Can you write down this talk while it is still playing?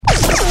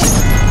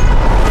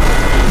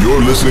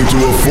You're listening to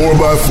a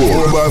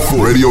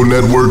 4x4 Radio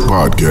Network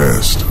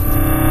podcast.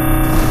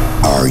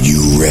 Are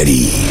you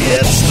ready?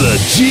 It's the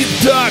Jeep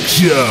Talk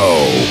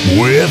Show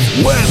with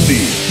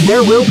Wendy.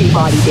 There will be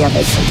body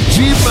damage.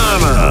 Jeep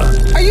Mama.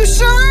 Are you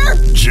sure?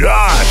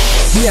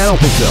 Josh. Yeah, I don't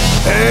think so.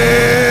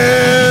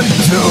 And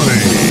Tony.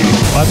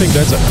 I think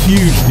that's a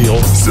huge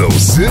deal. So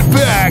sit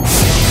back,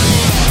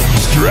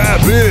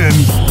 strap in,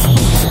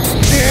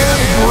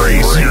 and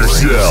brace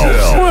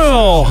yourself.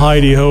 Well,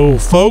 Heidi-ho,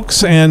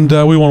 folks, and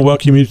we want to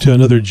welcome you to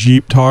another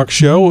Jeep Talk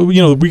Show.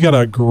 You know, we got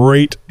a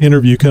great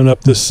interview coming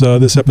up this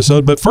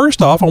episode, but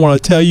first off, I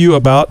want to tell you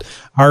about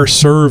our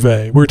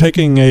survey. We're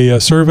taking a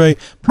survey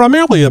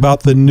primarily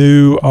about the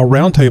new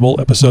roundtable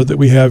episode that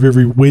we have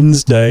every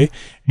Wednesday,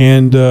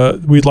 and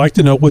we'd like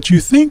to know what you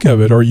think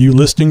of it. Are you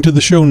listening to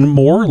the show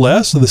more,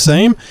 less, or the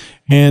same?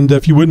 And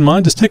if you wouldn't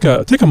mind, just take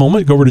a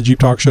moment, go over to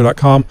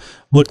jeeptalkshow.com,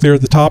 look there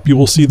at the top, you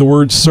will see the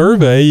word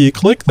survey. You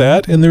click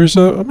that, and there's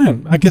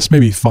I guess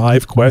maybe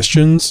 5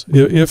 questions,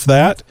 if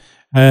that.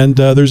 And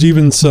there's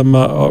even some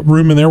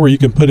room in there where you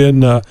can put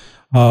in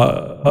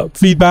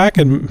feedback,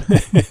 and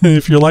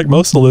if you're like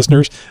most of the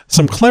listeners,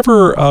 some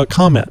clever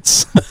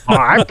comments. Oh,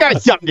 I've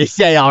got something to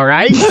say, all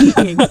right?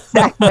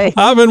 Exactly.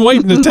 I've been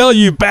waiting to tell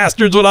you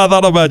bastards what I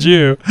thought about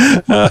you.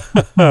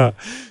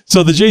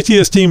 So the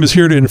JTS team is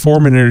here to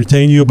inform and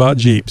entertain you about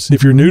Jeeps.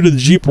 If you're new to the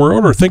Jeep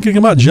world or thinking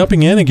about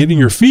jumping in and getting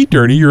your feet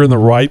dirty, you're in the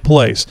right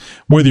place.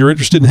 Whether you're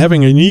interested in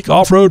having a unique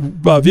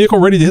off-road vehicle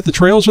ready to hit the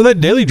trails or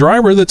that daily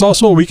driver that's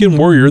also a weekend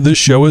warrior, this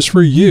show is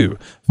for you.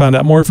 Find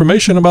out more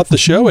information about the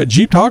show at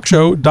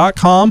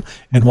jeeptalkshow.com,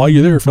 and while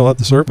you're there, fill out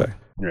the survey.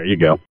 There you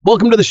go.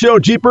 Welcome to the show,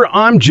 Jeeper.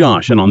 I'm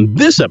Josh, and on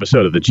this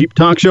episode of the Jeep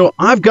Talk Show,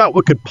 I've got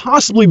what could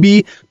possibly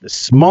be the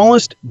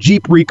smallest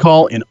Jeep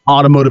recall in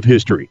automotive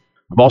history.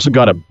 I've also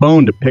got a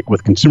bone to pick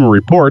with Consumer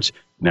Reports,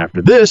 and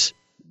after this,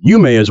 you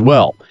may as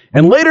well.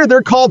 And later,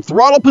 they're called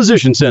throttle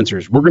position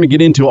sensors. We're going to get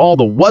into all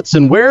the whats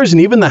and wheres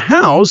and even the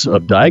hows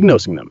of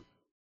diagnosing them.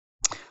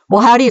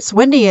 Well, howdy, it's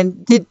Wendy,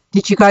 and did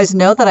you guys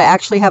know that I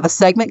actually have a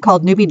segment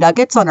called Newbie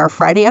Nuggets on our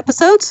Friday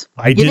episodes?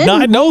 I did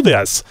not know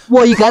this.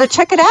 Well, you got to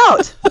check it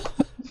out.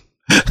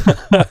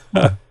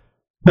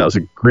 That was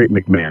a great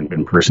McMahon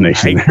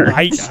impersonation there.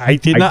 I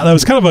did not. That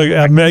was kind of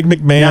a Meg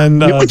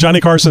McMahon, Johnny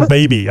Carson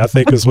baby, I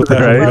think is what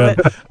that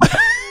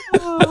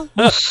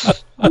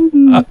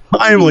Right.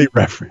 Timely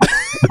reference.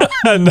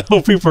 I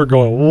know people are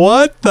going,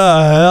 what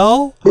the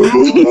hell?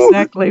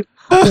 Exactly.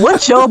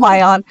 What show am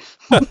I on?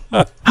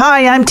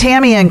 Hi, I'm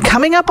Tammy, and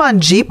coming up on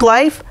Jeep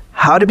Life,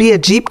 how to be a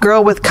Jeep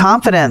girl with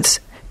confidence.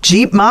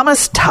 Jeep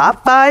Mama's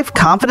top 5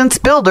 confidence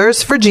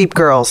builders for Jeep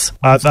girls.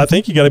 I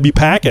think you got to be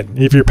packing.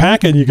 If you're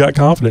packing, you got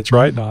confidence,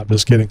 right? No, I'm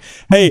just kidding.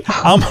 Hey,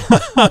 I'm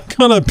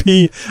going to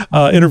be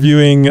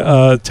interviewing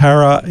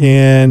Tara,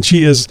 and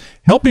she is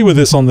help me with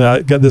this on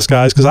this,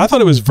 guys, because I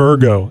thought it was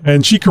Virgo,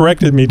 and she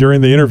corrected me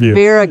during the interview.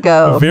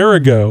 Virago.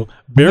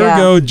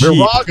 Yeah. Jeep.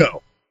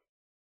 Virago.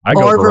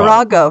 Or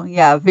Virago.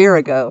 Yeah,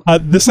 Virago.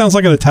 This sounds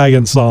like an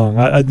Italian song.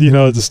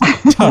 Just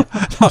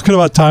talking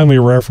about timely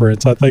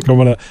reference. I think I'm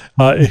going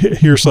to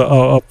hear some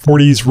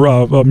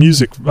 40s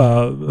music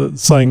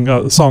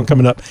song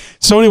coming up.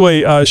 So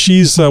anyway,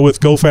 she's with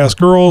Go Fast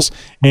Girls,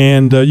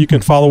 and you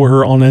can follow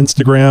her on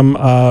Instagram,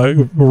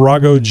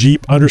 Virago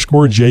Jeep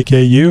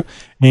 _JKU.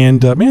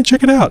 And man,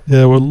 check it out.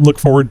 We'll look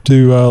forward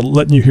to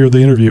letting you hear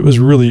the interview. It was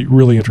really,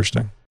 really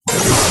interesting.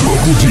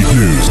 Local Jeep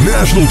news,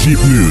 national Jeep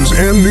news,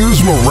 and news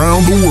from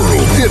around the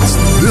world. It's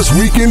This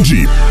Week in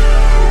Jeep.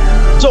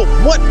 So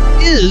what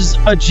is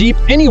a Jeep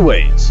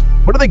anyways?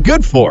 What are they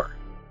good for?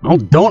 Well,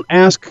 don't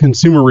ask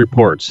Consumer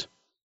Reports.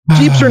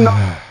 Jeeps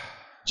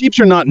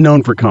are not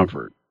known for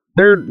comfort.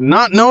 They're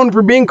not known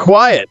for being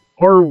quiet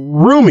or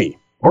roomy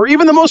or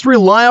even the most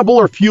reliable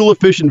or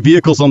fuel-efficient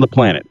vehicles on the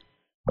planet.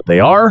 But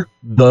they are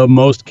the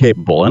most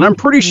capable, and I'm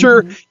pretty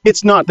sure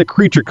it's not the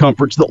creature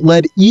comforts that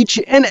led each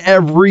and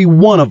every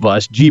one of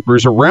us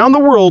Jeepers around the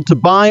world to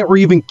buy or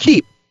even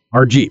keep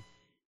our Jeep.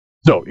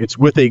 So it's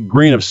with a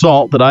grain of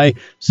salt that I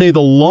say the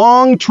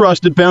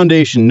long-trusted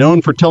foundation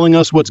known for telling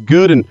us what's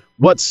good and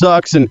what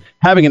sucks and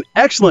having an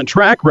excellent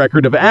track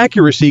record of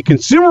accuracy,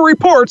 Consumer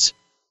Reports,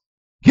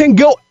 can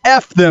go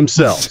F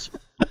themselves.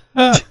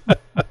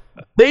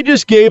 They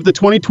just gave the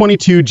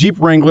 2022 Jeep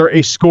Wrangler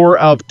a score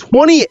of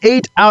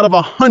 28 out of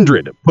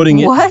 100, putting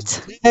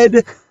it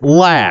dead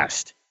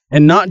last.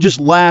 And not just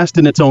last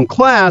in its own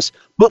class,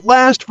 but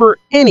last for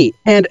any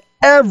and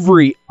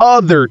every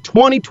other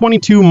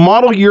 2022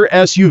 model year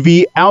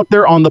SUV out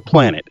there on the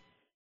planet.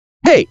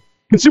 Hey,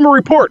 Consumer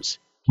Reports,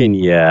 can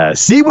you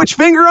see which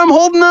finger I'm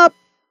holding up?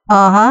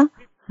 Uh-huh.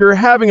 You're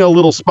having a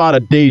little spot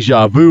of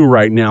deja vu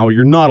right now.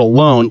 You're not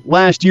alone.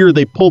 Last year,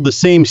 they pulled the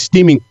same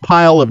steaming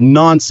pile of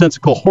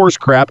nonsensical horse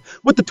crap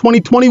with the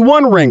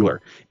 2021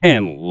 Wrangler.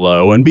 And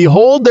lo and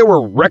behold, there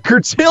were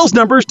record sales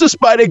numbers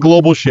despite a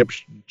global chip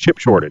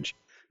shortage.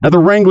 Now, the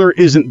Wrangler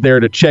isn't there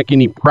to check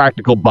any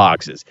practical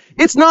boxes.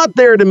 It's not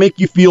there to make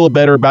you feel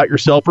better about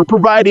yourself or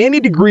provide any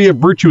degree of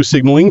virtue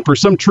signaling for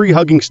some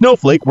tree-hugging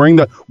snowflake wearing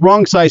the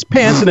wrong size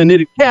pants and a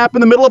knitted cap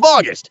in the middle of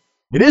August.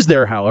 It is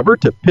there, however,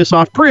 to piss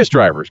off Prius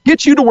drivers,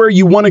 get you to where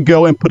you want to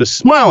go, and put a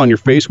smile on your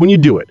face when you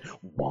do it.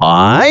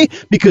 Why?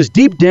 Because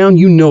deep down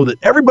you know that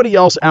everybody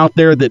else out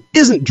there that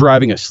isn't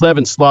driving a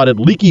 7-slotted,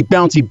 leaky,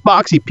 bouncy,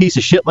 boxy piece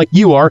of shit like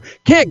you are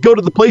can't go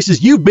to the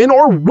places you've been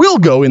or will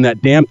go in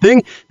that damn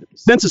thing. The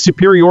sense of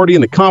superiority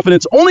and the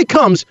confidence only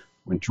comes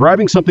when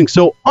driving something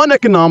so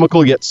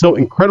uneconomical yet so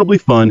incredibly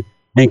fun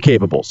and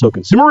capable. So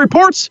Consumer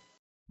Reports,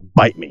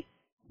 bite me.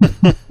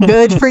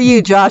 Good for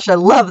you, Josh. I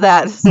love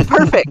that. It's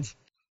perfect.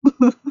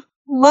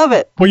 Love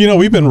it. Well,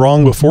 we've been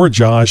wrong before,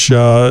 Josh.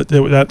 I'm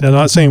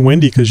not saying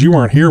Wendy because you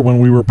weren't here when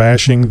we were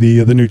bashing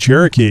the new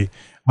Cherokee.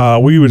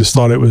 We would have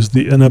thought it was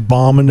an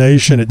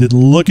abomination. It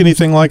didn't look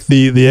anything like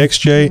the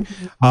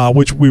XJ,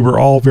 which we were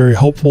all very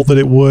hopeful that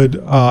it would.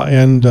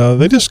 And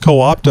they just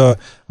co-opt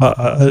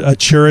a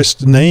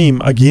cherished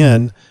name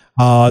again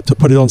to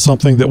put it on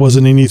something that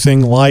wasn't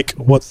anything like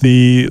what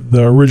the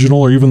original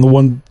or even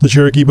the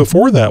Cherokee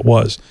before that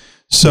was.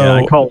 So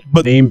I call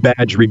it name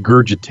badge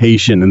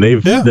regurgitation, and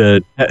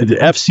the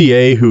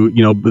FCA, who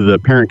the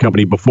parent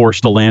company before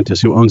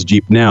Stellantis, who owns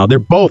Jeep now, they're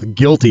both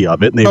guilty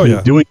of it, and they've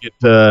been doing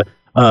it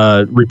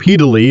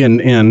repeatedly,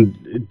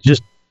 and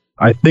just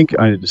I think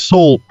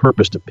sole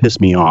purpose to piss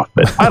me off,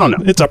 but I don't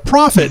know. It's a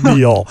profit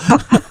deal.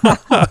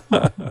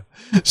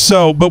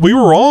 But we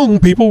were wrong.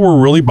 People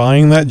were really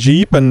buying that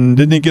Jeep, and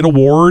didn't it get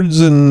awards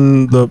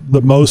and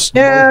the most?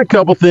 Yeah, a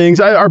couple things.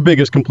 Our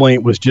biggest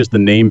complaint was just the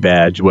name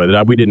badge.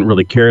 Whether we didn't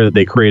really care that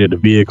they created a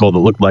vehicle that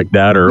looked like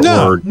that or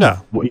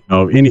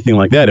anything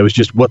like that. It was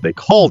just what they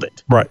called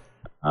it. Right.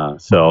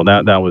 So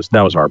that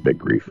was our big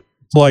grief.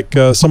 It's like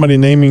somebody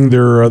naming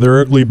their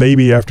ugly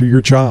baby after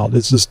your child.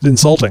 It's just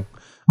insulting.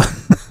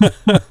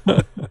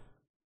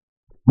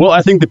 Well,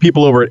 I think the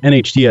people over at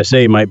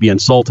NHTSA might be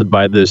insulted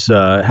by this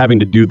having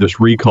to do this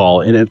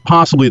recall, and it's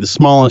possibly the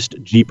smallest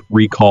Jeep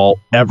recall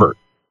ever.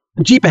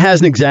 Jeep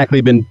hasn't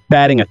exactly been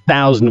batting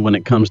 1,000 when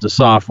it comes to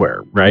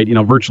software, right?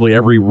 Virtually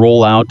every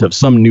rollout of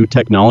some new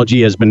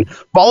technology has been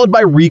followed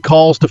by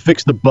recalls to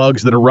fix the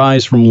bugs that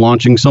arise from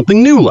launching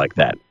something new like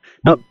that.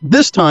 Now,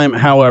 this time,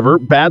 however,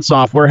 bad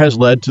software has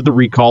led to the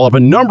recall of a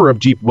number of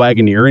Jeep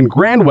Wagoneer and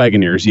Grand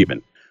Wagoneers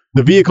even.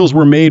 The vehicles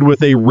were made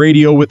with a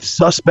radio with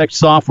suspect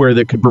software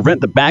that could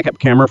prevent the backup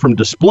camera from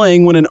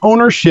displaying when an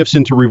owner shifts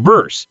into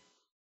reverse.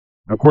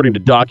 According to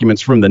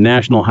documents from the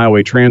National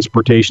Highway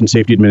Transportation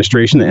Safety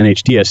Administration, the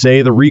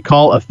NHTSA, the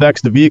recall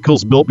affects the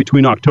vehicles built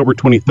between October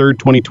 23rd,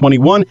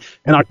 2021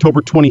 and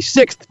October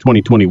 26th,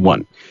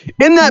 2021.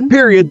 In that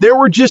period, there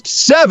were just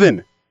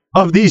 7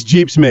 of these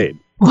Jeeps made.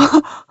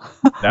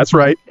 That's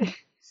right.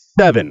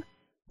 7.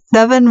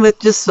 7 with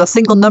just a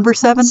single number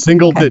 7?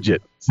 Single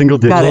digit.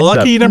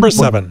 Lucky number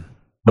 7.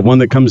 The one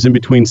that comes in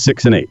between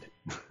 6 and 8.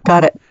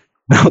 Got it.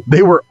 Now,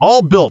 they were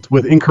all built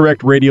with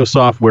incorrect radio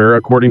software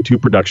according to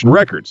production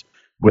records.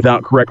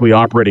 Without correctly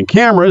operating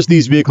cameras,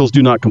 these vehicles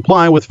do not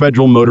comply with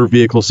Federal Motor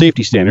Vehicle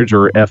Safety Standards,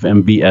 or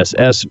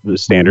FMVSS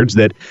standards,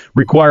 that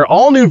require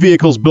all new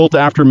vehicles built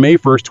after May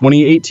 1st,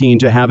 2018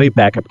 to have a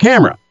backup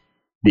camera.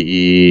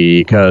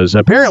 Because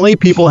apparently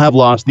people have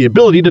lost the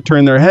ability to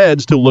turn their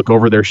heads to look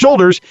over their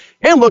shoulders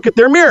and look at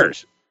their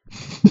mirrors.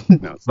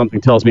 Now,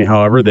 something tells me,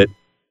 however, that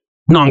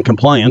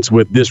non-compliance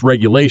with this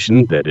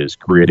regulation that is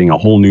creating a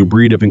whole new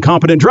breed of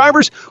incompetent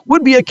drivers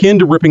would be akin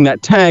to ripping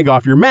that tag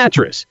off your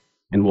mattress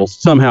and will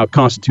somehow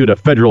constitute a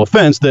federal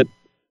offense that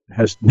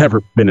has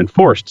never been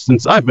enforced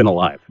since I've been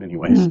alive,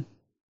 anyways. Mm-hmm.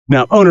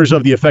 Now, owners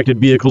of the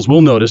affected vehicles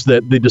will notice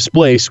that the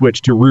display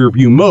switch to rear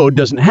view mode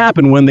doesn't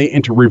happen when they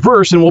enter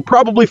reverse and will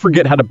probably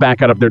forget how to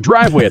back out of their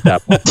driveway at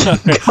that point.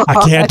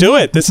 I can't do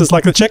it. This is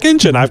like the check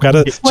engine. I've got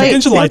to check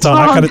engine lights on.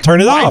 I've got to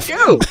turn it off.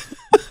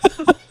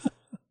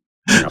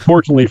 Now,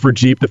 fortunately for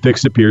Jeep, the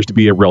fix appears to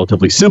be a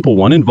relatively simple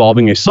one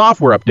involving a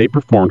software update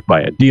performed by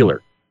a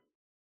dealer.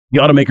 The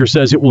automaker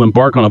says it will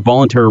embark on a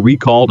voluntary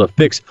recall to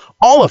fix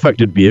all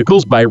affected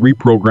vehicles by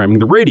reprogramming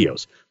the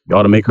radios. The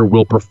automaker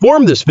will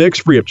perform this fix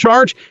free of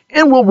charge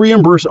and will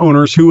reimburse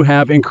owners who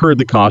have incurred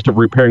the cost of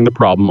repairing the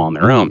problem on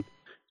their own.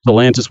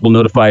 Stellantis will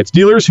notify its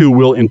dealers, who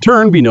will in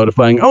turn be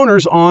notifying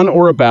owners on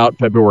or about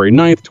February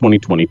 9th,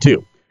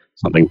 2022.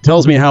 Something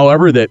tells me,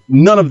 however, that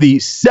none of the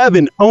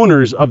 7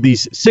 owners of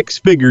these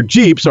 6-figure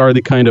Jeeps are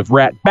the kind of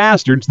rat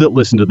bastards that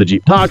listen to the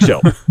Jeep Talk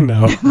Show.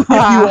 No. If you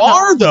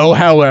are, though,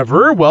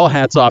 however, well,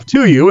 hats off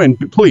to you,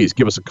 and please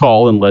give us a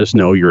call and let us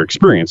know your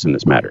experience in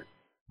this matter.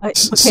 I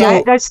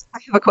have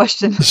a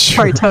question. Sure.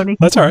 Sorry, Tony.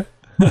 That's all right.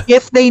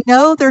 If they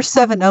know there's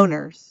 7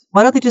 owners,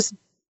 why don't they just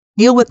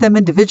deal with them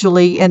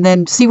individually and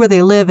then see where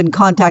they live and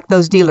contact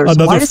those dealers?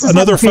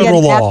 Another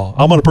federal law.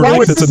 I'm going to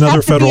predict it's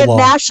another federal law. A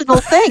national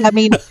thing. I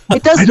mean,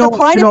 it doesn't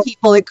apply to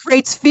people. It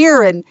creates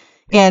fear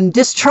and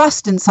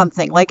distrust in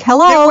something. Like,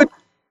 hello. It would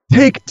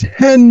take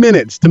 10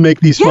 minutes to make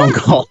these phone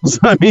calls.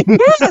 I mean,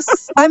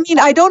 yes. I mean,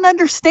 I don't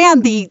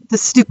understand the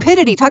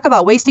stupidity. Talk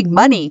about wasting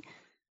money.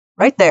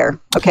 Right there.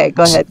 Okay,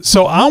 go ahead.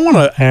 So I want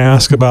to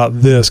ask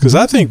about this because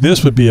I think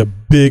this would be a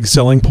big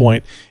selling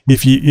point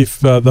if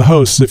the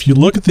hosts, if you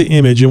look at the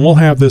image, and we'll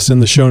have this in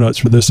the show notes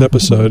for this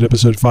episode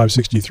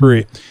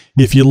 563.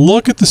 If you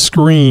look at the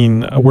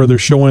screen where they're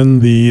showing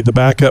the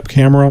backup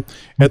camera,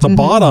 at the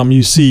bottom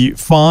you see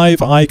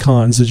 5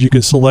 icons that you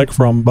can select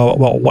from about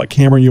what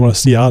camera you want to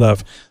see out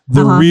of.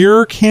 The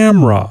rear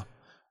camera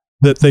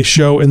that they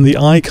show in the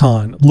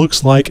icon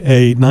looks like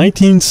a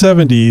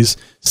 1970s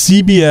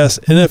CBS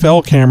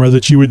NFL camera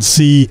that you would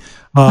see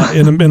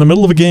in the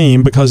middle of a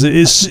game because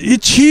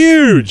it's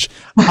huge.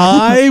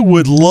 I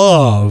would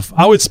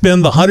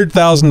spend the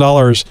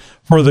 $100,000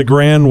 for the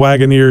Grand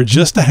Wagoneer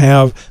just to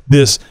have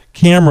this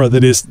camera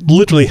that is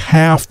literally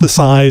half the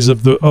size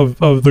of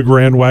the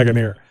Grand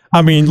Wagoneer.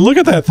 I mean, look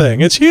at that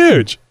thing. It's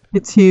huge.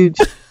 It's huge.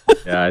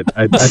 Yeah,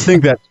 I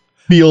think that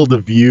field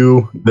of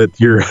view that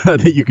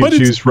you can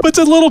choose from. But it's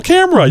a little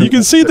camera. You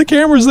can see the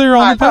cameras there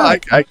on the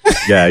back.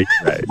 Yeah, you're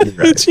right.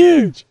 It's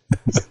huge.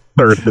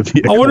 Third of the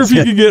vehicle. I wonder if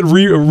you could get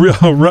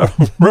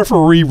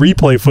referee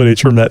replay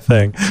footage from that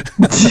thing.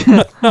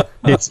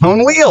 Its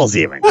own wheels,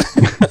 even.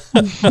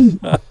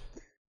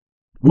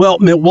 Well,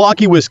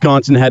 Milwaukee,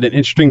 Wisconsin had an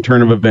interesting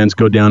turn of events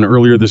go down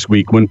earlier this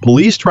week when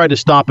police tried to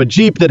stop a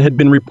Jeep that had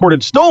been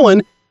reported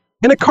stolen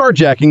in a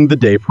carjacking the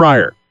day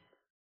prior.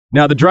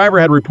 Now, the driver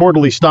had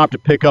reportedly stopped to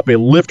pick up a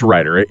Lyft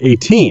rider at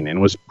 18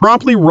 and was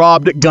promptly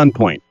robbed at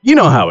gunpoint. You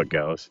know how it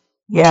goes.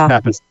 Yeah. It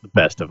happens to the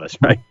best of us,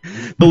 right?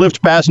 The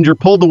Lyft passenger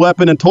pulled the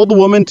weapon and told the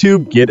woman to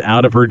get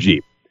out of her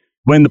Jeep.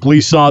 When the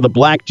police saw the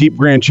black Jeep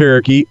Grand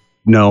Cherokee,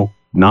 no,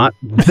 not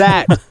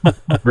that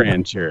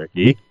Grand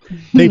Cherokee,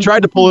 they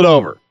tried to pull it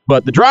over.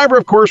 But the driver,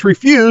 of course,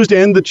 refused,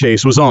 and the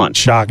chase was on.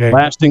 Shocking.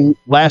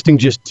 Lasting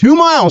just 2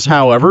 miles,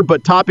 however,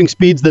 but topping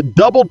speeds that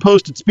doubled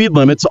posted speed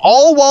limits,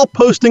 all while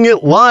posting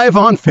it live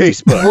on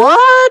Facebook.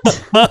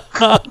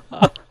 What?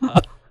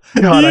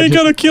 God, you ain't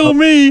gonna kill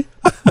me.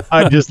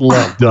 I just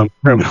love dumb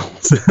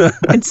criminals.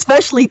 And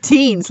especially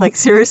teens. Like,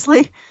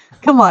 seriously?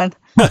 Come on.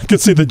 I can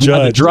see the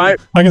judge. I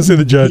can see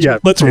the judge. Yeah.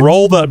 Let's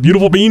roll that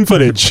beautiful bean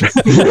footage.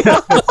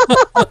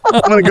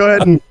 I'm going to go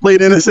ahead and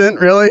plead innocent,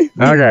 really?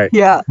 Okay.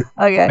 Yeah.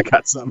 Okay. I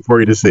got something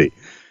for you to see.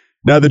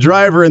 Now, the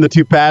driver and the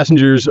 2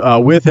 passengers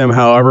with him,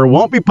 however,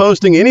 won't be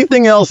posting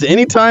anything else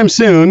anytime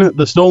soon.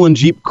 The stolen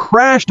Jeep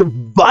crashed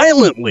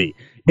violently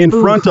in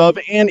front of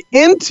and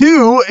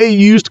into a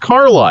used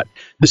car lot.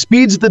 The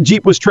speeds the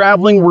Jeep was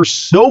traveling were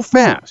so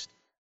fast,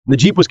 the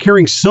Jeep was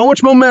carrying so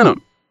much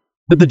momentum,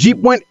 that the Jeep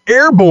went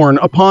airborne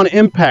upon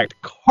impact,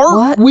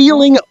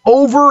 cartwheeling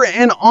over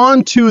and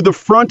onto the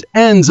front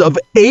ends of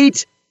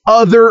 8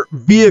 other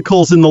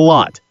vehicles in the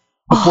lot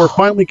before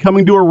finally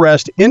coming to a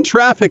rest in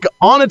traffic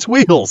on its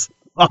wheels.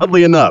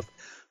 Oddly enough,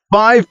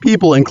 5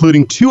 people,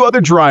 including 2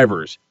 other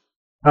drivers,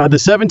 the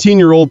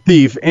 17-year-old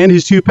thief and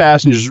his 2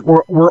 passengers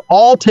were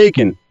all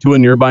taken to a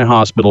nearby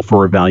hospital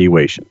for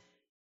evaluation.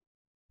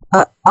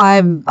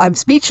 I'm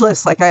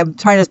speechless. Like, I'm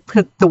trying to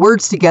put the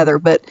words together,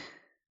 but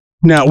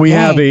now we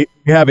have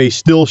a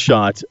still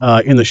shot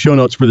in the show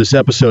notes for this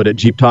episode at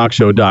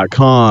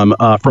JeepTalkShow.com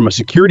from a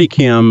security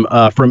cam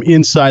from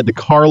inside the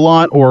car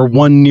lot, or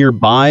one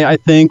nearby, I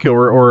think,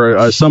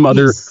 or some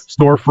other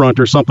storefront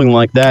or something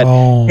like that.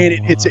 Oh,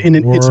 and it's an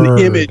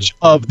image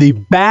of the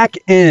back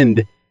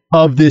end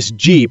of this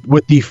Jeep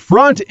with the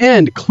front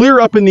end clear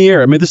up in the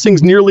air. I mean, this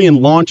thing's nearly in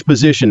launch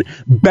position,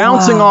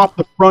 bouncing off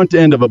the front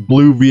end of a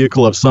blue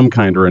vehicle of some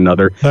kind or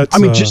another. That's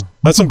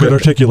some good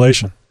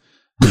articulation.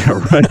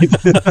 Yeah, right.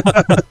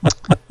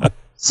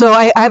 So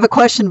I have a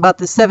question about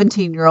the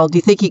 17-year-old. Do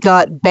you think he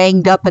got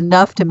banged up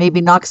enough to maybe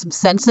knock some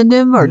sense into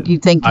him, or do you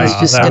think he's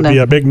just going to... That would be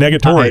a big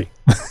negatory.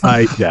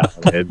 I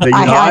doubt it.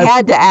 I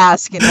had to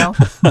ask,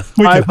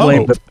 I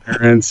blame the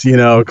parents.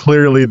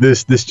 Clearly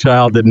this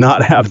child did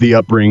not have the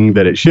upbringing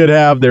that it should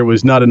have. There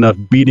was not enough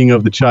beating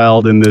of the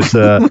child in this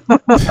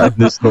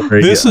this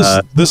story. This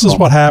is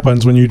what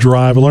happens when you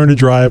learn to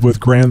drive with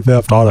Grand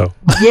Theft Auto.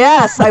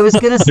 Yes, I was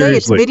going to say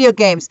it's video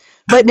games.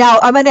 But now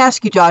I'm going to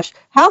ask you, Josh,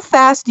 how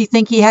fast do you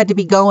think he had to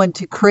be going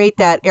to create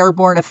that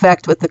airborne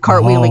effect with the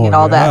cartwheeling and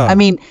all that? I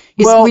mean,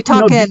 we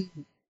talking...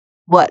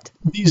 What?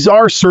 These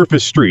are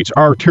surface streets,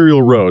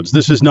 arterial roads.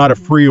 This is not a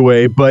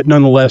freeway, but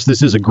nonetheless,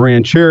 this is a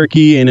Grand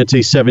Cherokee, and it's a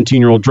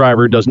 17-year-old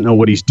driver who doesn't know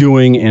what he's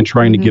doing and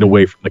trying to get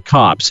away from the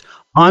cops.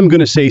 I'm going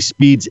to say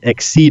speeds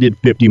exceeded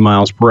 50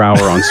 miles per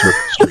hour on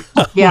surface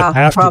streets.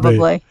 Yeah,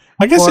 probably.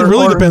 I guess it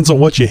really depends on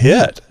what you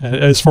hit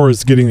as far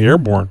as getting the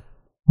airborne.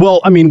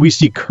 Well, I mean, we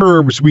see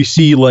curbs, we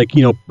see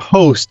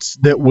posts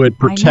that would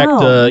protect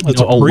a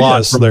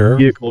lot from a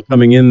vehicle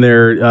coming in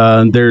there.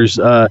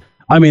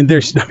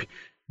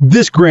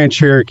 This Grand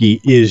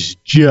Cherokee is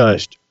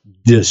just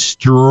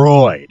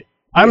destroyed.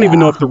 I don't even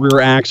know if the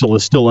rear axle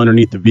is still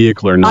underneath the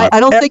vehicle or not. I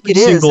don't think it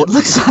is. It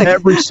looks like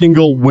every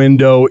single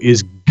window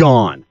is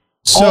gone.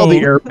 All the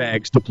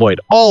airbags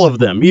deployed. All of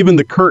them. Even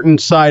the curtain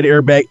side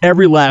airbag.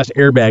 Every last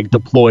airbag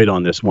deployed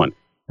on this one.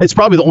 It's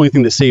probably the only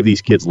thing that saved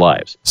these kids'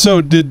 lives. So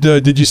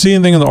did you see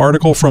anything in the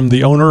article from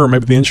the owner or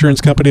maybe the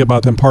insurance company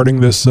about them parting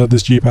this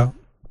Jeep out?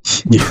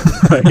 Yeah,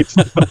 right.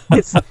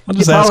 I'm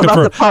just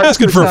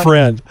asking for a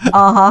friend.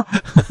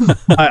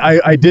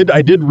 I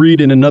did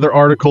read in another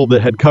article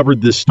that had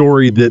covered this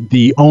story that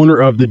the owner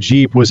of the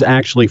Jeep was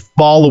actually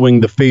following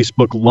the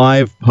Facebook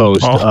Live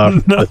post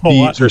of the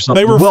thieves or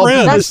something. They were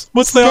friends.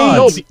 What's the odds?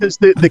 No, because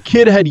the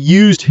kid had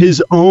used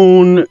his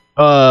own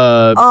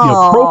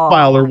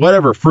profile or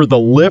whatever for the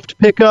Lyft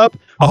pickup,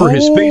 for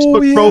his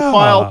Facebook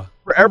profile,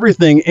 for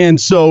everything. And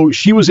so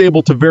she was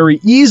able to very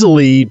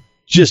easily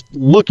just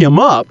look him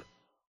up.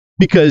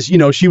 Because,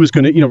 she was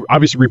going to,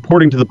 obviously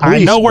reporting to the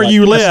police. I know where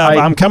you live.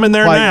 I'm coming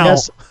there now.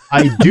 Yes,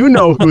 I do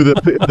know who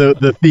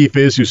the thief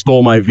is who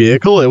stole my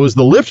vehicle. It was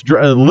the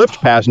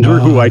Lyft passenger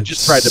who I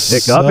just tried to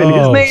pick up. And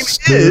his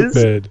name is,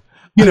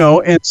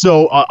 and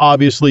so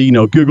obviously,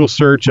 Google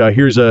search,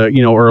 here's a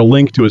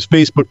link to his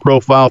Facebook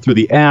profile through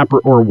the app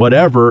or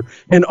whatever.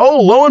 And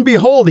lo and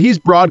behold, he's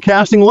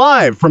broadcasting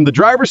live from the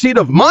driver's seat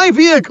of my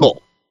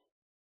vehicle.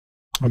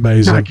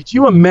 Amazing. Now, could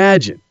you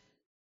imagine?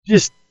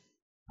 Just...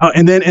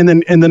 and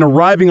then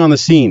arriving on the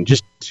scene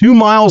just 2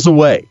 miles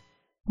away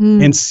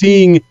and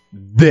seeing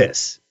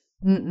this.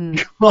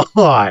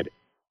 God,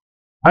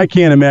 I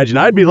can't imagine.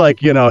 I'd be like,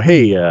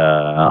 hey,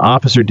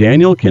 Officer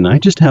Daniel, can I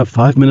just have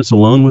 5 minutes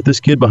alone with this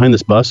kid behind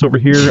this bus over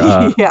here?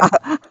 Yeah.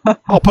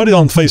 I'll put it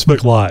on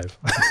Facebook Live.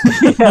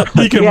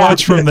 You can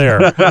watch from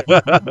there.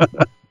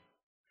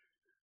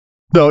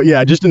 So,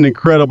 yeah, just an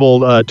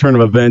incredible turn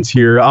of events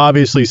here.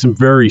 Obviously, some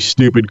very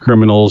stupid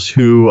criminals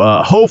who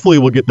hopefully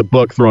will get the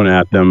book thrown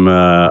at them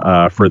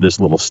for this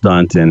little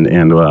stunt,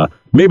 and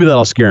maybe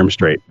that'll scare them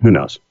straight. Who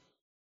knows?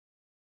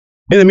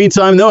 In the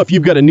meantime, though, if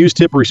you've got a news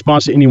tip or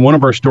response to any one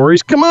of our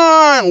stories, come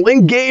on,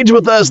 engage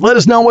with us. Let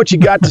us know what you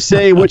got to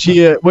say, what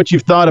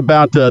you've thought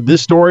about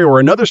this story or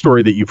another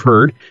story that you've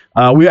heard.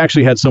 We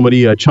actually had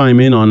somebody chime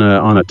in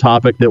on a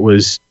topic that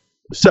was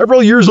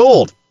several years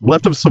old.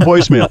 Left us a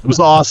voicemail. It was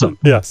awesome.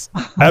 Yes,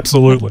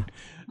 absolutely.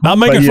 Not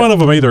making fun of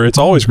them either. It's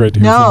always great to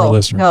hear from our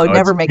listeners. No,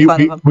 never make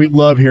fun of them. We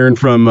love hearing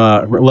from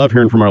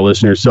our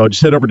listeners. So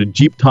just head over to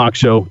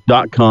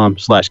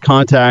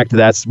jeeptalkshow.com/contact.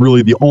 That's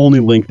really the only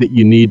link that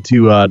you need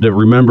to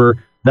remember.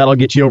 That'll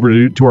get you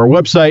over to our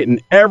website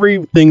and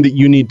everything that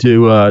you need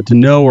to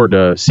know or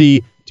to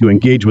see to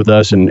engage with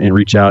us and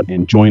reach out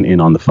and join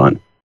in on the fun.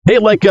 Hey,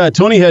 like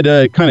Tony had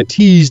kind of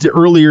teased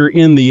earlier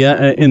in the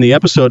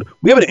episode,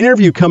 we have an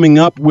interview coming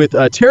up with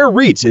Tara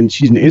Reitz, and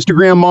she's an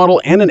Instagram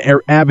model and an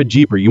avid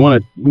Jeeper. You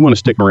want to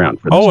stick around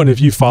for this. Oh, and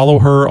if you follow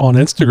her on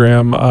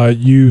Instagram,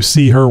 you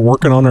see her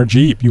working on her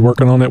Jeep. You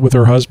working on it with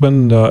her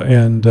husband,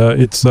 and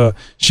it's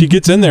she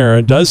gets in there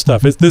and does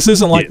stuff. This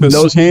isn't like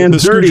the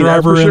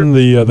screwdriver in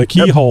the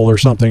keyhole or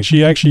something.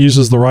 She actually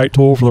uses the right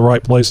tool for the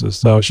right places,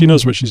 so she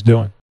knows what she's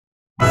doing.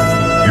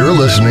 You're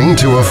listening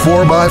to a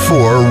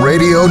 4x4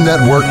 Radio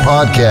Network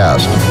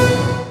podcast.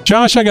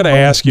 Josh, I got to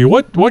ask you,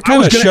 what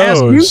kind of shows?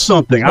 Ask you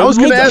something. I was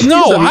going to ask you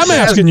something. No, I'm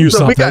asking you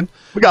something.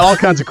 We got all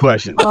kinds of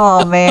questions.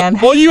 Oh, man.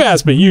 Well, you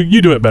asked me.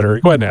 You do it better.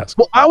 Go ahead and ask.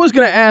 Well, I was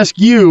going to ask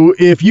you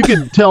if you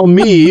could tell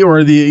me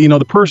or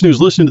the person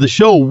who's listening to the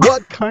show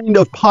what kind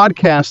of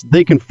podcast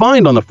they can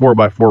find on the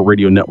 4x4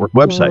 Radio Network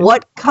website.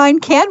 What kind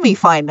can we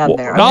find on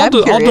there? I'll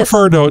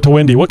defer to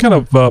Wendy. What kind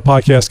of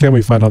podcast can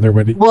we find on there,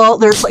 Wendy? Well,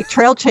 there's like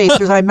Trail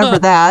Chasers. I remember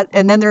that.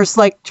 And then there's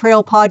like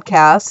Trail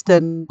Podcast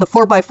and the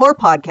 4x4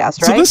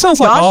 podcast, right? So this sounds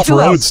like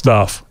off-road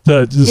stuff.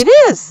 It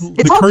is.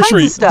 It's all kinds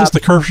of stuff. Just the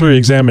cursory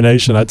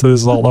examination. I'd say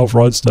this is all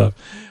off-road stuff.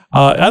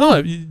 I don't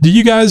know. Do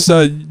you guys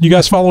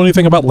follow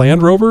anything about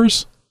Land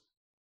Rovers?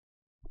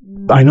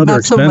 I know they're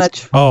expensive. So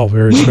much. Oh,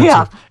 very expensive.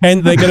 Yeah.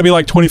 And they got to be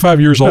like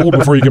 25 years old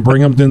before you can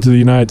bring them into the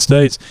United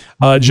States.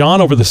 John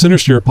over the Center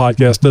Steer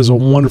podcast does a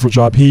wonderful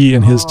job. He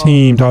and his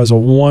team does a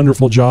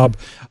wonderful job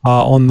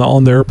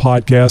on their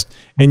podcast,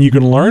 and you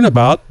can learn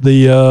about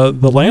the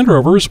Land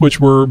Rovers, which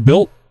were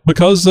built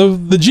because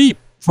of the Jeep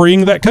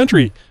freeing that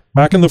country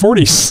back in the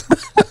 40s.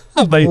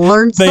 They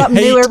learn something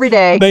new every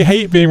day. They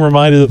hate being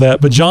reminded of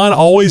that, but John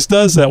always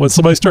does that when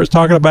somebody starts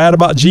talking bad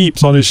about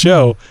Jeeps on his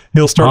show.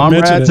 He'll start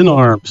mentioning Comrades in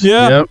Arms.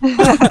 Yeah.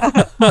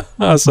 Yep.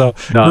 So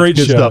great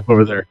good stuff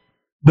over there.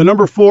 The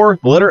number 4,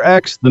 the letter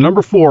X, the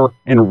number 4,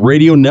 and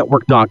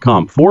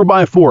radionetwork.com.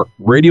 4x4,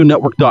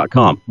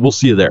 radionetwork.com. We'll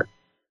see you there.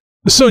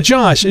 So,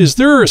 Josh, is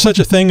there such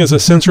a thing as a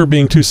sensor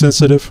being too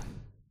sensitive?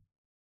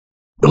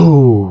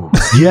 Oh,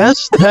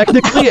 yes,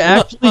 technically,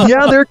 actually,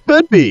 yeah, there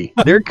could be.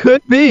 There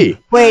could be.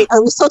 Wait,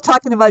 are we still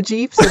talking about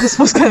Jeeps? I just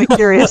was kind of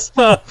curious.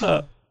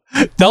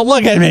 Don't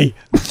look at me.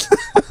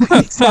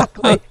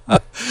 Exactly.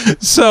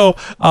 So,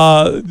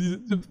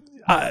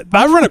 I've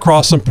run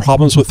across some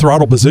problems with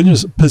throttle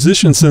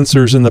position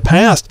sensors in the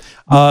past.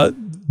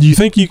 Do you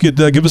think you could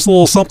give us a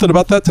little something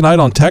about that tonight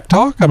on Tech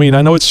Talk? I mean,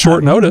 I know it's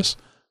short notice.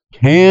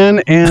 Can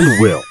and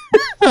will.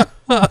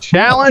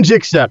 Challenge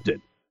accepted.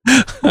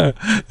 And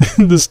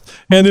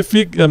if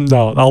you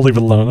no, I'll leave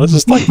it alone. I'll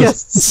just like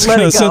this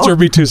sensor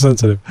be too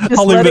sensitive.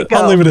 I'll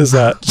leave it as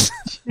that.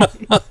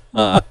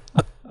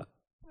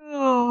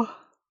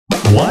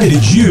 Why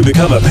did you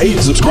become a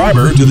paid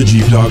subscriber to the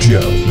Jeep Talk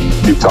Show?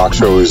 Jeep Talk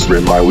Show is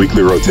in my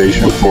weekly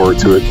rotation. Look forward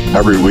to it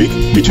every week,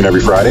 each and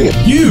every Friday.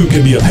 You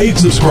can be a paid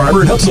subscriber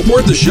and help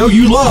support the show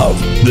you love,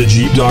 the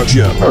Jeep Talk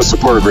Show. I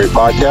support a great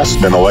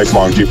podcast. Been a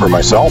lifelong Jeeper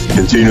myself.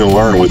 Continue to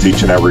learn with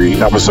each and every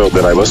episode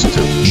that I listen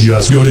to.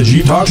 Just go to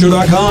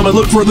JeepTalkShow.com and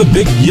look for the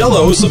big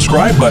yellow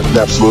subscribe button.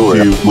 Absolutely.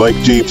 If you like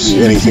Jeeps,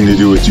 anything to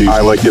do with Jeeps, I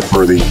like it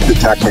for the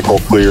technical,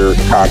 clear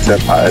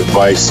content,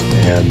 advice,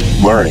 and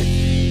learning.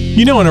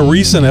 You know, in a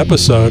recent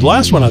episode,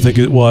 last one I think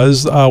it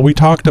was, we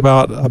talked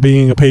about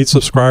being a paid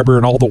subscriber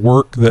and all the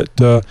work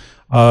that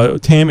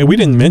Tammy, we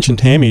didn't mention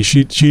Tammy.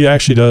 She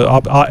actually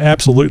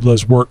absolutely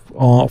does work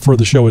for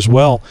the show as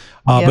well.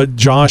 But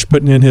Josh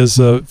putting in his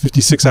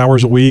 56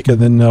 hours a week, and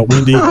then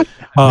Wendy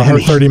her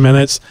 30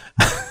 minutes.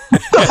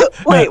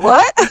 Wait,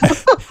 what?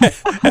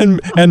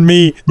 and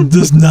me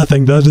does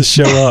nothing, does just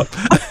show up.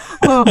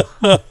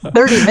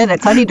 30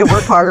 minutes. I need to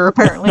work harder,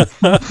 apparently.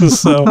 But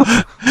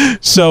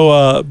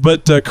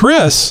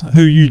Chris,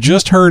 who you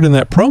just heard in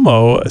that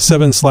promo,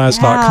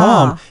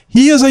 7slash.com,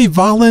 he is a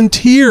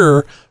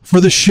volunteer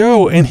for the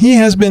show, and he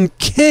has been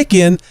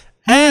kicking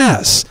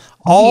ass.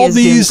 All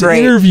these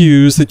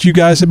interviews that you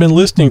guys have been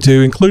listening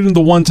to, including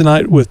the one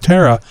tonight with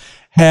Tara,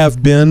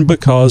 have been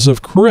because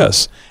of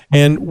Chris.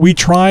 And we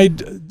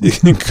tried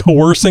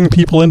coercing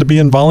people into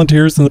being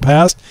volunteers in the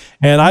past,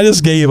 and I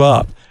just gave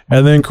up.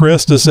 And then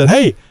Chris just said,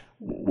 hey,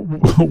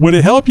 would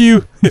it help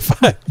you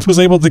if I was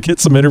able to get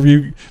some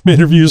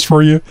interviews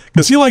for you?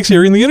 Because he likes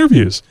hearing the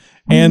interviews.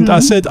 And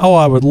I said, oh,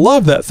 I would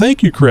love that.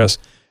 Thank you, Chris.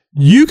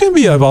 You can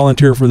be a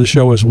volunteer for the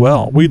show as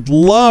well. We'd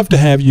love to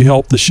have you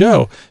help the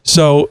show.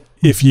 So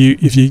if you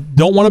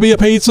don't want to be a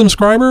paid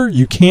subscriber,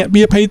 you can't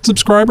be a paid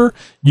subscriber.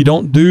 You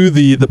don't do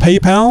the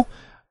PayPal,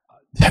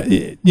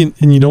 and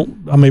you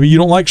don't, maybe you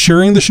don't like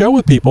sharing the show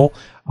with people.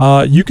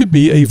 You could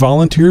be a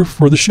volunteer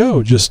for the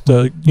show. Just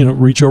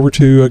reach over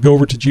to go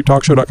over to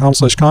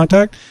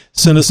jeeptalkshow.com/contact,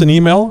 send us an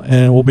email,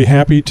 and we'll be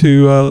happy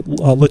to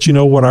let you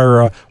know what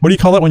our what do you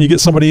call it when you get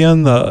somebody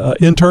in, the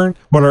intern,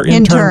 what our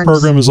intern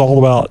program is all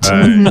about.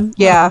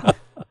 Yeah.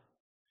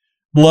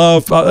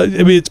 Love.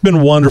 It's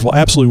been wonderful,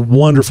 absolutely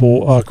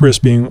wonderful. Chris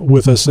being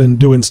with us and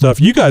doing stuff.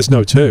 You guys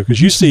know too,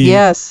 because you see,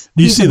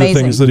 you see the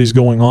things that he's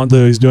doing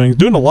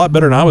a lot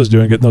better than I was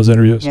doing getting those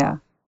interviews. Yeah.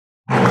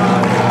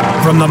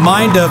 From the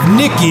mind of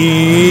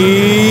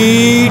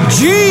Nikki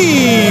G.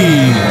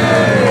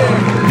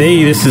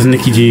 Hey, this is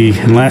Nikki G.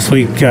 And last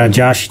week,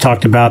 Josh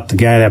talked about the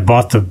guy that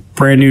bought the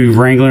brand new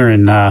Wrangler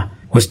and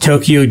was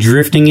Tokyo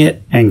drifting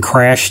it and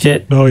crashed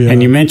it. Oh, yeah.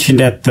 And you mentioned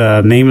that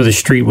the name of the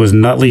street was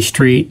Nutley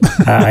Street.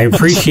 I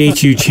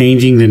appreciate you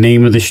changing the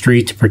name of the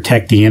street to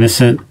protect the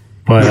innocent.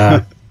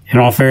 But in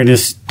all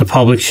fairness, the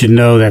public should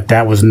know that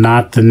that was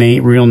not the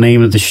real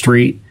name of the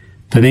street.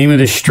 The name of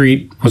the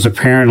street was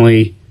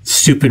apparently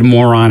Stupid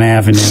Moron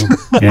Avenue.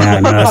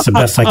 Yeah, no, that's the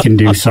best I can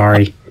do.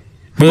 Sorry.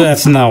 But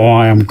that's not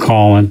why I'm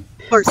calling.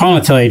 I'm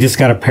calling to tell you I just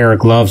got a pair of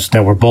gloves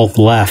that were both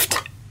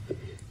left.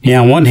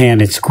 Yeah, on one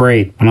hand, it's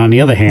great. But on the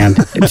other hand,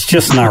 it's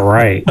just not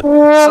right.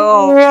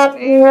 Oh,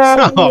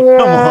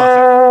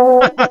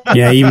 come on.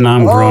 Yeah, even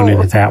I'm groaning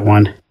at that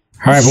one.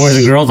 All right, boys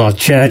and girls, I'll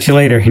chat at you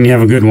later, and you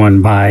have a good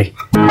one. Bye.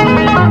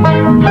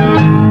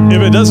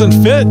 If it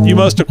doesn't fit, you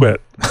must have quit.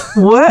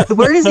 What?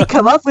 Where does he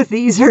come up with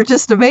these? They're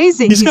just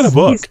amazing. He's got a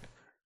book.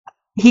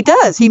 He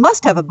does. He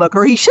must have a book,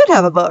 or he should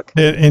have a book.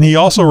 And he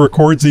also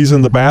records these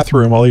in the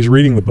bathroom while he's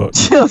reading the book.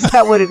 Is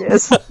that what it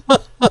is?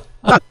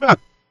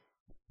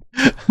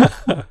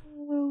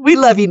 We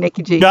love you,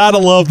 Nikki G. Gotta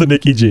love the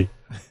Nikki G.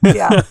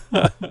 Yeah.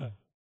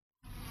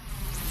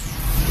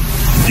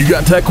 You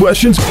got tech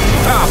questions?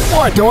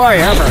 Boy, do I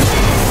ever.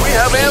 We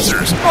have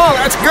answers. Oh,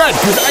 that's good,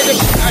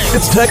 because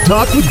It's Tech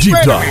Talk with Jeep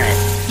Talk.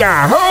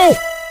 Yahoo!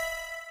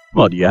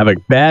 Well, do you have a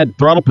bad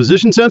throttle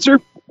position sensor?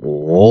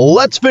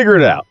 Let's figure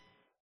it out.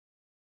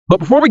 But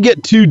before we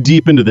get too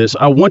deep into this,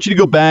 I want you to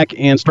go back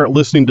and start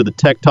listening to the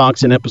Tech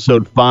Talks in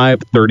episode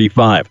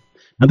 535.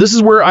 Now, this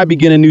is where I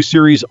begin a new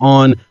series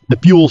on the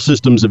fuel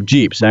systems of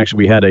Jeeps.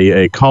 Actually, we had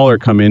a caller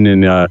come in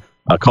and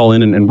call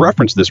in and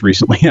reference this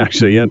recently,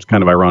 actually. Yeah, it's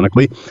kind of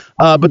ironically.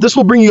 But this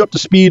will bring you up to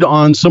speed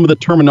on some of the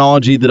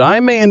terminology that I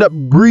may end up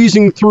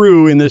breezing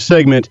through in this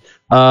segment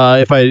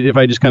if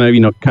I just kind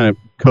of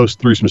coast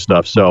through some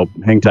stuff. So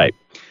hang tight.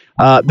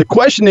 The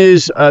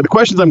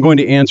questions I'm going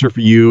to answer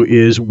for you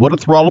is what a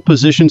throttle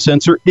position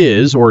sensor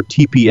is, or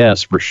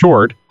TPS for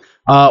short,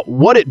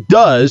 what it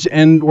does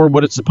or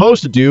what it's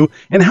supposed to do,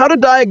 and how to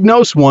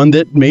diagnose one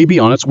that may be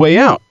on its way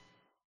out.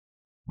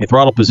 A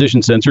throttle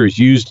position sensor is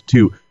used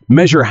to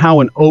measure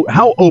how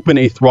open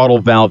a throttle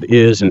valve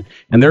is, and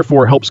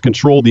therefore helps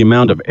control the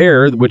amount of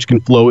air which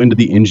can flow into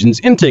the engine's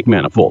intake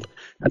manifold.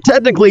 Now,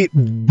 technically,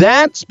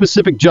 that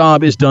specific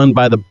job is done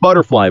by the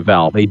butterfly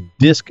valve, a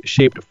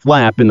disc-shaped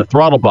flap in the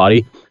throttle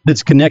body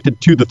that's connected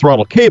to the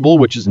throttle cable,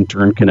 which is in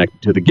turn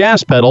connected to the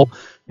gas pedal.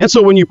 And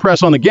so when you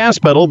press on the gas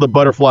pedal, the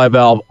butterfly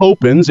valve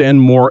opens and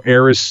more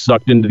air is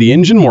sucked into the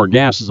engine, more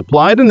gas is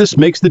applied, and this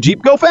makes the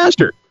Jeep go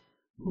faster,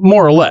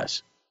 more or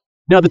less.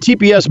 Now, the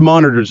TPS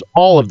monitors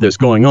all of this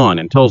going on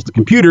and tells the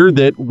computer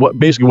that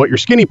basically what your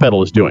skinny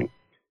pedal is doing.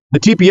 The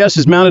TPS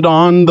is mounted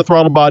on the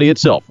throttle body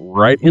itself,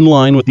 right in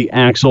line with the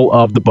axle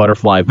of the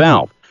butterfly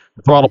valve.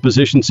 The throttle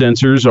position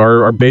sensors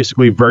are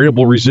basically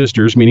variable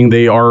resistors, meaning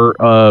they are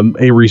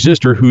a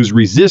resistor whose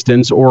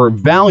resistance or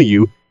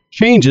value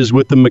changes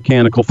with the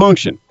mechanical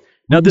function.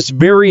 Now, this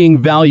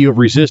varying value of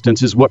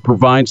resistance is what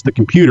provides the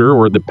computer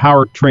or the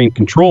powertrain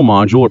control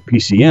module, or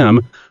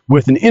PCM,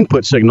 with an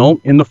input signal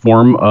in the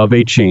form of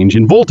a change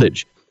in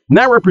voltage. And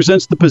that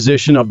represents the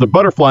position of the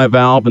butterfly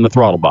valve in the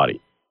throttle body.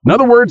 In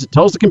other words, it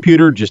tells the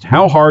computer just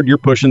how hard you're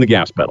pushing the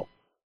gas pedal.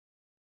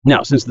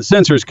 Now, since the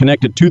sensor is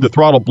connected to the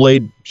throttle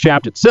blade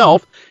shaft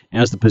itself,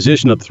 as the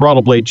position of the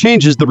throttle blade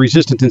changes, the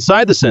resistance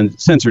inside the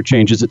sensor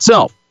changes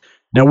itself.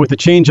 Now, with the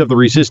change of the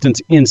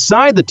resistance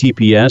inside the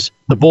TPS,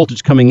 the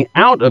voltage coming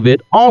out of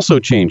it also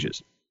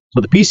changes.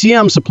 So the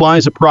PCM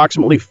supplies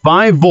approximately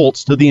 5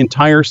 volts to the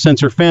entire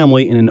sensor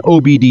family in an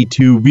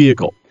OBD2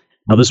 vehicle.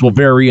 Now, this will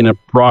vary in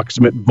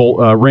approximate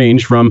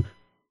range from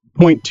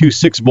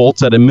 0.26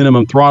 volts at a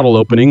minimum throttle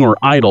opening or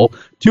idle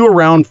to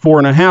around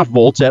 4.5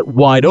 volts at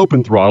wide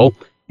open throttle.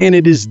 And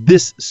it is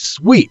this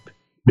sweep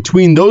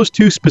between those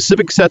two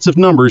specific sets of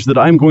numbers that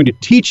I'm going to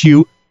teach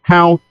you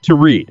how to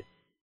read.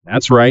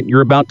 That's right,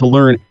 you're about to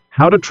learn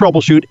how to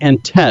troubleshoot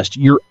and test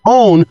your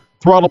own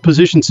throttle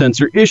position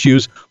sensor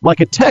issues like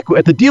a tech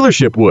at the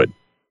dealership would.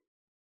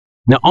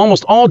 Now,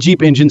 almost all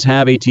Jeep engines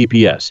have a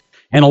TPS,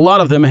 and a lot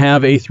of them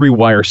have a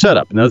 3-wire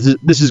setup. Now,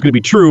 this is going to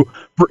be true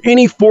for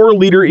any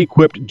 4-liter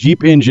equipped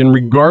Jeep engine,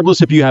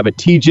 regardless if you have a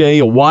TJ,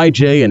 a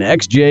YJ, an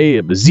XJ,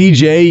 a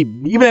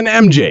ZJ, even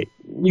an MJ.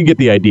 You get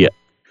the idea.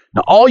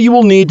 Now, all you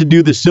will need to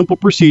do this simple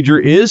procedure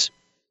is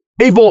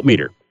a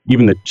voltmeter.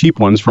 Even the cheap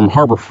ones from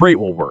Harbor Freight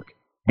will work.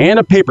 And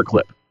a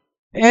paperclip.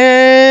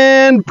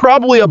 And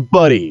probably a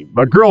buddy,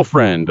 a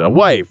girlfriend, a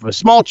wife, a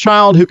small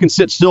child who can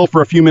sit still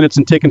for a few minutes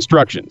and take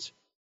instructions.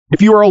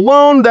 If you are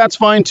alone, that's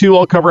fine too.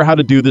 I'll cover how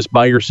to do this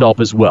by yourself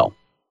as well.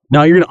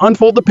 Now, you're going to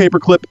unfold the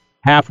paperclip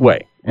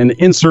halfway and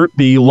insert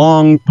the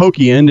long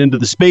pokey end into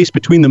the space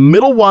between the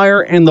middle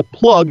wire and the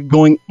plug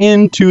going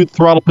into the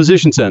throttle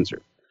position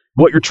sensor.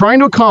 What you're trying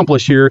to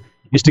accomplish here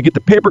is to get the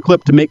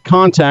paperclip to make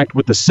contact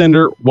with the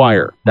center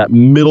wire, that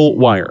middle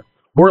wire,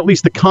 or at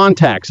least the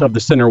contacts of the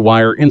center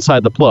wire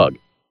inside the plug.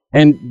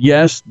 And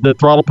yes, the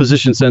throttle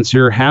position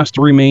sensor has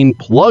to remain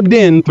plugged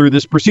in through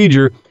this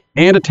procedure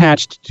and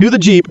attached to the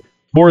Jeep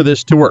for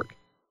this to work.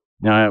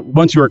 Now,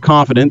 once you are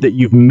confident that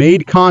you've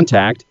made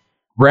contact,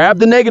 grab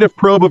the negative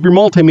probe of your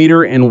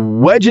multimeter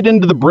and wedge it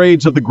into the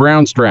braids of the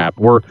ground strap,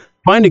 or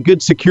find a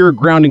good secure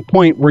grounding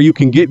point where you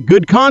can get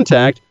good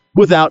contact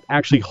without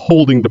actually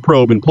holding the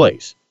probe in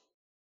place.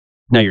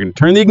 Now, you're going to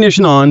turn the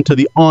ignition on to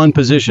the on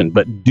position,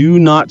 but do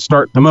not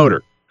start the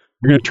motor.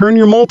 You're going to turn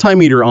your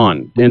multimeter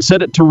on and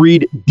set it to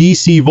read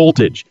DC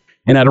voltage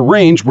and at a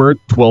range where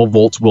 12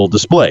 volts will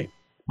display.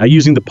 Now,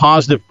 using the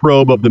positive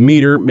probe of the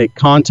meter, make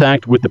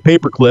contact with the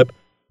paperclip,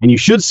 and you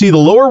should see the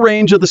lower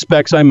range of the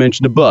specs I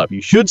mentioned above.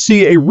 You should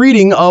see a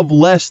reading of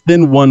less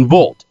than 1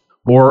 volt,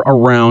 or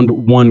around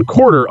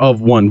 1/4 of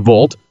 1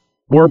 volt,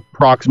 or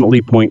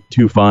approximately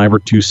 0.25 or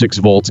 0.26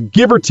 volts,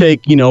 give or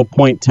take,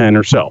 0.10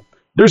 or so.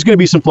 There's going to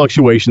be some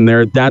fluctuation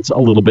there. That's a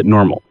little bit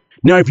normal.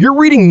 Now, if you're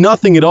reading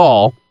nothing at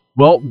all,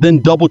 well, then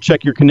double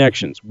check your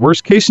connections.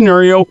 Worst case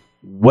scenario,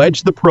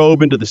 wedge the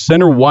probe into the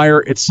center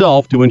wire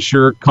itself to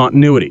ensure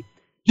continuity.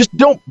 Just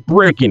don't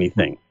break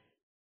anything.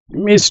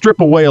 You may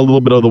strip away a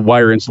little bit of the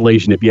wire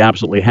insulation if you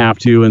absolutely have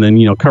to, and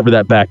then, cover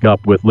that back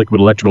up with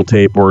liquid electrical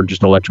tape or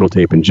just electrical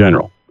tape in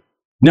general.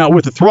 Now,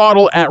 with the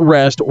throttle at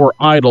rest or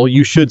idle,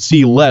 you should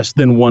see less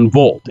than 1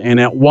 volt.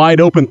 And at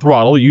wide open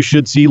throttle, you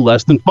should see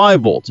less than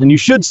 5 volts. And you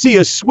should see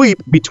a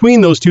sweep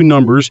between those two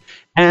numbers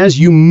as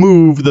you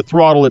move the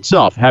throttle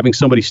itself, having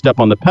somebody step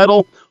on the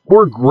pedal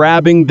or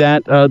grabbing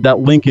that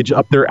linkage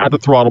up there at the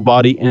throttle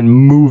body and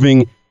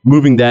moving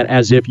that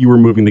as if you were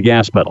moving the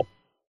gas pedal.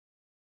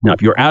 Now,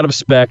 if you're out of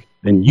spec,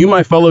 then you,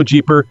 my fellow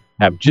Jeeper,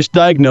 have just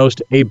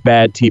diagnosed a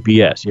bad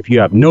TPS. If you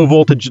have no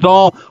voltage at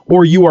all,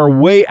 or you are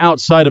way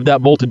outside of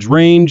that voltage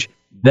range,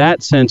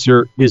 that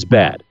sensor is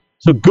bad.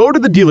 So go to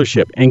the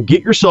dealership and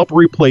get yourself a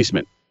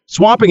replacement.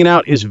 Swapping it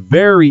out is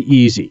very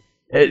easy.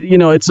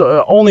 It's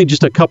only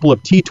just a couple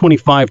of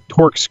T25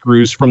 Torx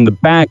screws from the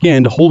back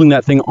end holding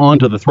that thing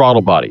onto the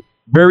throttle body.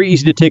 Very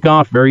easy to take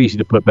off, very easy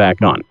to put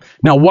back on.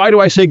 Now, why do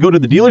I say go to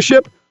the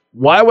dealership?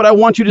 Why would I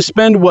want you to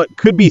spend what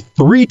could be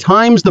 3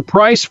 times the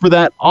price for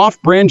that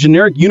off-brand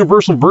generic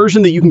universal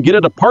version that you can get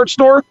at a parts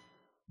store?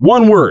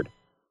 One word: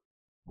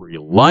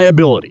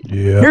 reliability.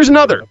 Yeah. Here's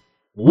another: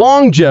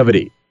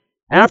 longevity.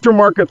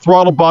 Aftermarket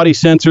throttle body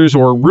sensors,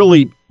 or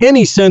really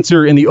any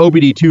sensor in the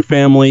OBD2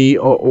 family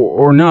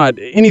or not,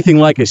 anything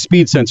like a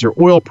speed sensor,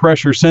 oil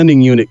pressure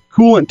sending unit,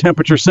 coolant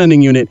temperature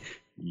sending unit,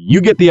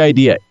 you get the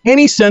idea.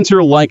 Any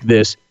sensor like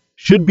this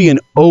should be an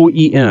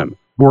OEM,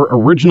 or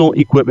original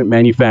equipment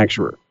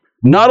manufacturer.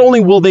 Not only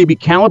will they be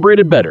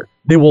calibrated better,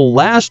 they will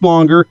last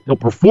longer, they'll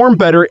perform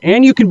better,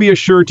 and you can be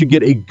assured to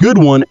get a good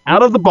one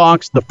out of the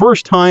box the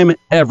first time,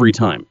 every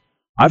time.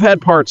 I've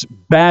had parts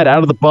bad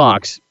out of the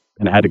box,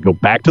 and I had to go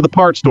back to the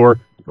parts store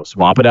to go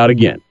swap it out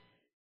again.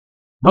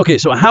 Okay,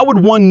 so how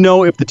would one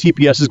know if the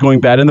TPS is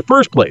going bad in the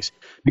first place?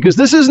 Because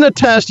this isn't a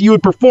test you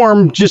would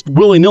perform just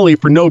willy-nilly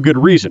for no good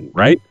reason,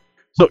 right?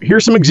 So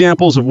here's some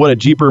examples of what a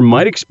Jeeper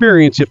might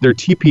experience if their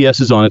TPS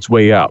is on its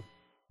way out.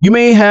 You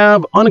may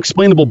have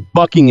unexplainable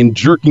bucking and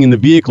jerking in the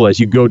vehicle as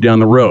you go down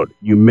the road.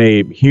 You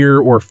may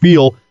hear or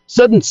feel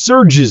sudden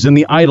surges in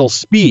the idle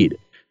speed.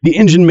 The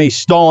engine may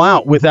stall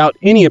out without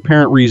any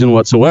apparent reason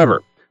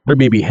whatsoever. There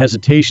may be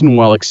hesitation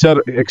while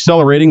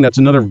accelerating. That's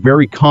another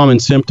very common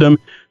symptom.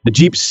 The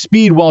Jeep's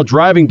speed while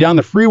driving down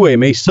the freeway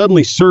may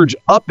suddenly surge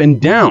up and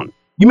down.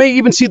 You may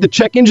even see the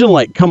check engine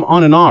light come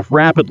on and off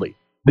rapidly.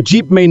 The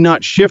Jeep may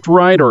not shift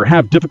right or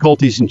have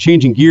difficulties in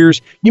changing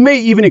gears. You may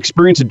even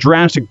experience a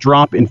drastic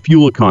drop in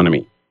fuel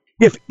economy.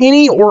 If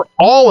any or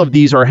all of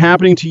these are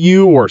happening to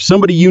you or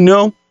somebody you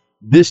know,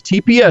 this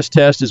TPS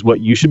test is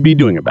what you should be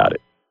doing about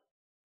it.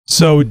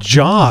 So,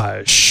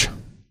 Josh,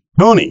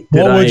 Tony,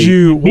 what would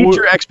you meet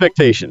your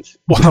expectations?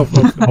 Well,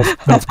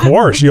 of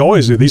course, you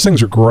always do. These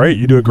things are great.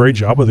 You do a great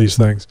job with these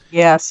things.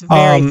 Yes,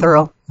 very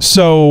thorough.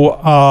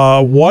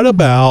 So, what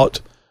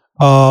about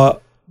the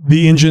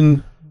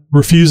engine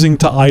refusing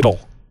to idle?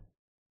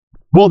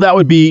 Well, that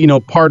would be,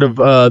 part of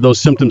those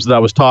symptoms that I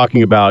was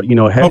talking about.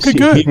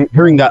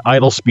 Hearing that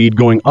idle speed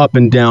going up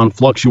and down,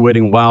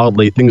 fluctuating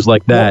wildly, things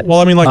like that. Well,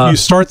 I mean, you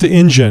start the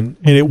engine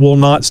and it will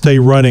not stay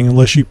running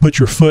unless you put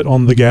your foot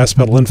on the gas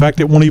pedal. In fact,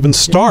 it won't even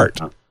start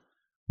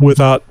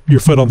without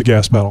your foot on the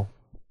gas pedal.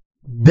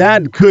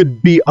 That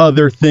could be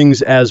other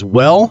things as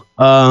well,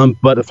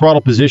 but a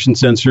throttle position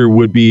sensor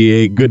would be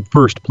a good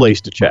first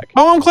place to check.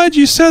 Oh, I'm glad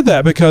you said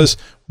that, because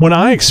when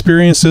I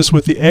experienced this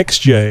with the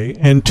XJ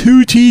and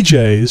 2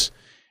 TJs,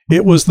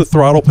 it was the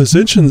throttle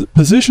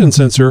position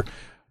sensor,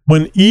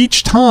 when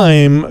each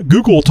time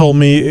Google told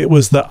me it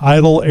was the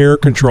idle air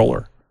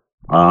controller.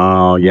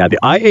 Oh, yeah. The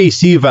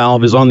IAC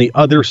valve is on the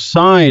other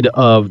side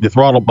of the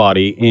throttle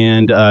body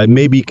and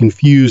may be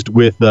confused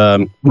with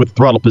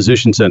throttle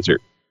position sensor.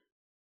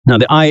 Now,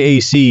 the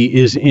IAC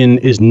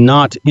is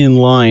not in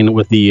line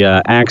with the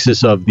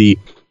axis of the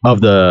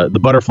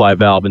butterfly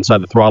valve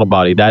inside the throttle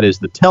body. That is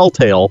the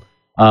telltale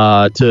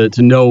to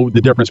know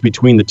the difference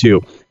between the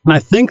two. And I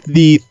think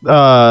the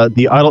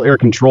idle air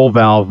control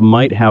valve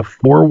might have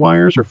 4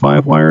 wires or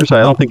 5 wires.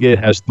 I don't think it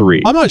has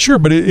 3. I'm not sure,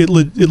 but it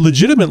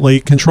legitimately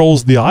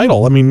controls the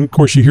idle. I mean, of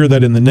course, you hear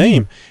that in the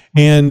name.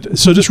 And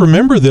so just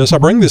remember this. I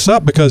bring this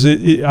up because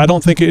I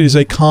don't think it is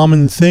a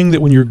common thing that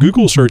when you're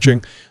Google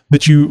searching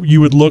that you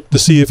would look to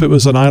see if it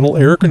was an idle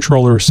air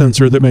controller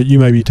sensor that you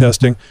may be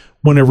testing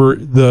whenever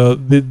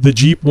the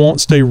Jeep won't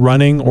stay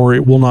running or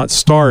it will not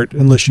start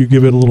unless you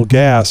give it a little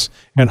gas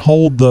and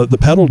hold the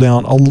pedal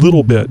down a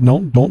little bit.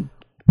 Don't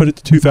put it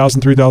to 2,000,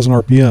 3,000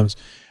 RPMs.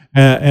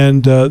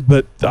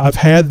 But I've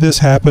had this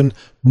happen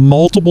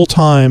multiple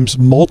times,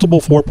 multiple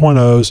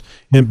 4.0s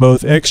in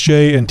both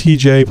XJ and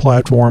TJ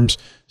platforms.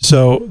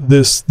 So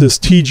this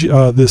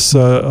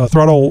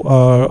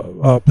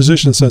throttle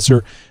position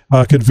sensor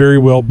could very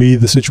well be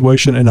the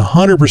situation, and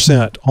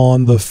 100%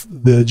 on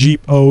the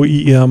Jeep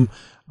OEM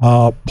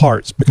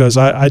parts, because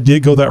I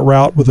did go that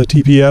route with a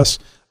TPS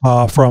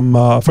from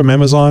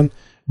Amazon.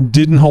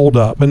 Didn't hold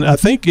up, and I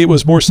think it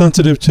was more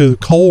sensitive to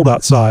cold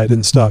outside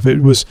and stuff.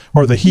 It was,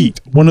 or the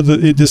heat.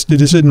 It just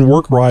didn't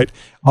work right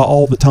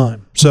all the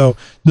time. So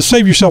just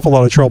save yourself a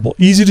lot of trouble.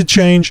 Easy to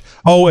change.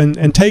 Oh,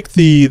 and take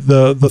the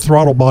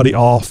throttle body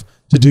off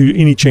to do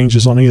any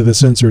changes on any of the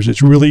sensors.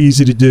 It's really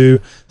easy to do.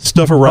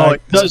 Stuff a rag. Oh,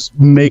 it does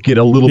make it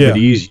a little bit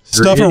easier.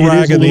 Stuff a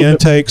rag in the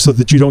intake so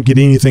that you don't get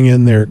anything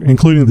in there,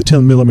 including the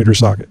 10mm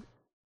socket.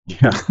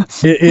 Yeah,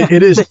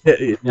 it is.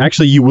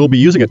 Actually, you will be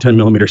using a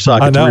 10mm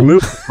socket to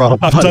remove the throttle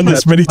body. I've done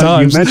this many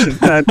times. You mentioned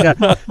that.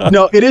 Yeah.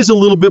 No, it is a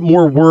little bit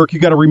more work. You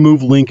got to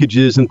remove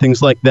linkages and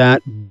things like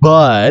that,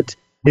 but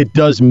it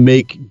does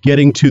make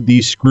getting to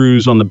these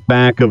screws on the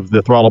back of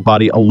the throttle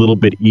body a little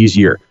bit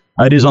easier.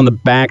 It is on the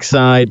back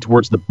side,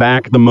 towards the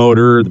back of the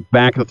motor, the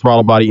back of the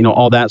throttle body,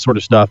 all that sort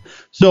of stuff.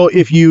 So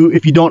if you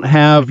don't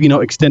have,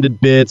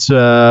 extended bits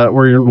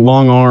or your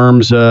long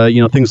arms,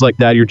 things like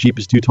that, your Jeep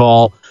is too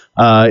tall,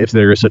 if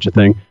there is such a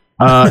thing,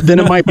 then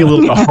it might be a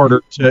little bit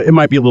harder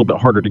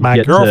to My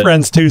get. My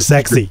girlfriend's too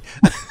sexy.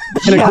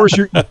 And of course,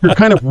 you're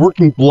kind of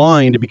working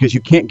blind because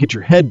you can't get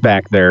your head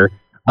back there,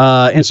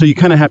 and so you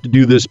kind of have to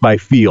do this by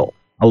feel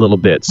a little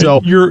bit.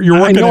 So you're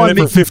working on it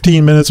for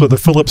 15 minutes with a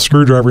Phillips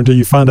screwdriver until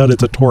you find out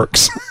it's a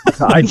Torx.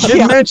 I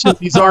did mention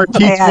these are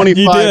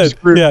T25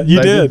 screws. Yeah,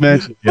 you did.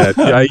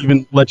 I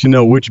even let you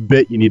know which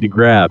bit you need to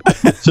grab.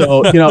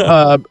 So,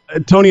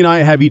 Tony and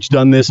I have each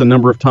done this a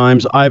number of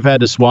times. I've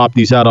had to swap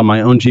these out on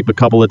my own Jeep a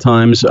couple of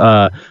times.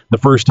 The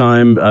first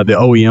time the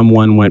OEM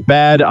one went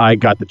bad, I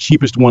got the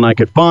cheapest one I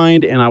could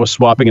find, and I was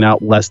swapping it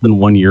out less than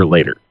 1 year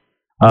later.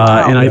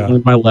 I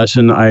learned my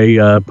lesson.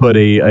 I put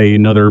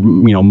another,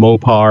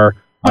 Mopar.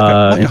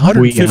 Like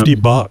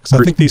 $150.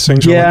 I think these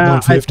things are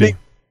like $150.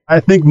 I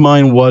think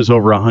mine was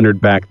over $100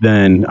 back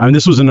then. I mean,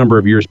 this was a number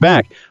of years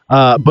back.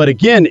 But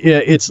again,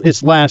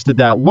 it's lasted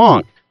that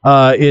long.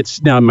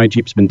 It's now my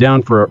Jeep's been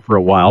down for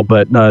a while.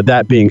 But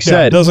that being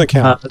said, it doesn't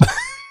count.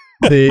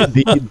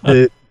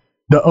 The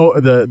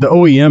the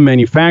OEM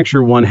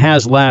manufacturer one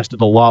has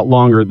lasted a lot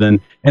longer than,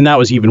 and that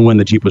was even when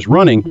the Jeep was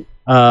running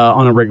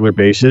on a regular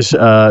basis,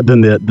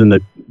 than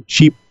the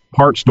cheap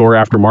part store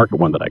aftermarket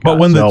one that I got.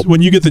 But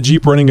when you get the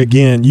Jeep running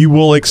again, you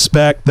will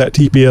expect that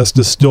TPS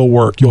to still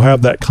work. You'll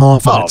have that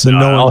confidence in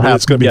knowing that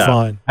it's going to be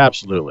fine.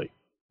 Absolutely.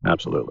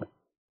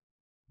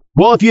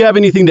 Well, if you have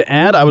anything to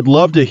add, I would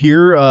love to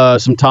hear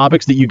some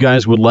topics that you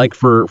guys would like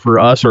for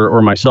us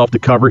or myself to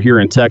cover here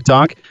in Tech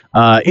Talk.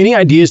 Any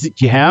ideas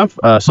that you have,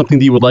 something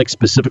that you would like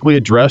specifically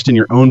addressed in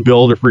your own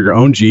build or for your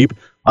own Jeep,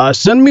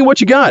 send me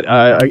what you got.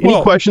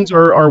 Any questions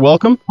are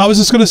welcome. I was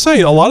just going to say,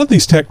 a lot of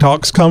these Tech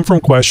Talks come from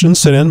questions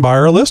sent in by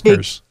our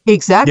listeners.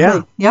 Exactly.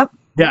 Yeah. Yep.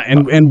 Yeah,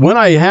 and when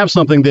I have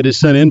something that is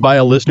sent in by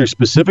a listener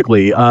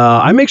specifically,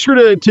 I make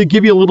sure to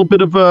give you a little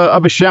bit of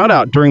a shout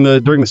out during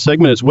the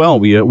segment as well.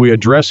 We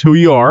address who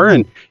you are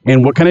and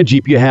what kind of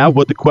Jeep you have,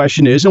 what the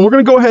question is, and we're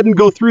going to go ahead and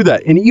go through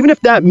that. And even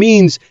if that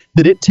means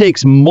that it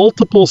takes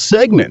multiple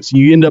segments,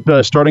 you end up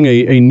starting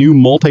a new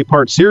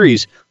multi-part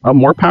series.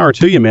 More power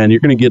to you, man. You're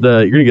going to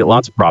get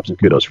lots of props and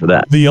kudos for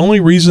that. The only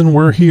reason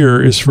we're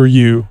here is for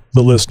you,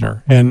 the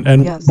listener,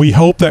 and yes. We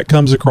hope that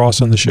comes across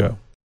in the show.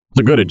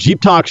 So go to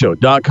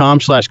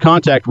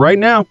jeeptalkshow.com/contact right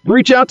now and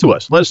reach out to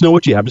us. Let us know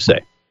what you have to say.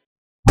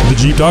 The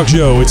Jeep Talk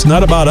Show, it's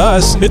not about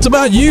us, it's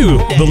about you,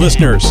 the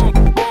listeners.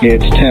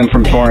 It's Tim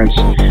from Torrance.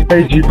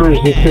 Hey Jeepers,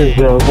 this is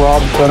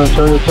Rob, San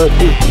Antonio,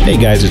 Texas. Hey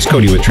guys, it's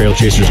Cody with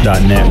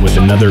TrailChasers.net with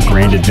another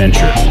grand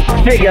adventure.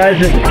 Hey guys,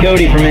 this is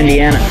Cody from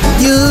Indiana.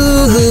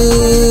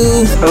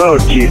 Yoo-hoo! Hello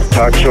Jeep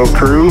Talk Show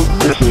crew,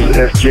 this is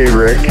FJ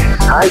Rick.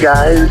 Hi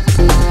guys,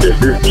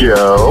 this is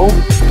Joe.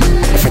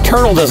 If a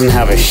turtle doesn't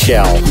have a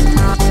shell,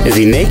 is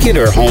he naked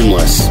or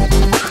homeless?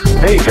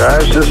 Hey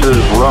guys, this is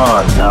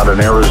Ron out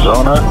in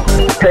Arizona.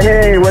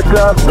 Hey, what's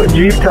up?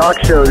 Jeep Talk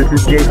Show. This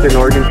is Jason,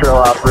 Oregon Trail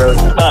Off-Road.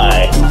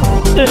 Hi,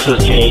 this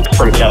is Jake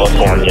from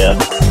California,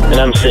 and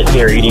I'm sitting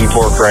here eating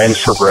pork rinds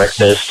for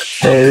breakfast.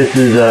 Hey, this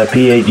is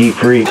PA Jeep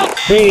Freak.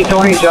 Hey,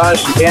 Tony,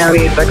 Josh,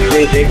 Tammy,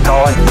 Secretary Jake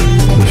calling.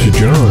 This is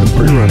John,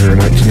 pre-runner in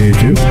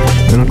 1982,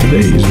 and on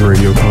today's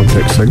Radio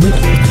Context segment,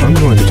 I'm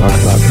going to talk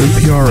about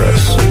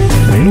APRS,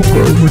 an anal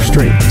probe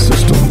restraint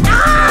system.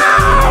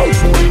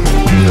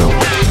 No,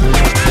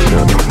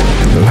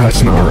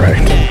 that's not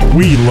right.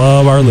 We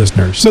love our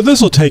listeners. So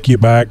this will take you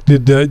back.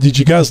 Did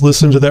you guys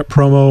listen to that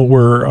promo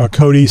where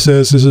Cody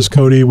says, "This is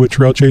Cody with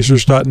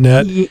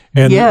TrailChasers.net,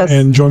 and yes.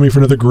 and join me for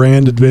another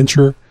grand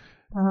adventure"?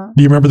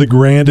 Do you remember the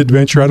grand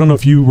adventure? I don't know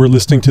if you were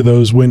listening to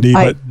those, Wendy,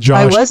 but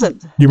Josh, I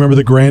wasn't. You remember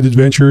the grand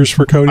adventures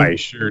for Cody? I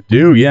sure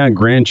do. Yeah,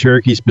 Grand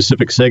Cherokee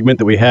specific segment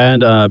that we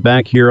had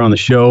back here on the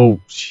show.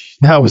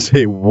 That was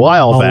a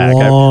while back. I've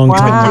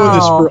been doing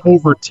this for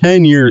over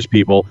 10 years,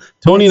 people.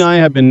 Tony and I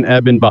have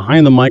been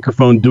behind the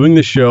microphone doing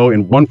the show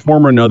in one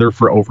form or another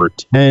for over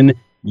 10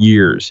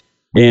 years.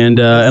 And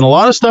a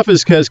lot of stuff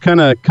has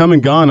kind of come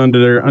and gone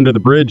under the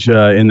bridge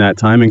in that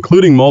time,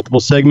 including multiple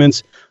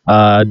segments,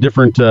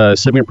 different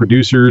segment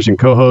producers and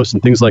co-hosts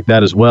and things like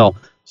that as well.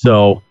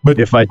 So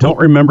if I don't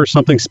remember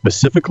something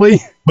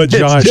specifically, but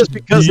Josh, it's just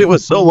because it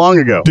was so long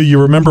ago. Do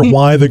you remember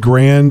why the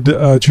Grand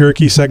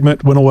Cherokee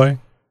segment went away?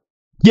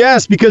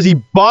 Yes, because he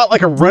bought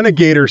like a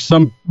Renegade or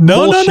some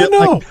bullshit.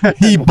 No. Like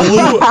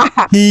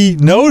he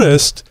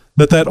noticed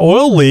that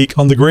oil leak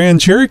on the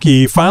Grand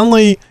Cherokee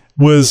finally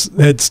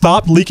had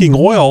stopped leaking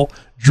oil,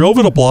 drove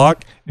it a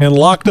block, and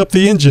locked up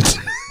the engine.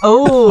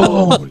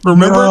 Oh,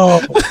 remember?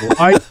 No,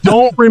 I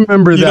don't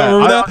remember that.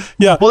 Don't remember that?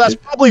 Yeah. Well, that's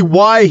probably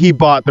why he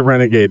bought the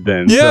Renegade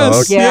then.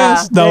 Yes. So,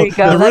 yes. No,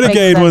 the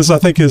Renegade was, I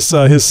think, his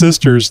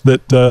sister's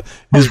that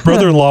his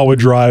brother-in-law would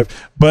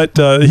drive, but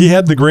he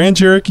had the Grand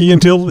Cherokee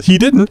until he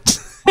didn't.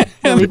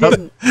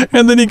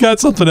 And then he got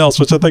something else,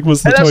 which I think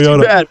was the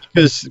Toyota. That's too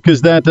bad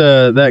because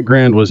that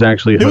Grand was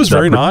actually it was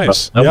very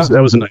nice. That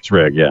was a nice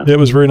rig. Yeah, it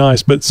was very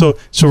nice. But so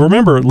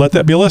remember, let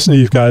that be a lesson to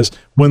you guys.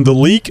 When the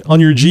leak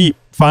on your Jeep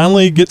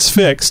finally gets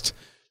fixed,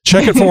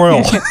 check it for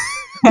oil.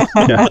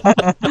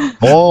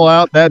 Pull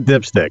out that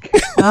dipstick.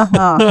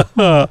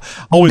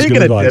 Always Speaking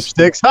good of advice.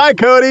 Dipsticks, hi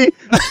Cody.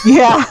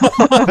 Yeah.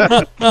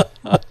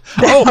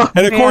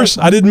 And of course,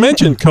 I didn't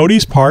mention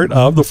Cody's part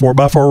of the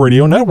 4x4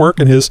 Radio Network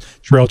and his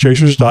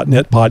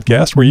TrailChasers.net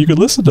podcast, where you could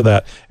listen to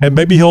that. And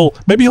maybe he'll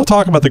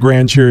talk about the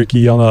Grand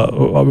Cherokee on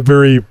a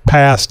very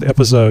past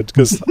episode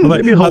because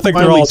I think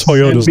they're all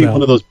Toyotas now.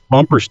 One of those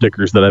bumper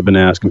stickers that I've been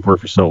asking for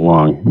so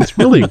long. It's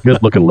really a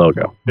good looking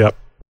logo. Yep.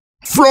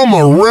 From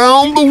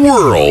around the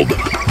world,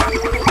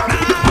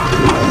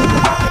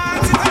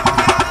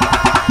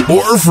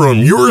 or from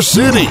your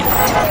city,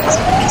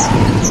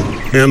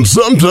 and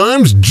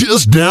sometimes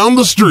just down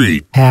the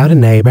street. Howdy,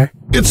 neighbor.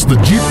 It's the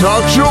Jeep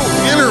Talk Show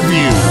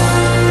interview.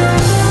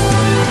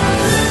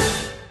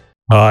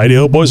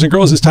 Ideal boys and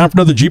girls, it's time for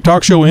another Jeep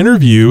Talk Show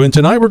interview, and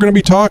tonight we're going to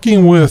be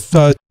talking with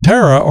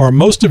Tara, or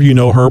most of you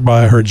know her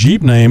by her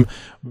Jeep name,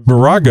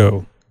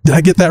 Virago. Did I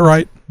get that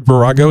right?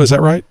 Virago, is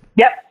that right?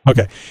 Yep.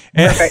 Okay.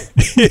 And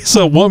it's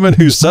a woman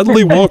who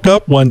suddenly woke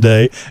up one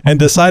day and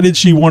decided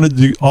she wanted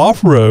to do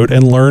off-road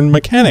and learn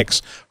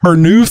mechanics. Her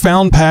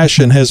newfound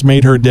passion has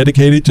made her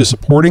dedicated to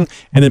supporting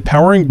and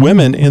empowering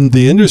women in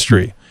the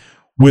industry.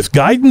 With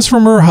guidance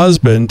from her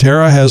husband,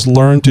 Tara has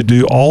learned to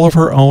do all of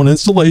her own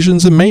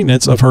installations and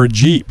maintenance of her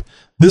Jeep.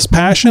 This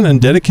passion and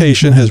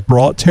dedication has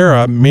brought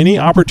Tara many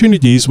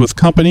opportunities with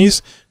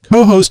companies,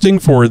 co-hosting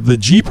for the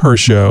Jeep Her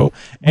Show,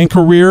 and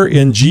career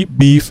in Jeep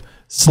Beef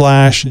 /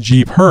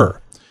 Jeep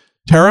Her.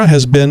 Tara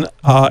has been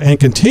and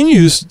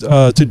continues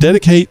to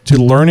dedicate to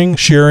learning,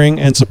 sharing,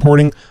 and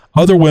supporting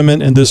other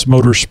women in this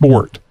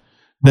motorsport.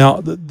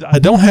 Now, I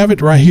don't have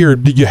it right here.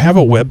 Do you have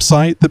a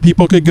website that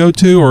people could go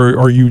to, or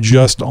are you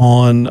just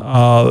on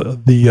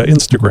the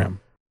Instagram?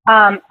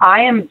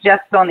 I am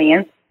just on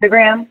the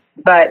Instagram,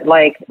 but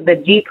like the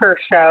Jeep Her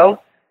Show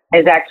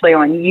is actually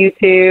on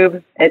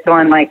YouTube. It's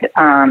on like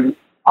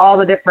all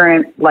the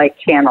different like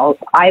channels.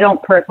 I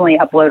don't personally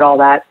upload all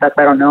that stuff.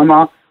 I don't know them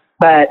all,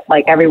 but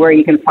like everywhere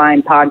you can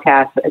find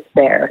podcasts, it's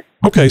there.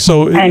 Okay,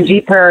 so and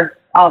Jeep Her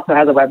also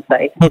has a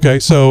website. Okay,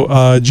 so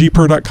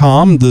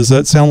jeepher.com, does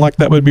that sound like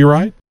that would be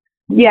right?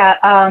 Yeah,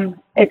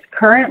 it's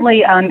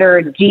currently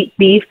under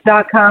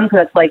jeepbeef.com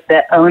because it's like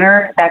the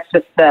owner. That's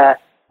just the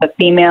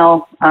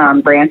female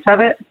branch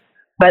of it.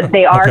 But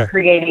they are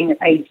creating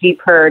a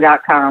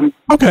jeepher.com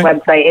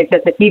website. It's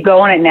just if you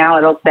go on it now,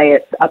 it'll say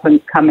it's up and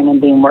coming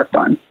and being worked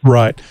on.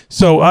 Right.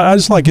 So I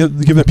just like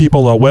giving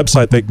people a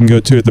website they can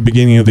go to at the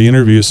beginning of the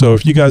interview. So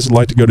if you guys would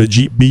like to go to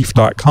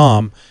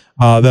jeepbeef.com,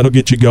 that'll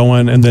get you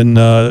going. And then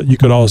you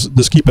could also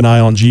just keep an eye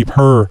on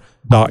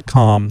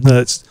jeepher.com.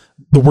 That's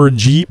the word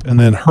Jeep and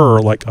then her,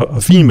 like a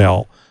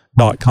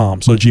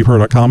female.com. So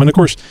jeepher.com. And of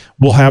course,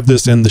 we'll have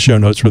this in the show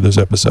notes for this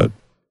episode.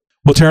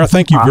 Well, Tara,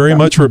 thank you very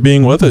much for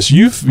being with us.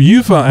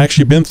 You've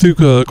actually been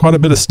through quite a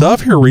bit of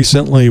stuff here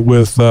recently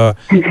with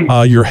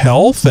your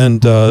health,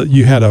 and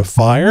you had a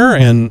fire,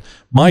 and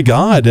my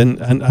God,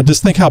 and I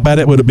just think how bad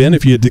it would have been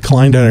if you had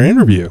declined our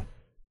interview.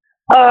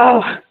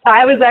 Oh,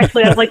 I was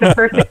actually, that's like the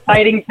first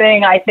exciting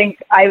thing I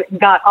think I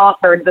got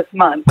offered this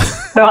month.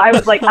 So I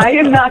was like, I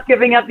am not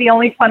giving up the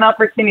only fun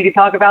opportunity to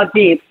talk about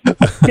Jeeps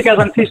because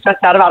I'm too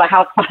stressed out about a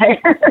house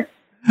fire.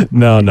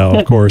 No,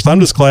 of course. I'm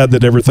just glad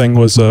that everything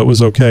was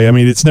okay. I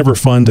mean, it's never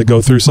fun to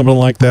go through something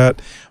like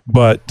that,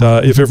 but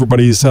if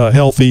everybody's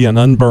healthy and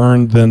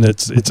unburned, then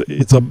it's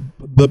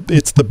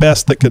the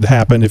best that could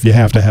happen if you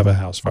have to have a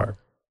house fire.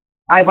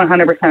 I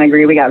 100%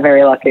 agree. We got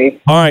very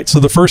lucky. All right, so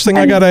the first thing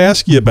I got to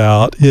ask you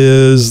about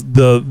is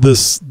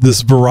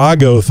this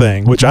Virago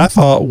thing, which I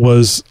thought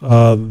was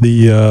like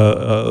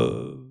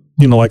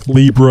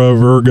Libra,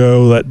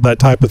 Virgo, that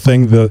type of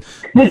thing.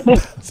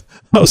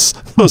 Those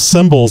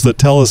symbols that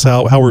tell us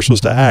how we're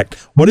supposed to act.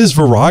 What is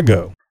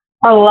Virago?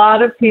 A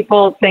lot of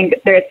people think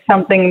there's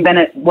something than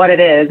what it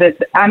is.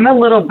 I'm a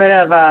little bit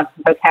of a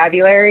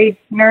vocabulary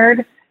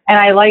nerd, and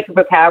I like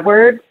vocab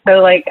words. So,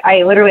 like,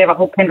 I literally have a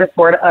whole Pinterest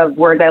board of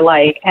words I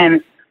like,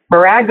 and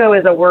Virago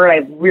is a word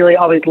I really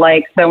always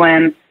like. So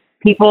when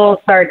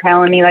people started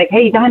telling me, like,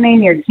 hey, you gotta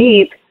name your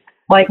Jeep,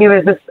 like, it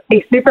was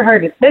a super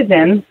hard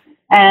decision.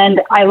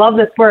 And I love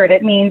this word.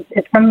 It means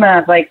it's from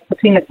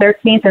between the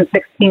 13th and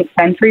 16th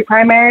century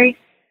primary.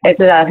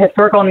 It's a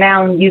historical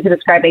noun used to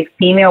describe a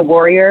female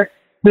warrior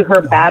who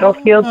her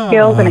battlefield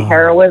skills and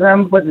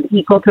heroism was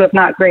equal to, if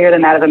not greater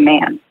than that of a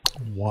man.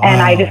 Wow.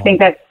 And I just think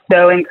that's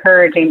so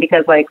encouraging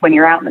because, like, when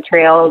you're out in the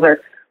trails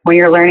or when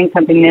you're learning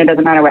something new, it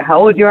doesn't matter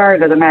how old you are, it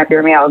doesn't matter if you're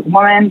a male or a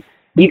woman,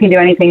 you can do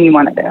anything you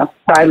want to do.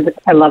 So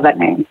I love that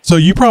name. So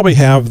you probably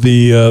have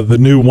the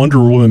new Wonder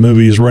Woman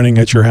movies running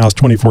at your house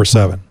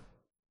 24/7.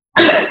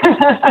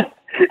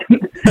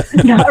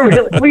 Not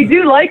really. We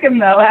do like him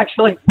though,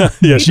 actually.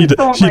 Yeah, she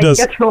does.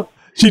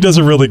 She does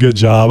a really good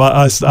job.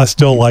 I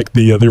still like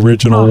the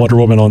original Wonder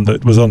Woman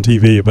that was on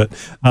TV, but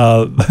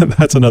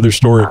that's another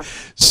story.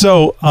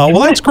 So, well,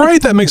 that's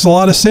great. That makes a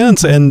lot of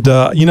sense. And,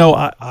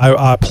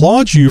 I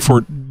applaud you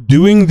for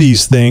doing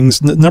these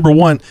things. Number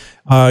one,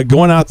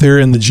 going out there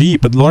in the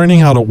Jeep and learning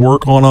how to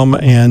work on them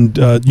and,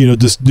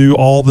 just do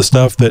all the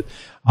stuff that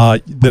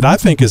I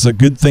think is a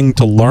good thing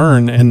to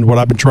learn and what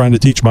I've been trying to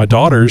teach my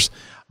daughters.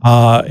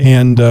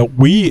 And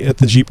we at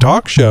the Jeep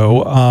Talk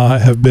Show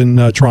have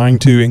been trying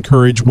to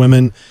encourage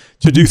women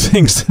to do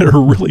things that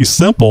are really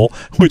simple,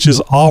 which is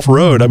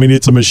off-road. I mean,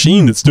 it's a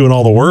machine that's doing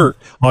all the work.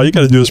 All you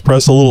got to do is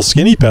press a little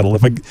skinny pedal.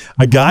 If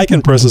a guy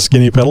can press a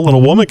skinny pedal and a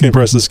woman can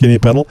press a skinny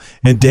pedal,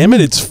 and damn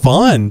it, it's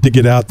fun to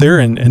get out there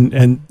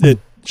and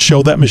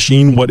show that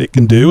machine what it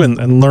can do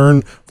and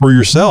learn for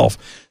yourself.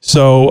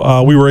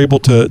 So we were able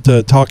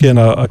to talk in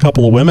a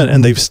couple of women,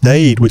 and they've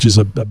stayed, which is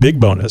a big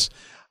bonus.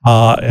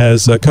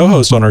 As a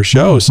co-host on our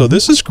show. So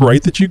this is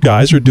great that you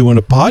guys are doing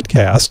a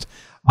podcast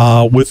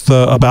with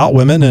about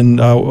women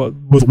and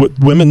with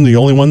women the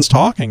only ones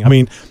talking. I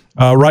mean,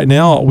 right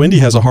now, Wendy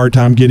has a hard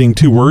time getting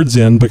 2 words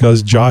in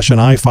because Josh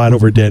and I fight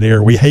over dead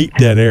air. We hate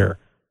dead air.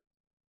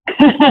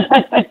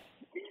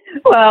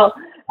 Well,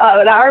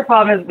 our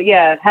problem is,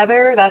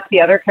 Heather, that's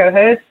the other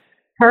co-host.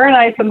 Her and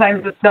I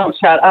sometimes just don't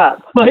shut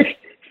up.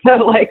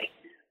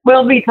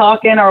 we'll be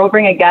talking or we'll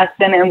bring a guest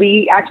in, and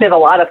we actually have a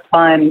lot of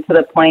fun to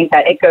the point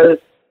that it goes,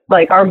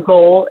 like, our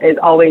goal is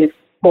always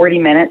 40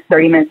 minutes,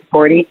 30 minutes,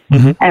 40,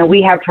 and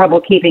we have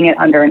trouble keeping it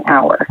under an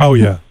hour. Oh,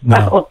 yeah.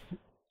 No.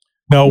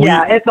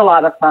 Yeah, it's a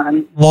lot of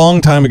fun.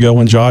 Long time ago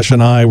when Josh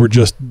and I were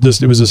just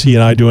it was just he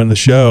and I doing the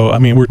show. I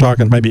mean, we're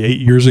talking maybe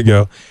 8 years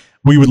ago.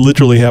 We would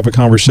literally have a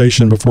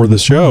conversation before the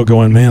show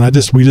going, man,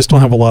 we just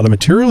don't have a lot of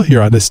material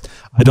here. I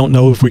don't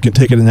know if we can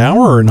take it an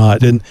hour or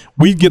not. And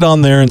we'd get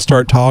on there and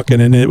start talking,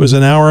 and it was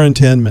an hour and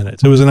 10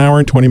 minutes. It was an hour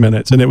and 20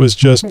 minutes. And it was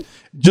just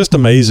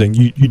amazing.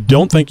 You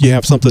don't think you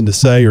have something to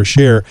say or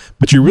share,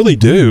 but you really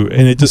do.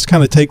 And it just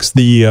kind of takes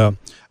the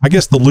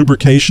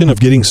lubrication of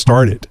getting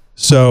started.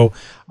 So,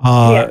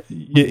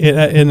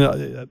 and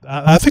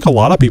I think a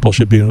lot of people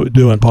should be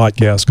doing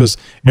podcasts because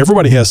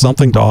everybody has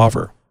something to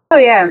offer. Oh,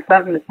 yeah, and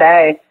something to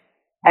say.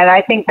 And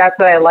I think that's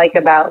what I like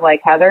about,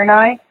 like, Heather and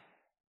I.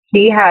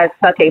 She has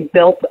such a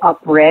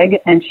built-up rig,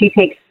 and she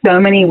takes so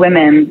many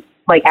women,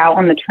 like, out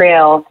on the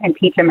trail and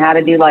teach them how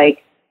to do,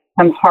 like,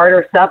 some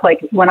harder stuff. Like,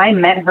 when I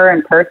met her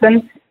in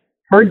person,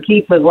 her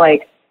Jeep was,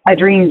 like, a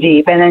dream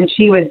Jeep. And then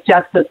she was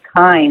just as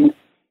kind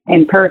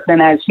in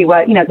person as she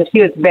was, because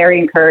she was very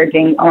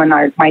encouraging on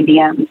my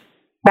DMs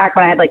back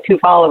when I had, like, 2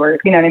 followers,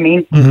 you know what I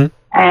mean? Mm-hmm.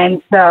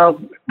 And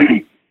so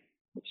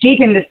she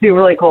can just do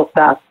really cool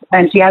stuff.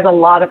 And she has a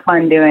lot of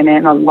fun doing it,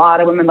 and a lot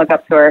of women look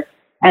up to her.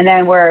 And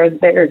then where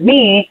there's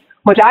me,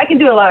 which I can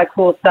do a lot of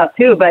cool stuff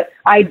too, but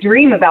I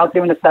dream about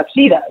doing the stuff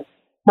she does.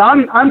 So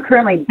I'm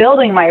currently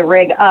building my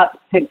rig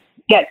up to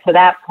get to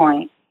that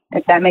point,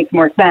 if that makes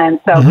more sense.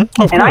 So,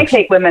 and I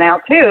take women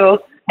out too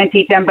and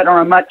teach them, but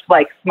on a much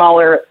like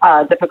smaller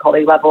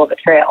difficulty level of a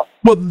trail.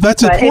 Well,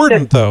 that's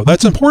important though.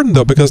 That's important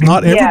though, because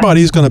not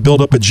everybody's going to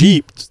build up a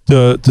Jeep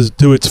to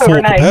do its full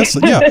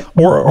capacity,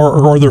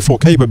 or their full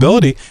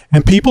capability.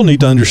 And people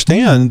need to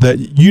understand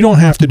that you don't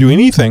have to do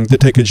anything to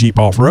take a Jeep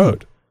off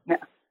road. Yeah.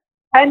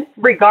 And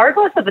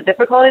regardless of the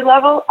difficulty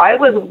level, I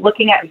was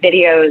looking at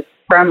videos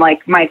from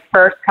like my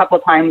first couple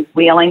times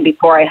wheeling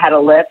before I had a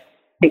lift,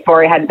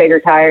 before I had bigger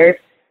tires,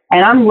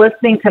 and I'm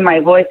listening to my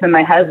voice and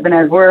my husband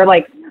as we're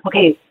like,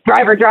 okay,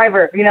 driver,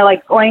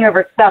 like going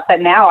over stuff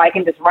that now I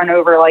can just run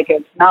over like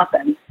it's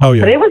nothing. Oh,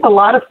 yeah. But it was a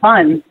lot of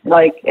fun.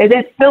 Like,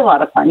 it's still a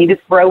lot of fun. You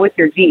just grow with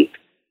your Jeep.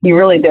 You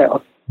really do.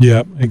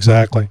 Yeah,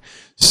 exactly.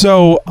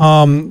 So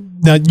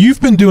now you've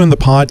been doing the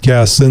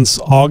podcast since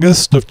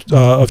August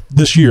of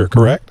this year,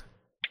 correct?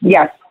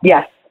 Yes.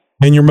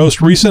 And your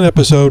most recent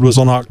episode was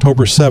on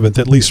October 7th,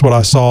 at least what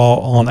I saw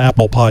on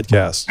Apple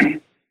Podcasts.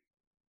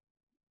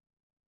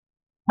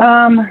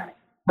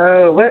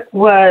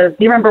 Do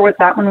you remember what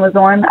that one was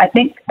on?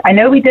 I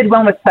know we did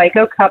one with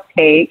Psycho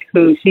Cupcake,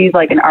 who she's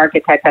like an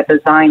architect that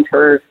designed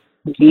her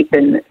Jeep,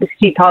 and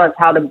she taught us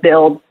how to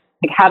build,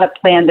 like how to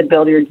plan to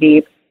build your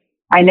Jeep.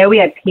 I know we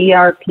had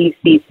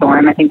PRPC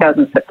Storm. I think that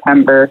was in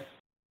September.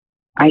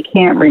 I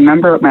can't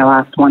remember what my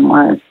last one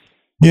was.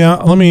 Yeah,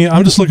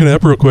 I'm just looking it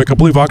up real quick. I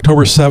believe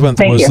October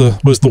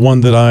 7th was the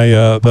one that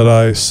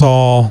I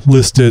saw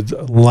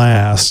listed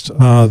last.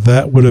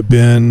 That would have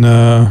been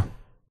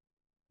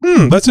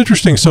that's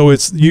interesting. So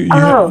it's you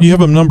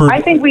have a number.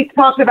 I think we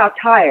talked about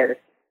tires.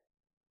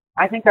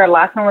 I think our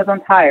last one was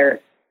on tires.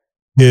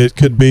 It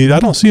could be. I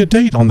don't see a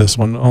date on this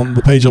one on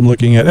the page I'm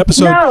looking at.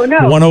 Episode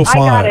 105. I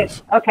got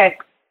it. Okay.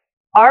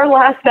 Our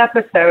last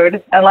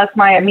episode, unless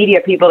my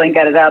immediate people didn't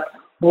get it up,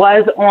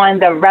 was on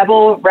the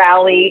Rebel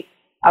Rally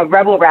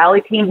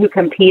team who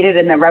competed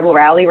in the Rebel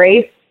Rally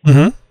race.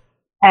 Mm-hmm.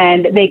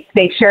 And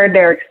they shared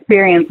their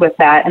experience with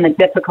that and the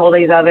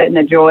difficulties of it and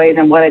the joys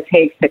and what it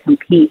takes to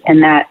compete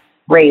in that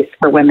race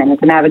for women.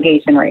 It's a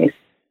navigation race.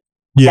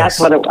 Yes. That's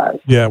what it was.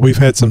 Yeah, we've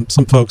had some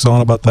folks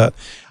on about that.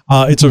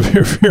 It's a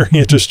very, very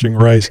interesting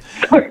race.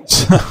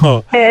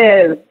 So,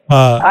 it is.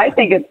 I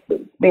think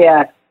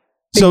it's,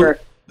 super.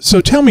 So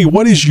tell me,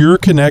 what is your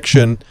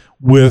connection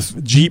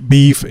with Jeep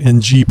Beef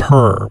and Jeep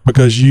Her?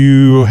 Because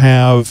you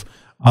have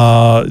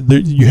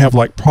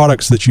like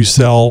products that you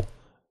sell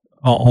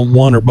on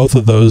one or both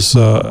of those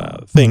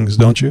things,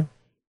 don't you?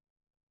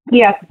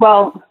 Yes.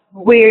 Well,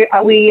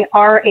 we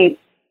are a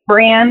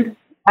brand,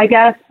 I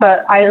guess,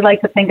 but I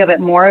like to think of it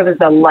more as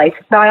a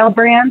lifestyle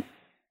brand.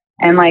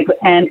 And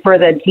for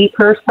the Jeep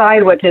Her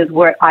side, which is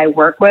what I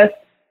work with,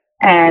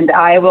 and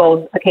I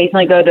will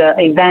occasionally go to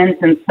events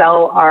and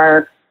sell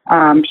our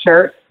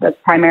shirts. That's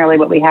primarily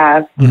what we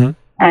have. Mm-hmm.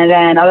 And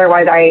then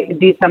otherwise I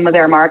do some of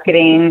their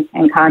marketing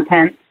and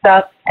content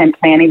stuff and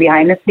planning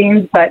behind the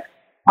scenes. But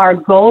our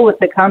goal with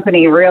the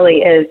company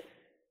really is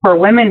for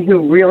women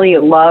who really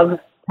love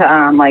to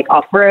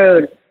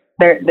off-road.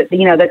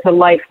 That's a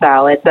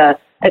lifestyle. It's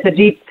a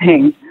Jeep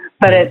thing.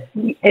 But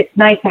it's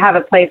nice to have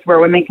a place where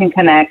women can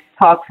connect,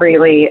 talk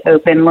freely,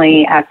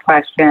 openly, ask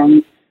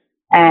questions,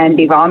 and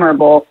be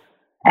vulnerable.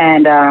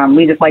 And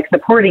we just like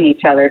supporting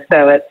each other.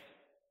 So it's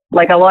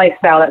like a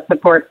lifestyle that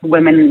supports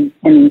women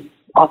in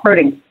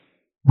off-roading.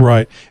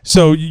 Right.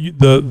 So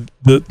the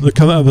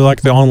kind of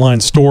like the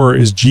online store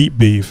is Jeep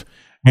Beef,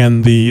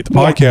 and the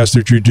podcast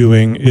that you're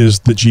doing is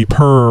the Jeep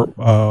Her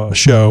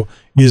show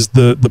is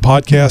the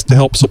podcast to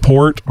help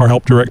support or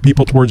help direct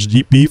people towards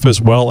Jeep Beef,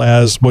 as well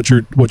as what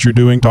you're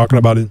doing, talking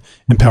about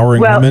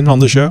empowering women on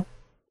the show?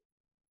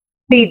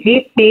 The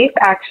Jeep Beef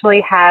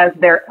actually has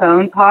their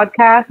own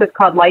podcast. It's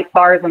called Light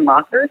Bars and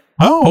Lockers.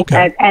 Oh,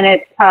 okay. And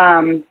it's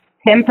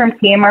Tim from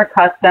TMR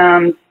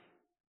Customs.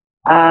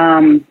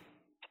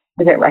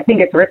 I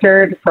think it's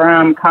Richard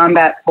from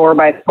Combat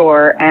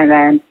 4x4, and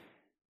then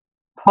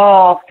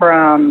Paul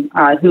from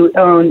who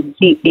owns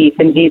Jeep Beef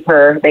and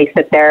Jeeper. They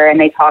sit there and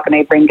they talk and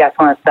they bring guests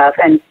on and stuff.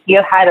 And he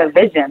had a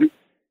vision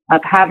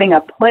of having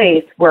a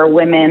place where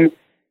women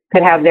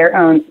could have their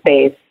own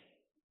space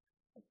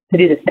to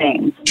do the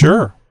same.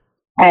 Sure.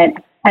 And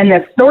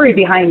the story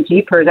behind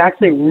Jeeper is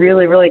actually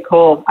really, really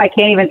cool. I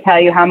can't even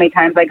tell you how many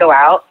times I go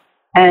out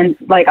and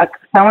like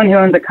someone who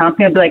owns a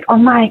company will be like,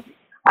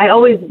 I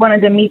always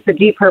wanted to meet the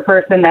Jeeper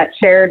person that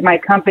shared my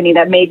company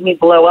that made me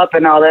blow up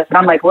and all this. And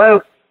I'm like,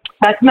 whoa,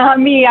 that's not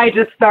me. I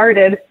just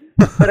started.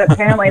 But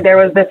apparently there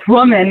was this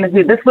woman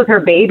who this was her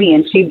baby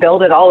and she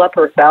built it all up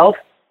herself.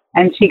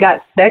 And she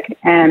got sick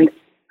and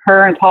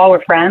her and Paul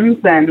were friends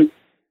and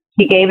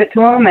he gave it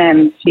to him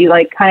and she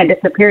like kind of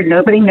disappeared.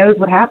 Nobody knows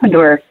what happened to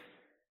her.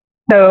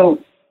 So,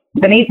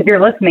 Denise, if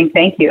you're listening,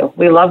 thank you.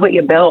 We love what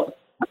you built.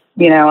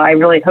 You know, I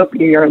really hope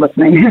you're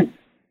listening.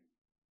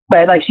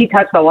 But, like, she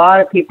touched a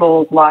lot of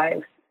people's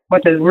lives,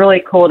 which is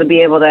really cool to be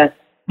able to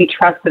be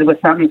trusted with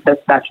something so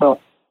special.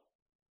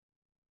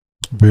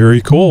 Very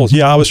cool.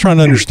 Yeah, I was trying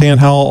to understand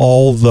how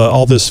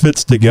all this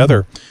fits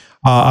together.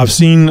 I've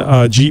seen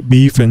Jeep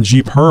Beef and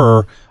Jeep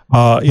Her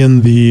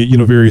in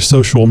the various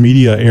social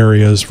media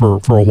areas for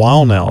a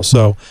while now.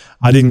 So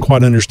I didn't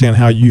quite understand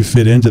how you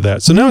fit into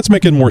that. So now it's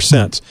making more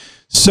sense.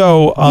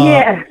 So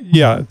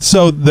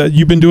so that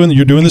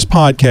you're doing this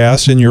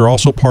podcast, and you're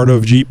also part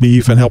of Jeep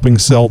Beef and helping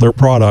sell their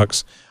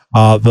products,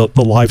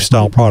 the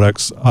lifestyle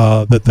products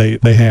that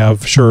they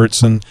have,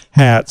 shirts and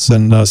hats,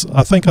 and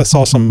I think I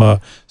saw some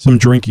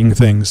drinking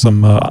things,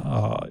 some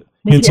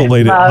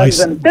insulated ice,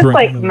 and just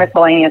like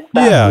miscellaneous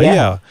stuff.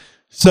 Yeah.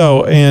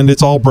 So, and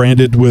it's all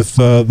branded with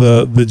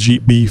the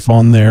Jeep Beef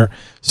on there.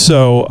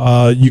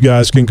 So you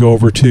guys can go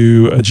over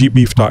to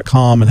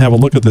jeepbeef.com and have a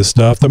look at this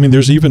stuff. I mean,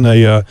 there's even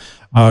a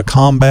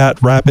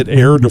Combat Rapid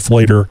Air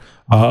Deflator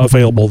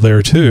available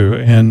there too.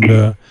 And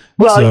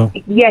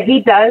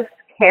he does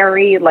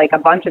carry like a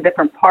bunch of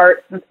different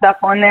parts and stuff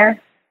on there,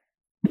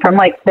 from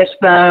like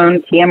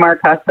Fishbone,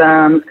 TMR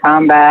Customs,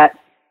 Combat.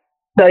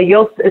 So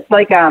it's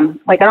like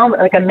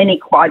a mini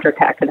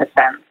Quadratech in a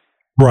sense.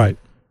 Right.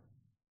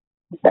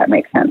 If that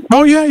makes sense.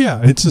 Oh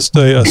yeah. It's just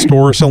a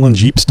store selling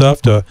Jeep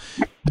stuff to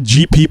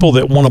Jeep people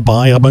that want to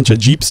buy a bunch of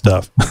Jeep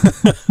stuff.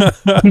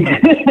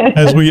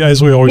 as we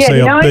always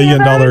say, $1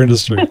 billion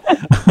industry.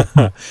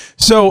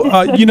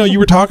 So you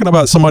were talking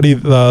about somebody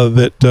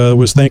that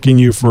was thanking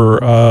you for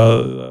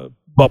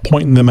about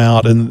pointing them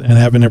out and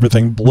having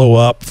everything blow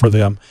up for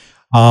them.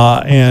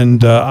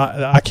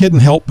 I couldn't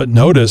help but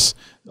notice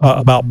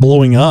about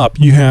blowing up.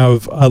 You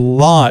have a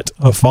lot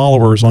of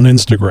followers on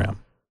Instagram.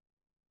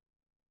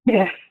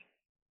 Yeah.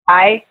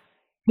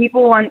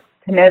 People want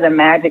to know the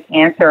magic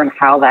answer and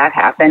how that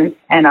happened.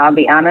 And I'll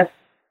be honest,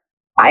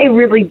 I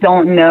really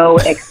don't know,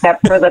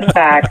 except for the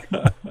fact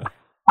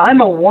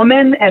I'm a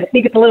woman and I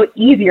think it's a little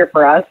easier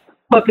for us.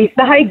 But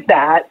besides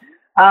that,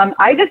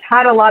 I just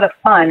had a lot of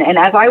fun. And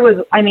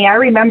I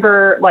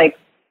remember like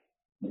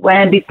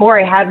before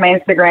I had my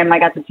Instagram and I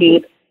got the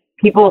Jeep,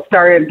 people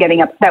started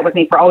getting upset with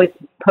me for always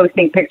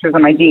posting pictures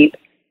of my Jeep.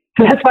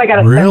 So that's why I got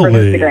a separate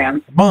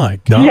Instagram. My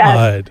God.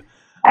 Yes.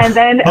 And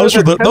then those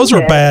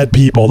are bad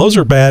people. Those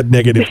are bad,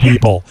 negative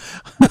people.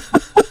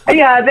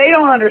 Yeah, they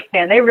don't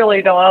understand. They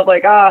really don't. I was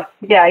like,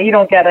 you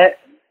don't get it.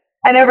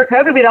 And over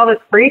COVID, we had all this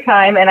free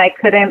time, and I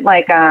couldn't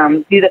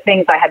do the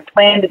things I had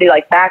planned to do,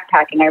 like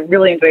backpacking. I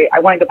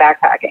want to go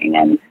backpacking,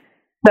 and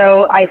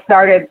so I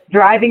started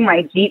driving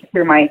my Jeep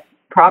through my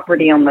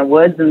property on the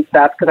woods and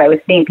stuff because I was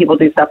seeing people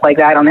do stuff like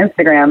that on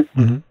Instagram.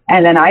 Mm-hmm.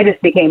 And then I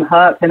just became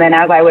hooked. And then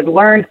as I would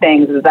learn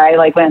things, as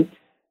I went,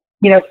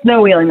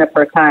 snow wheeling the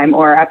first time,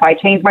 or if I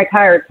changed my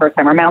tires first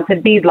time or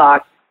mounted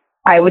beadlocks,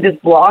 I would just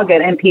blog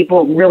it and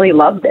people really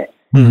loved it.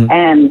 Mm-hmm.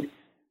 And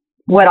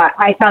what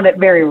I found it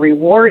very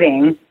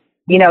rewarding,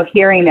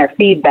 hearing their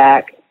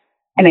feedback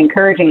and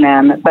encouraging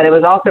them, but it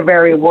was also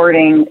very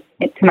rewarding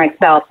to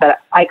myself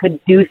that I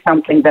could do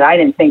something that I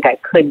didn't think I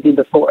could do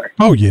before.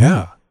 Oh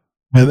yeah.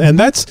 And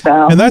that's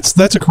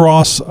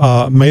across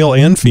male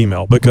and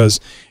female, because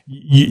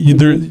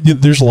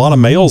there's a lot of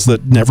males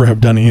that never have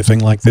done anything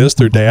like this.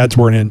 Their dads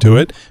weren't into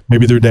it.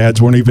 Maybe their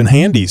dads weren't even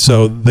handy,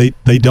 so they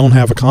don't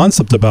have a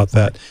concept about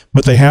that.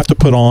 But they have to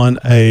put on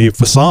a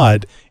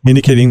facade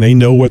indicating they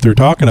know what they're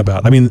talking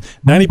about. I mean,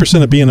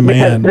 90% of being a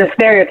man, the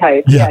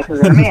stereotype. Yeah,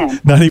 because they're a man.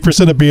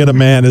 90% of being a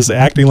man is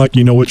acting like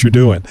you know what you're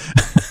doing.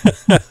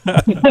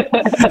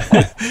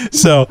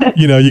 So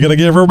you got to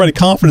give everybody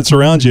confidence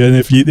around you, and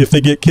if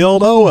they get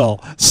killed, oh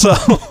well. So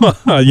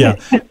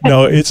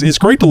it's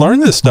great to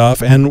learn this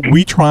stuff, and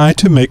we try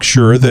to make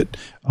sure that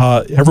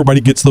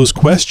everybody gets those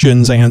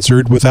questions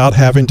answered without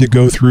having to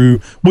go through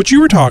what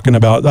you were talking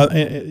about.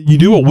 You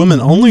do a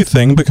women only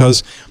thing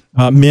because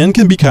men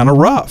can be kind of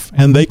rough,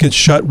 and they can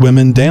shut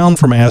women down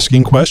from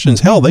asking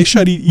questions. Hell, they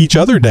shut each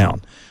other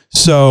down.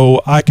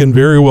 So I can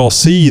very well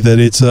see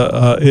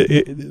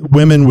that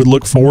women would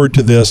look forward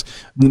to this,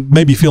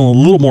 maybe feeling a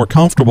little more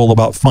comfortable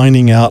about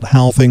finding out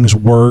how things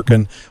work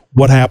and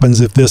what happens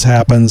if this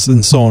happens,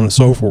 and so on and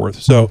so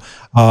forth. So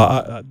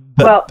I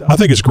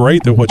think it's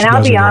great that what you guys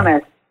are doing. And I'll be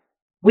honest,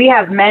 we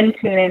have men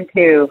tune in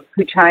too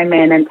who chime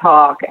in and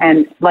talk,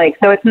 and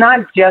so it's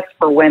not just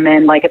for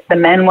women. Like, if the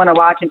men want to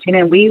watch and tune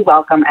in, we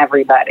welcome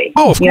everybody.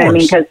 Oh, of course. You know what I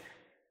mean? Because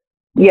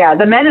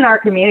the men in our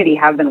community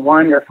have been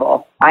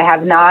wonderful. I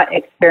have not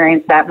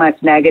experienced that much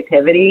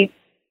negativity.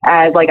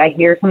 As I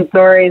hear some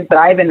stories, but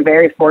I've been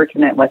very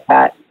fortunate with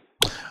that.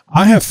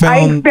 I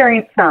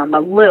experienced some a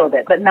little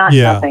bit, but not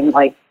nothing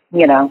I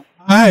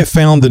have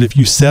found that if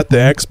you set the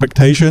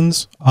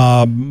expectations,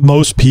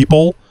 most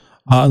people,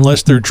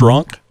 unless they're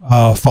drunk,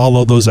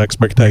 follow those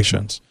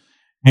expectations.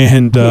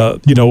 And,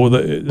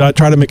 I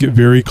try to make it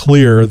very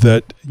clear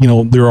that,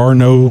 there are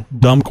no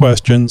dumb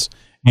questions,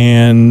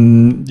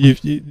 and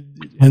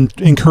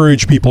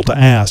encourage people to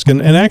ask.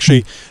 And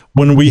actually,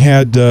 when we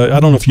had, I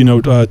don't know if you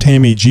know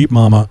Tammy Jeep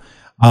Mama,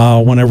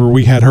 whenever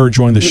we had her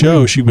join the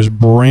show, she was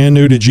brand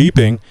new to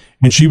Jeeping,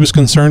 and she was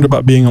concerned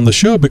about being on the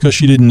show because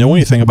she didn't know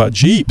anything about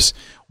Jeeps.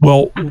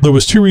 Well, there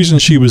was two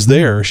reasons she was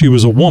there. She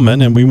was a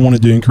woman, and we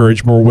wanted to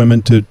encourage more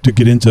women to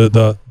get into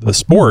the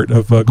sport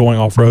of going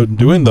off-road and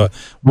doing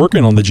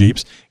working on the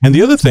Jeeps. And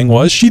the other thing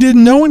was she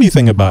didn't know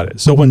anything about it.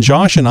 So when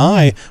Josh and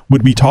I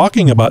would be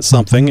talking about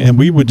something, and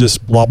we would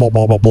just blah, blah,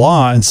 blah, blah,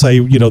 blah, and say,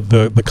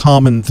 the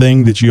common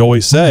thing that you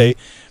always say,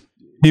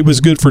 it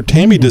was good for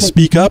Tammy to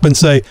speak up and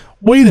say,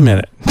 wait a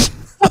minute,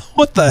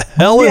 what the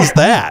hell is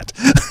that?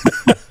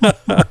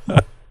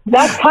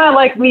 That's kind of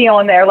like me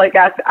on there.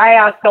 I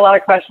ask a lot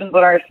of questions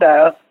on our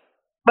show,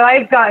 but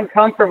I've gotten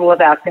comfortable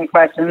with asking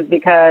questions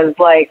because,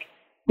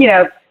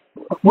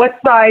 what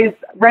size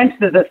wrench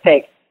does this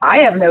take? I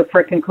have no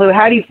freaking clue.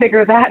 How do you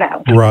figure that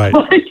out? Right.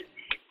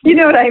 You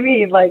know what I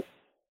mean?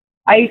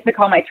 I used to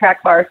call my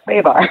track bar a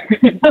sway bar.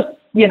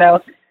 You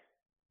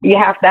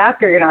have to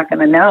ask or you're not going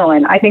to know.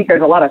 And I think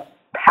there's a lot of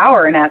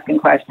power in asking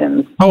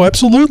questions. Oh,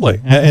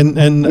 absolutely.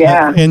 And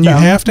you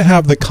have to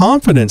have the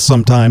confidence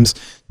sometimes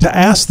to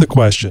ask the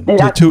question,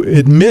 to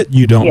admit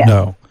you don't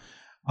know.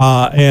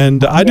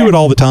 And I do it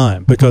all the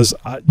time because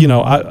I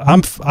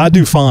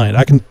do fine.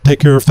 I can take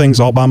care of things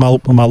all by my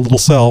little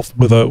self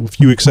with a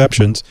few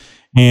exceptions.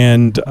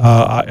 And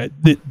I've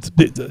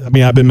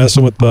been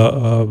messing with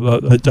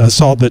I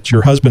saw that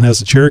your husband has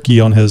a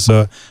Cherokee on his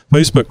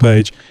Facebook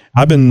page.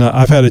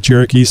 I've had a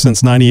Cherokee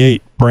since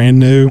 '98, brand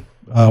new.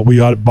 We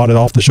bought it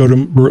off the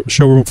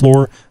showroom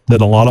floor, did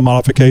a lot of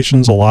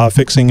modifications, a lot of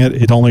fixing it.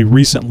 It only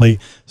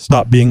recently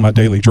stopped being my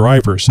daily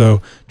driver.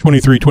 So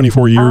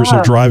 24 years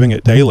of driving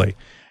it daily.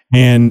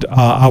 And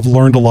I've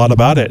learned a lot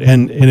about it.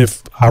 And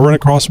if I run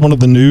across one of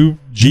the new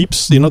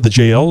Jeeps, the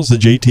JLs, the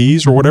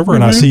JTs or whatever,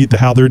 and I see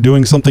how they're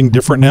doing something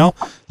different now,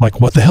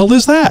 what the hell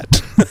is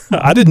that?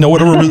 I didn't know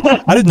what a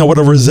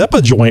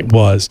Rizeppa joint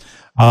was.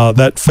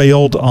 That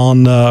failed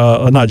on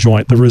not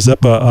joint, the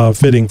Rizeppa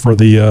fitting for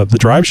the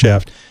drive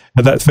shaft.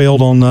 That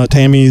failed on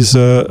Tammy's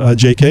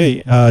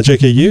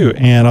JKU,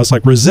 and I was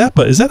like,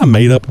 Rizeppa, is that a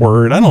made up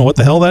word? I don't know what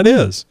the hell that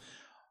is.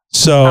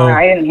 So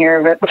I didn't hear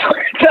of it before.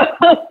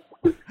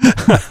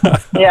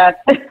 Yeah,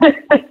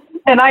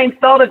 and I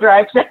installed a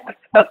drive shaft.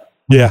 So.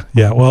 Yeah.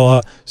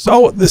 Well,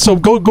 so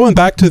going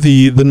back to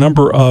the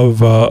number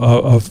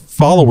of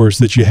followers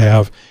that you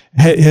have,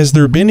 has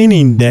there been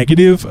any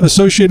negative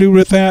associated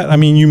with that? I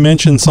mean, you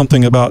mentioned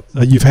something about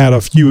you've had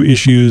a few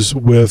issues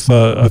with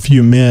a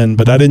few men,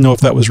 but I didn't know if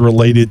that was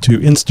related to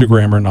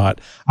Instagram or not.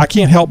 I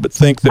can't help but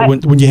think that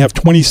when you have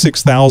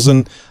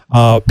 26,000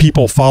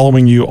 people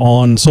following you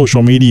on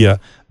social media,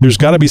 there's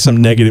got to be some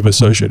negative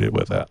associated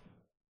with that.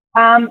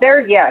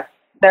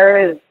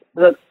 There is.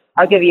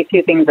 I'll give you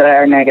two things that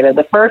are negative.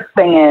 The first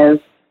thing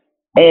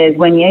is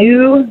when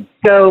you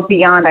go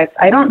beyond,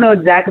 I don't know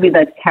exactly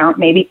the count,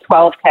 maybe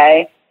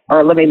 12K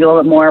or maybe a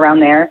little bit more around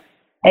there.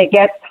 It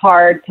gets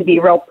hard to be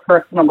real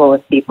personable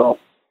with people.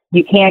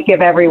 You can't give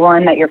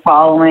everyone that you're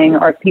following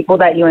or people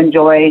that you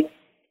enjoy,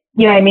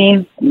 you know what I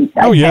mean?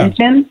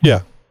 Attention.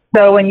 Yeah.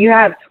 So when you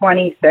have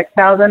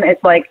 26,000,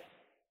 it's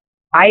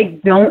I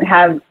don't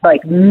have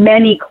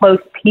many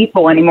close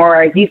people anymore.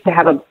 I used to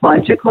have a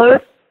bunch of close,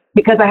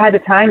 because I had the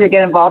time to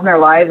get involved in their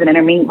lives. And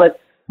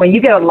when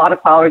you get a lot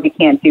of followers, you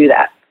can't do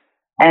that.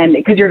 And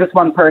because you're just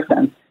one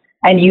person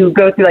and you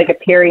go through a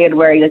period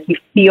where you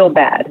feel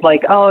bad, I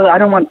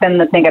don't want them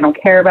to think I don't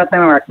care about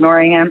them or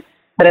ignoring them.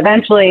 But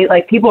eventually,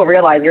 people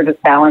realize you're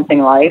just balancing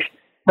life.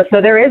 But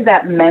so there is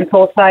that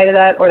mental side of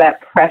that, or that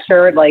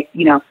pressure,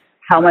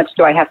 how much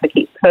do I have to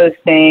keep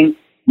posting?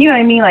 You know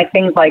what I mean?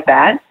 Things like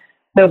that.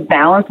 So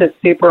balance is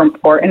super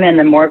important. And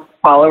the more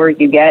followers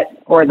you get,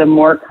 or the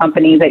more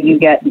companies that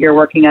you're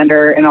working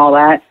under and all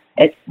that,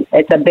 it's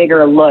a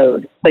bigger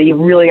load. So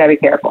you really got to be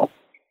careful.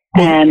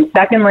 And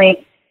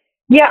secondly,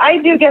 I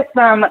do get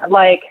some,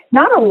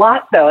 not a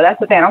lot though. That's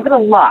the thing. I don't get a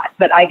lot,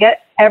 but I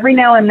get every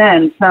now and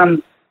then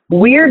some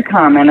weird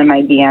comment in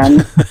my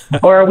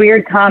DM or a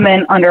weird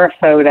comment under a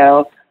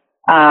photo.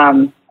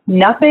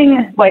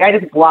 Nothing, like I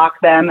just block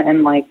them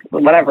and like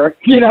whatever,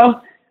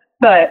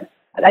 But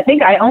I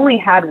think I only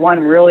had one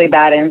really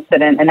bad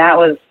incident, and that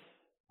was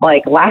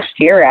like last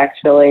year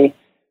actually,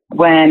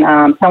 when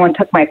someone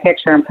took my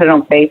picture and put it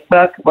on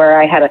Facebook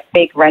where I had a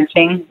fake wrench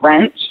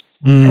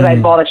because I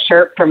bought a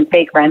shirt from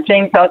Fake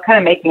Wrenching. So I was kind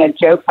of making a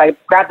joke. So I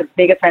grabbed the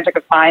biggest wrench I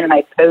could find and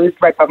I posed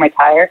right above my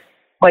tire.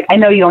 Like, I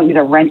know you don't use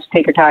a wrench to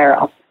take your tire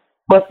off.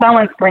 Well,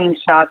 someone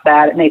screenshot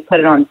that and they put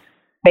it on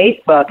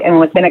Facebook, and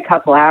within a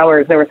couple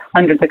hours, there was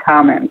hundreds of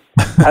comments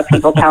of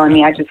people telling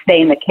me I should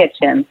stay in the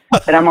kitchen,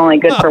 that I'm only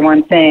good for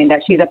one thing,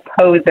 that she's a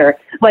poser.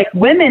 Like,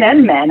 women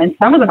and men, and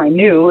some of them I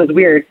knew. It was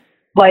weird.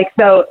 Like,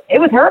 so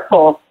it was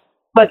hurtful.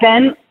 But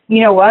then,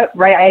 you know what,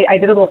 right, I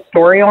did a little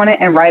story on it,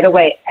 and right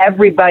away,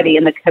 everybody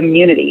in the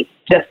community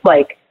just,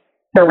 like,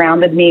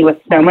 surrounded me with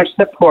so much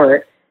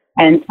support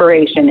and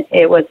inspiration.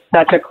 It was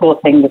such a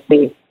cool thing to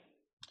see.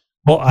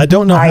 Well, I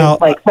don't know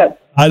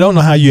I don't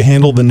know how you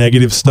handle the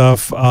negative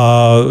stuff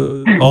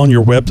on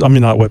your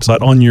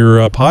on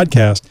your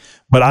podcast,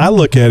 but I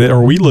look at it,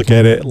 or we look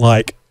at it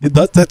like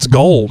that's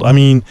gold. I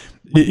mean,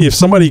 if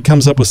somebody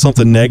comes up with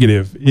something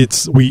negative,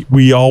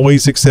 we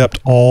always accept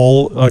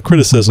all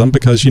criticism,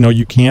 because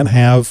you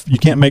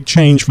can't make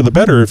change for the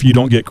better if you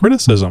don't get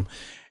criticism.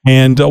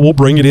 And we'll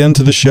bring it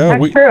into the show.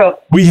 That's true.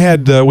 We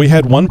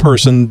had one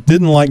person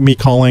didn't like me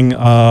calling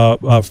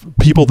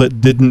people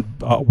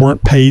that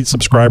weren't paid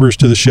subscribers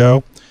to the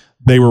show.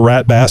 They were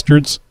rat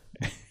bastards.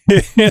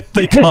 and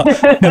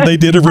they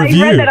did a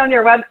review. I read that on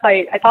your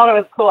website. I thought it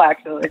was cool,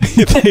 actually.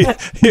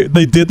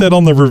 they did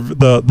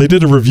that they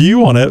did a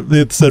review on it.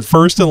 It said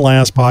first and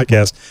last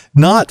podcast,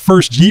 not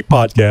first Jeep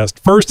podcast,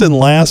 first and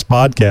last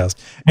podcast,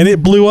 and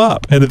it blew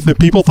up. And the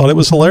people thought it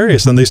was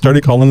hilarious, and they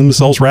started calling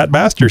themselves rat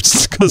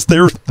bastards because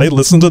they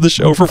listened to the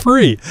show for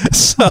free.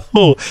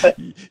 So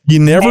you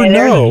never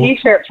know. There's a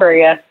T-shirt for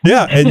you.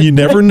 Yeah, and you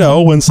never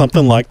know when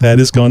something like that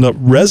is going to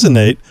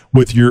resonate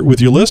with your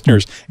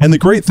listeners. And the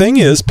great thing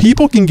is,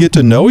 people can get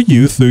to know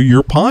you through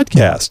your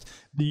podcast.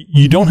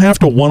 You don't have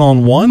to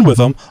one-on-one with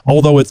them,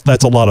 although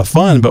that's a lot of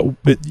fun, but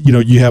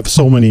you have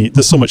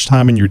there's so much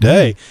time in your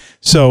day.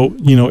 So,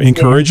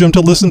 encourage them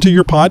to listen to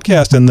your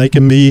podcast, and they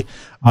can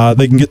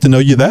get to know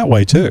you that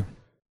way too.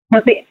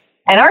 Well, see,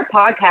 and our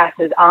podcast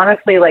is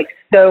honestly like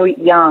so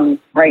young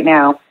right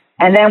now.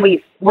 And then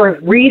we're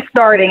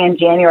restarting in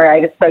January.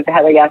 I just spoke to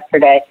Heather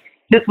yesterday,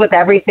 just with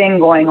everything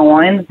going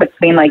on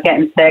between like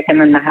getting sick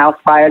and then the house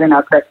fire and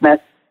now Christmas.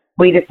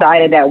 We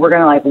decided that we're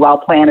going to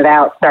plan it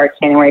out, start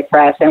January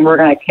fresh, and we're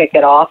going to kick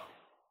it off.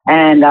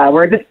 And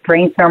we're just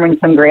brainstorming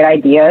some great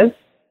ideas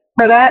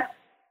for that.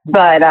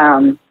 But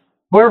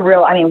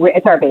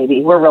it's our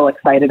baby. We're real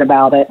excited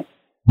about it.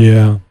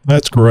 Yeah,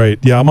 that's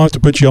great. Yeah, I'm going to have to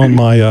put you on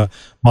my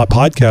my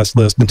podcast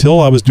list.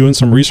 Until I was doing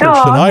some research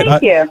tonight,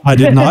 I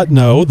did not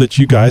know that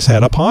you guys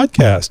had a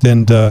podcast.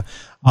 And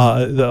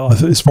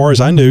as far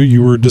as I knew,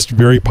 you were just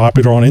very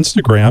popular on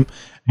Instagram.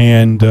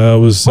 And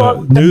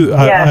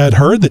I had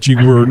heard that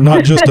you were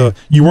not just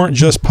you weren't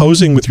just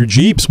posing with your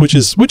Jeeps, which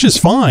is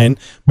fine,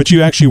 but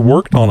you actually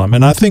worked on them.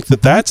 And I think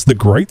that's the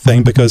great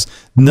thing, because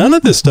none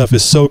of this stuff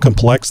is so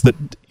complex that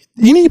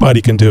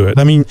anybody can do it.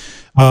 I mean,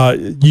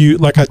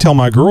 like I tell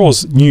my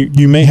girls,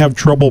 you may have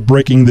trouble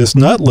breaking this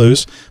nut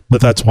loose, but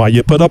that's why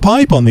you put a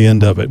pipe on the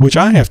end of it, which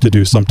I have to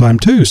do sometime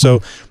too.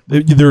 So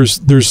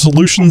there's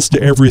solutions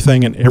to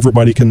everything, and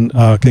everybody can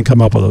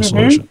come up with those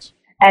solutions.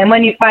 And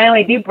when you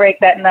finally do break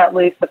that nut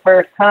loose the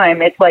first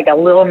time, it's like a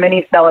little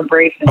mini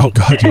celebration. Oh,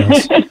 God,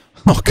 yes.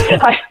 Oh,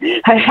 God.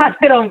 I have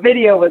it on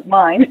video with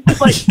mine.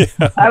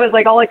 I was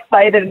like all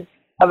excited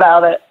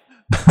about it.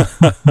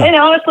 And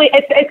honestly,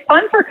 it's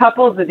fun for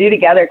couples to do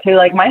together too.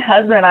 Like my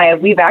husband and I,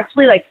 we've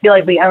actually feel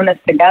like we own this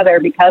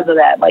together because of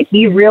that. Like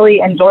he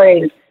really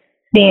enjoys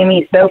seeing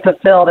me so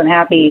fulfilled and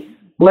happy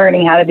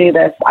learning how to do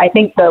this. I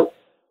think the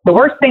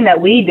worst thing that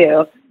we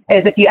do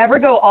is if you ever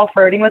go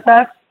off-roading with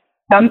us,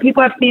 some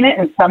people have seen it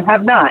and some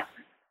have not.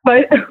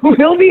 But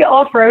we'll be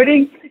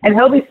off-roading and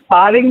he'll be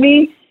spotting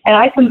me, and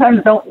I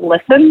sometimes don't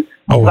listen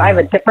because I have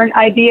a different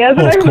idea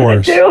that I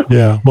want to do.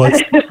 Yeah, well,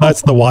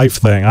 that's the wife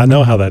thing. I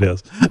know how that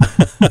is.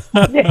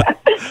 Yeah.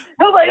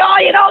 I'm like, oh,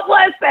 you don't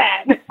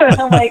listen.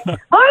 I'm like,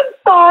 I'm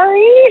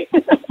sorry.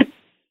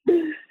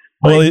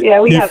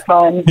 Well, we have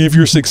fun. If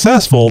you're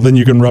successful, then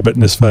you can rub it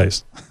in his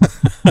face.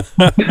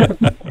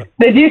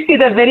 Did you see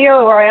the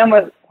video where I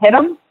almost hit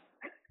him?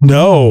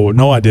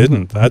 No, I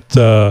didn't. It's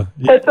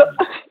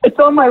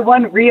on my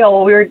one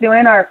reel. We were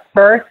doing our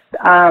first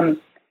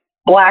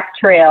black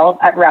trail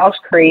at Roush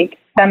Creek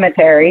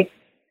Cemetery,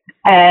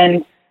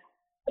 and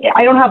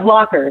I don't have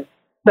lockers.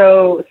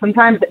 So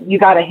sometimes you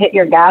got to hit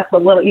your gas a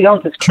little. You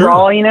don't just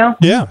crawl,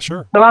 Yeah,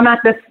 sure. So I'm at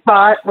this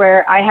spot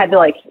where I had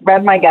to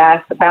rev my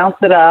gas, bounce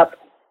it up,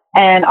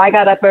 and I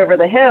got up over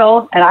the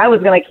hill, and I was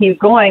going to keep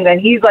going. Then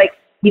he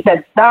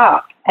said,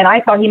 stop. And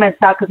I thought he meant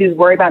stop because he was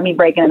worried about me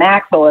breaking an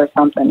axle or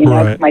something.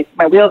 Right.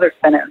 My wheels are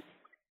spinning.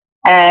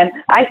 And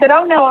I said,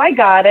 oh, no, I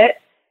got it.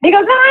 He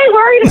goes, I ain't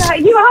worried about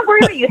you. I'm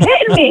worried about you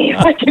hitting me.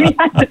 Like, and he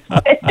had to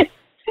say.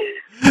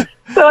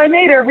 So I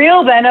made a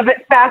reel then of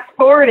it fast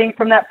forwarding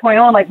from that point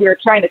on, like we were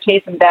trying to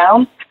chase him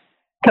down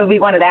because we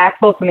wanted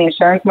Axel from the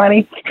insurance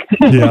money.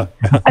 Yeah.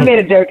 I made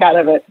a joke out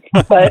of it.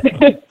 But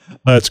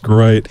that's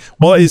great.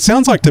 Well, it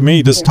sounds like to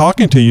me, just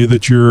talking to you,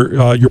 that your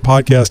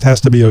podcast has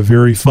to be a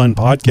very fun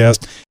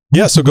podcast.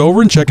 Yeah, so go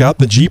over and check out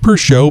the Jeeper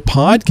Show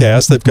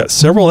podcast. They've got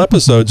several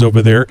episodes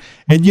over there.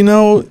 And you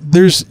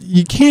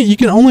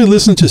can only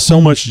listen to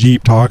so much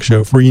Jeep Talk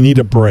Show before you need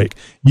a break.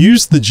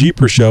 Use the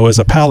Jeeper Show as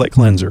a palate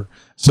cleanser.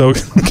 So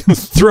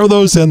throw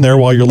those in there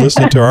while you're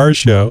listening to our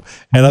show,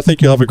 and I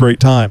think you'll have a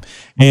great time.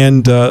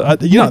 And I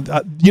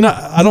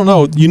don't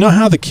know, you know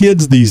how the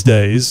kids these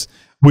days,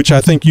 which I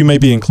think you may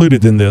be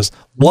included in this,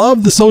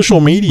 love the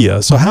social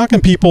media. So how can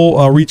people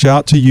reach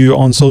out to you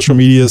on social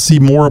media, see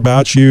more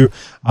about you,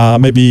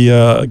 maybe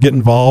get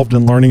involved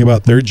in learning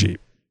about their Jeep?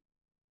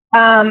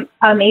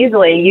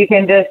 Easily. You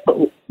can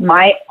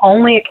my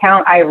only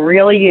account I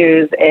really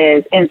use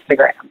is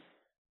Instagram.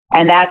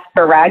 And that's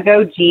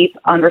Virago Jeep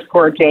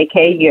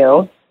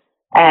 _JKU.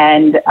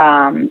 And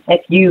I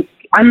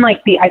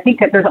think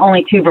that there's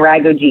only 2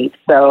 Virago Jeeps,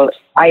 so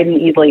I'm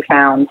easily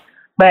found.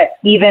 But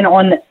even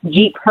on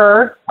Jeep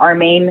Her, our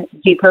main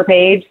Jeep Her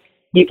page,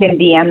 you can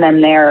DM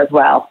them there as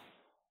well.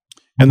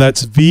 And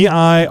that's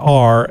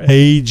VIRAGO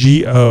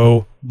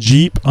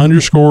Jeep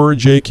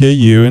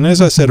 _JKU. And as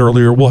I said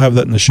earlier, we'll have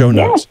that in the show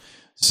notes. Yeah.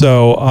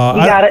 So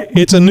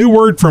it's a new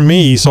word for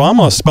me, so I'm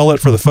going to spell it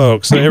for the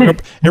folks.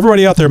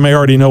 Everybody out there may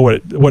already know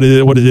what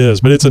it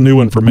is, but it's a new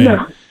one for me.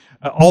 No.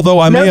 Although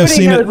I may have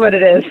seen it. Nobody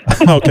knows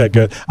what it is. Okay,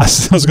 good. I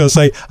was going to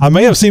say, I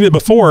may have seen it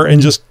before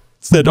and just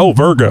said, oh,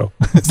 Virgo.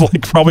 It's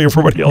like probably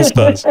everybody else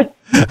does.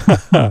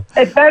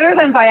 It's better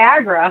than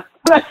Viagra.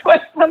 That's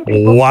what some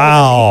people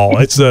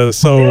say. It's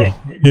so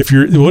if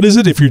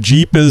your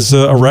Jeep is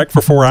erect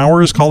for 4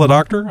 hours, call the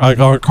doctor.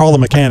 I'll call the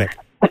mechanic.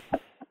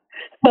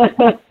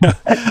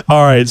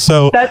 All right,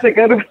 so that's a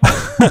good one.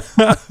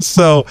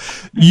 So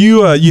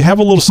you have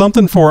a little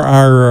something for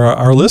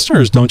our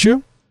listeners, don't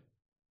you?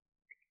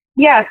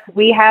 Yes,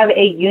 we have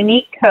a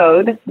unique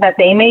code that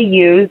they may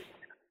use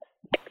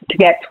to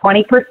get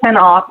 20%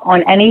 off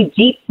on any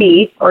Jeep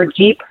Beef or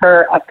Jeep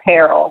Her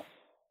apparel.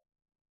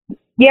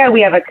 Yeah,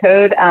 we have a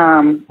code.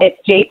 It's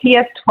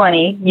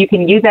JTS20. You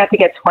can use that to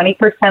get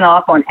 20%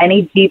 off on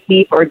any Jeep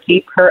Beef or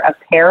Jeep Her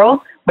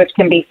apparel, which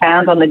can be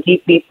found on the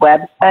Jeep Beef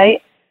website.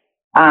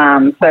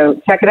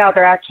 So check it out.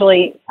 They're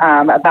actually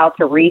about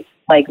to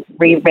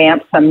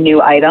revamp some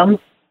new items.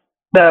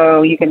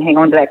 So you can hang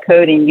on to that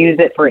code and use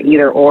it for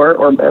either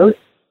or both.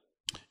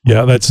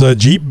 Yeah, that's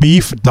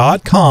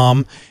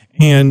jeepbeef.com.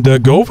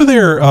 And go over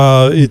there.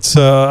 It's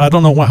I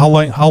don't know how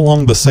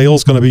long the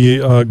sale's going to be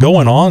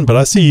going on, but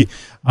I see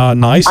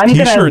nice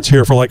T-shirts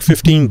here for like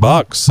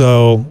 $15.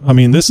 So I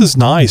mean, this is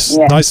nice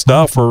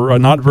stuff for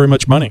not very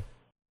much money.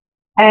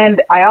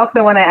 And I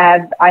also want to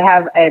add, I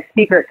have a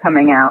secret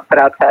coming out that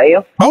I'll tell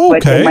you. Oh,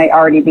 okay.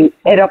 Which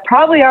it'll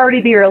probably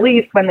already be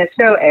released when the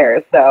show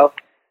airs. So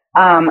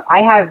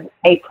I have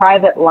a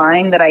private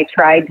line that I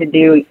tried to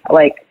do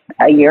like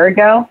a year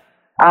ago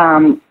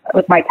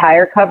with my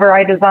tire cover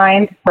I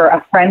designed for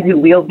a friend who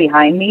wheeled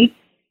behind me.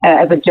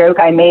 As a joke,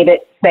 I made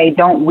it say,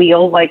 "Don't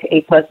wheel like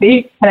a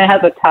pussy." And it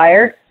has a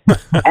tire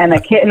and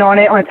a kitten on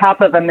it on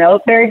top of a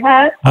military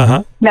hat.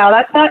 Uh-huh. Now,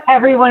 that's not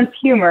everyone's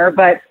humor,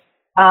 but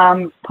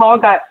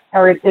Paul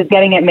is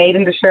getting it made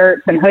into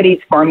shirts and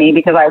hoodies for me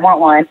because I want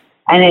one,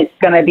 and it's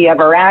going to be a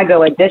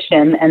Virago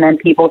edition, and then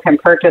people can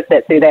purchase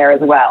it through there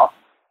as well.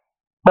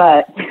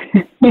 But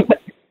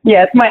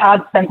yeah, it's my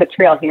odd sense of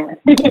trail humor.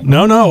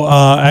 No,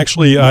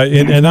 actually,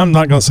 and I'm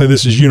not going to say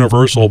this is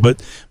universal,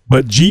 but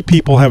Jeep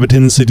people have a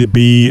tendency to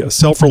be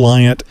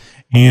self-reliant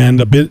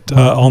and a bit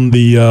on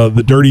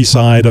the dirty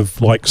side of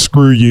like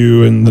screw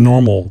you and the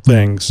normal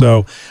thing.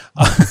 So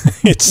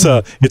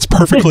it's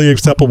perfectly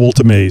acceptable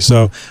to me.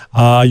 So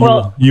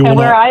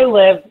where I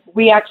live,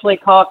 we actually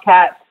call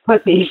cats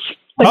pussies.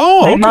 Okay.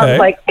 My mom's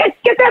like, get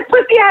that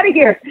pussy out of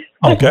here.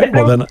 Okay,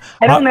 well then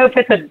I don't know if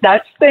it's a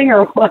Dutch thing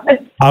or what.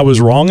 I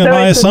was wrong in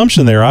my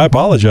assumption there. I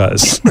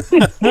apologize.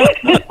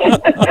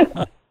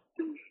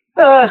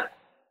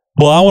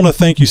 Well, I want to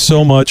thank you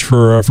so much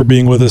for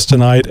being with us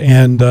tonight,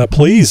 and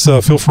please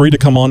feel free to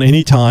come on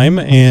anytime,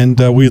 and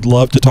we'd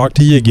love to talk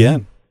to you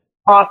again.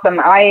 Awesome.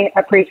 I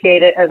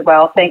appreciate it as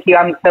well. Thank you.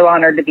 I'm so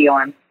honored to be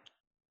on.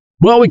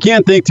 Well, we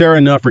can't thank Tara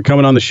enough for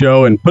coming on the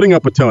show and putting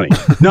up with Tony.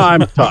 No,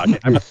 I'm talking.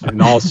 I'm in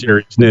all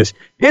seriousness.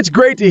 It's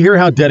great to hear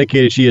how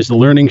dedicated she is to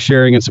learning,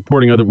 sharing, and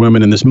supporting other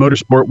women in this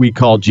motorsport we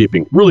call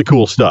Jeeping. Really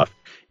cool stuff.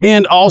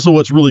 And also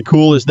what's really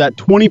cool is that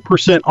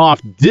 20% off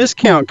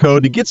discount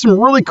code to get some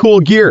really cool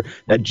gear.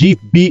 That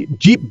Jeep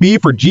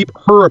Beef or Jeep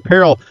Her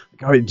apparel.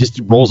 God, it just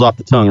rolls off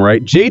the tongue,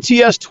 right?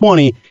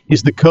 JTS20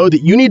 is the code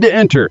that you need to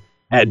enter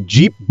at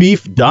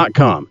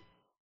jeepbeef.com.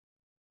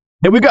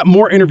 And we've got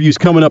more interviews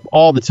coming up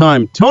all the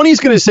time. Tony's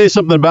going to say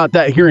something about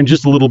that here in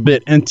just a little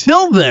bit.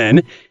 Until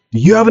then, Do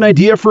you have an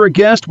idea for a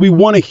guest? We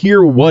want to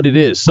hear what it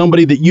is.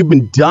 Somebody that you've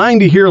been dying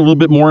to hear a little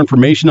bit more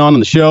information on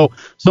the show.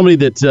 Somebody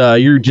that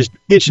you're just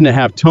itching to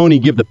have Tony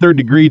give the third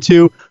degree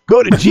to.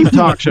 Go to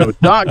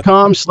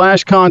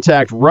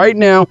jeeptalkshow.com/contact right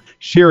now.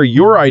 Share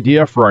your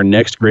idea for our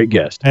next great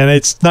guest. And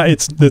it's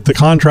the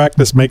contract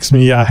that makes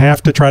me, I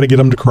have to try to get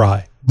them to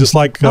cry. Just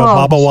like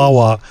Baba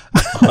Wawa.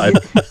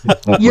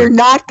 You're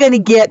not going to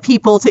get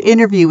people to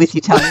interview with you,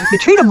 Tony, if you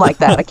treat them like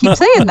that. I keep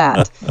saying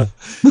that.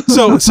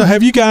 So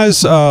have you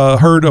guys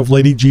heard of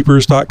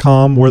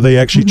LadyJeepers.com, where they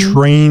actually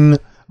train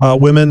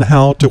women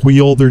how to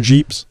wheel their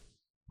Jeeps?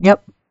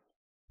 Yep.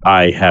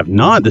 I have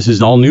not. This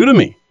is all new to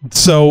me.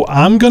 So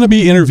I'm going to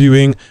be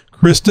interviewing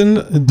Kristen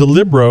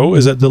DeLibero.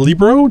 Is that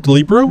DeLibero?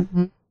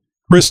 Mm-hmm.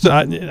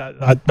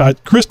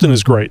 Kristen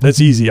is great.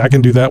 That's easy. I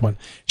can do that one.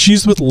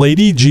 She's with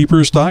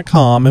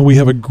LadyJeepers.com, and we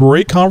have a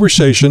great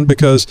conversation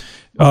because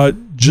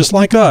just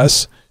like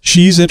us,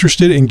 she's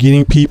interested in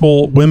getting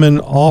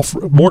women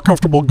more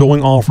comfortable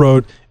going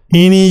off-road.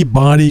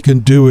 Anybody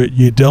can do it.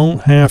 You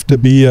don't have to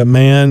be a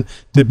man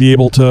to be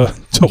able to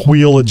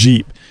wheel a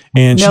Jeep.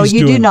 And no,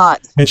 you do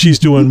not. And she's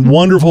doing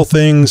wonderful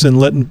things and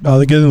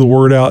getting the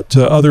word out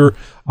to other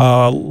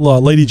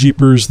lady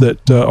Jeepers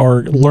that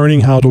are learning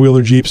how to wheel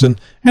their Jeeps and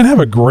have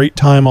a great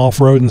time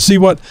off-road and see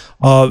what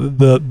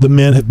the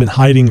men have been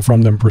hiding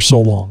from them for so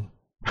long.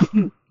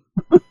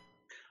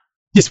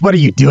 Just what are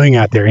you doing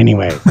out there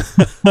anyway?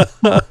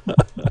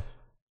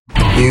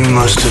 You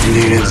must have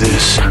needed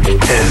this every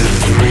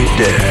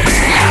day.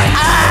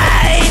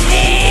 I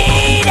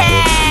need it!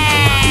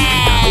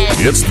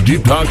 It's the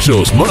Jeep Talk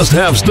Show's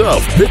must-have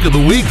stuff pick of the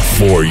week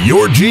for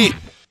your Jeep.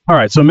 All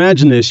right, so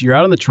imagine this. You're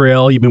out on the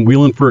trail. You've been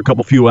wheeling for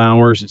a few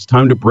hours. It's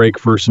time to break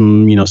for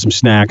some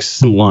snacks,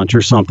 some lunch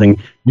or something.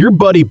 Your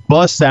buddy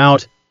busts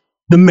out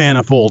the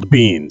manifold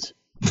beans.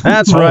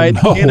 That's right.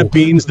 No. Can of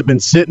beans that have been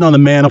sitting on the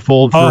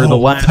manifold for the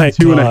last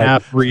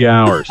 2.5, 3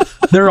 hours.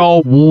 They're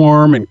all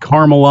warm and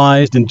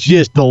caramelized and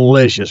just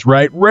delicious,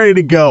 right? Ready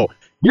to go.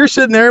 You're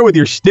sitting there with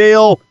your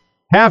stale,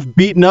 half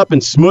beaten up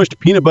and smushed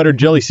peanut butter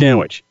jelly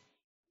sandwich.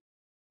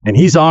 And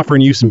he's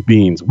offering you some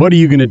beans. What are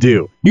you going to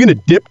do? You going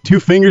to dip 2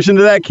 fingers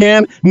into that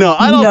can? No,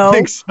 I don't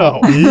think so.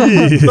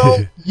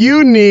 So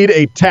you need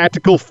a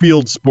tactical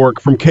field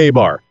spork from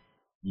K-Bar.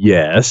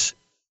 Yes,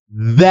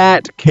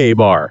 that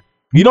K-Bar.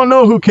 If you don't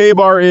know who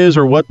K-Bar is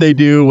or what they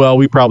do, well,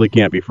 we probably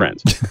can't be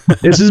friends.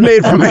 This is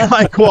made from a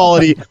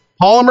high-quality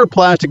polymer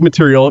plastic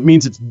material. It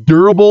means it's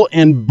durable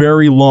and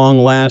very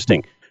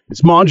long-lasting.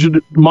 Its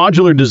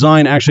modular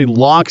design actually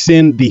locks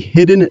in the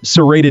hidden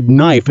serrated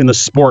knife in the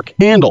spork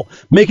handle,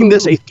 making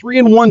this a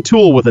 3-in-1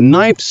 tool with a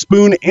knife,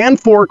 spoon, and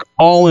fork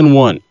all in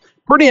one.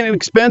 Pretty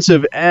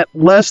inexpensive at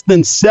less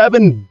than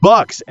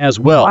 $7 as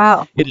well.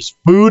 Wow. It is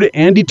food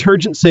and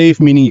detergent safe,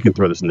 meaning you can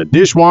throw this in the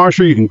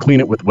dishwasher, you can clean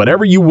it with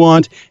whatever you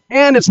want,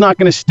 and it's not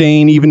going to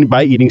stain even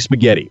by eating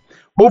spaghetti.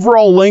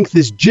 Overall length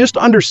is just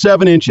under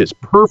 7 inches,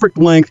 perfect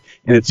length,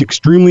 and it's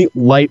extremely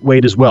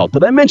lightweight as well.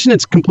 Did I mention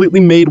it's completely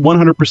made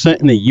 100%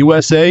 in the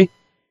USA?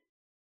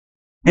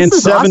 And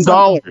 $7.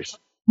 Awesome.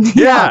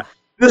 Yeah,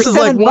 this is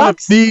like one of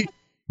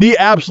the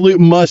absolute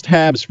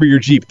must-haves for your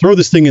Jeep. Throw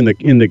this thing in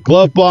the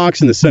glove box,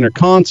 in the center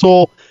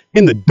console,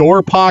 in the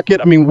door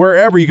pocket. I mean,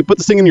 wherever. You could put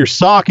this thing in your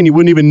sock and you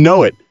wouldn't even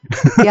know it.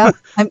 Yeah,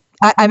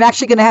 I'm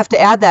actually going to have to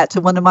add that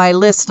to one of my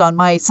lists on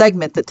my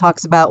segment that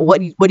talks about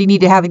what you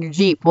need to have in your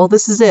Jeep. Well,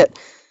 this is it.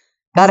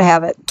 Got to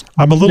have it.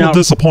 I'm a little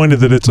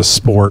disappointed that it's a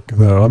spork,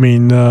 though. I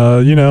mean, A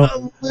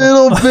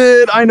little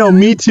bit. I know,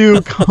 me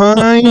too,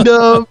 kind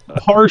of,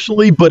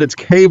 partially, but it's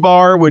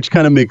K-Bar, which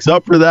kind of makes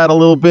up for that a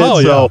little bit. Oh,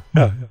 so,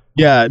 yeah.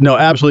 Yeah, no,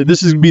 absolutely.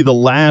 This is going to be the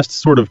last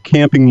sort of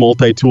camping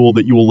multi-tool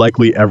that you will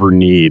likely ever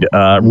need.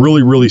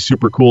 Really, really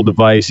super cool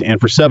device.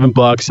 And for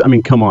 $7, I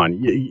mean, come on.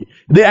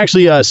 They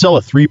actually sell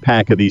a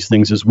 3-pack of these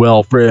things as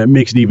well. It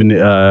makes it even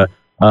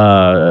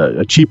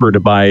cheaper to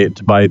buy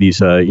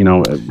these, in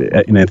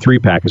a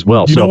 3-pack as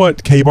well. You know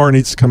what K-Bar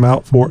needs to come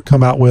out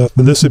with,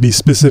 and this would be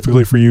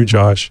specifically for you,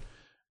 Josh,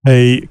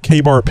 a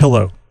K-Bar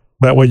pillow.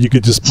 That way you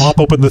could just pop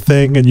open the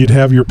thing and you'd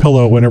have your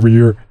pillow whenever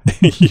you're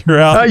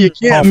out. You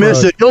can't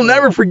miss it. You'll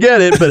never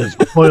forget it, but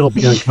it'll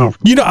be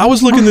uncomfortable. I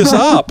was looking this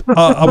up.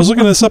 I was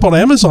looking this up on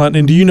Amazon,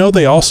 and do you know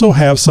they also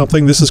have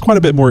something? This is quite a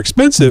bit more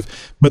expensive,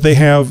 but they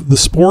have the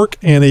spork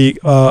and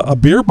a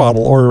beer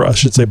bottle, or I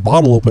should say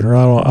bottle opener.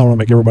 I don't want to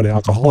make everybody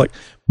alcoholic,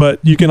 but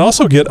you can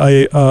also get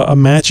a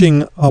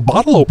matching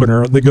bottle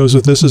opener that goes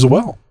with this as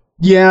well.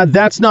 Yeah,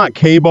 that's not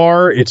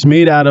K-Bar. It's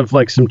made out of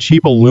like some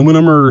cheap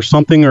aluminum or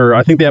something, or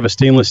I think they have a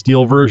stainless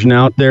steel version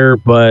out there,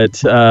 but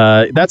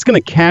that's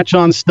going to catch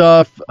on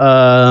stuff.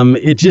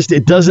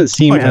 It doesn't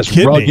seem like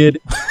as rugged,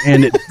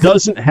 and it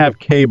doesn't have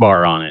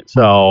K-Bar on it.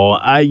 So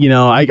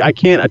I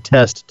can't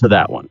attest to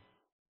that one.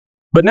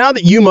 But now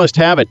that you must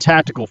have a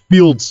tactical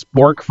field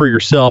spork for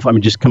yourself, I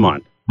mean, just come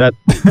on.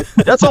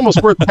 That's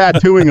almost worth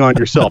tattooing on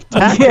yourself.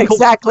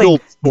 Exactly.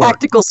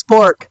 Tactical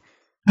spork.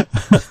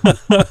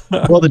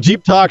 Well, the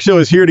Jeep Talk Show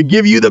is here to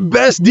give you the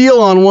best deal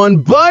on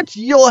one, but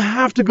you'll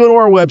have to go to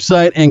our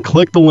website and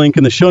click the link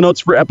in the show notes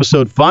for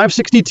episode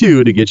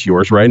 562 to get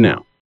yours right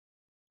now.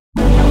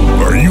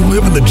 Are you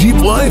living the Jeep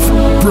life?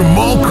 From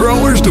mall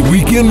crawlers to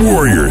weekend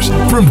warriors,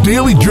 from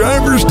daily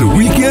drivers to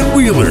weekend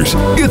wheelers,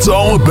 it's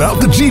all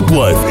about the Jeep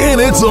life, and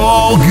it's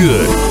all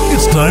good.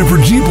 It's time for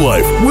Jeep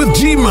Life with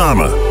Jeep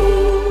Mama.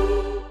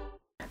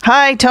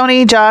 Hi,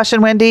 Tony, Josh,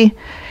 and Wendy.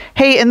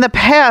 Hey, in the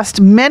past,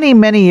 many,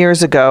 many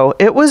years ago,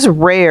 it was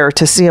rare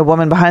to see a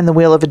woman behind the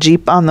wheel of a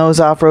Jeep on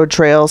those off-road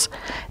trails.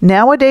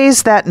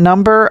 Nowadays, that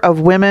number of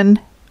women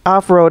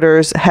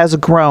off-roaders has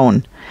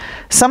grown.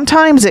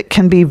 Sometimes it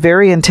can be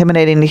very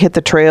intimidating to hit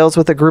the trails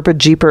with a group of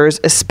Jeepers,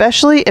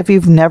 especially if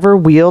you've never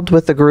wheeled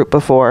with the group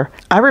before.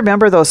 I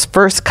remember those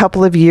first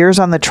couple of years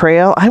on the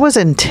trail, I was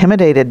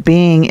intimidated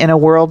being in a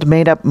world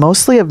made up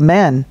mostly of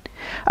men.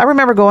 I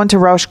remember going to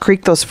Rausch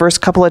Creek those first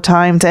couple of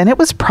times, and it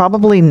was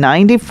probably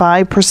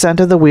 95%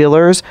 of the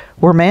wheelers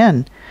were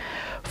men.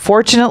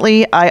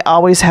 Fortunately, I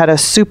always had a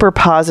super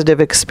positive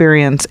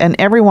experience, and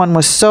everyone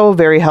was so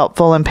very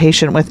helpful and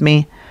patient with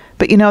me.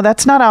 But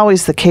that's not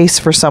always the case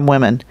for some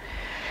women.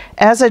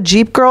 As a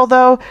Jeep girl,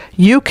 though,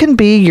 you can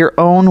be your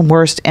own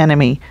worst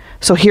enemy.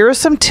 So here are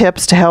some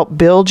tips to help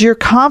build your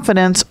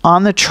confidence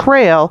on the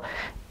trail,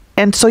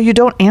 and so you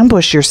don't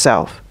ambush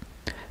yourself.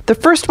 The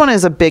first one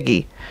is a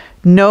biggie.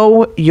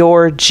 Know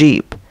your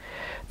Jeep.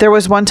 There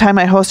was one time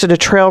I hosted a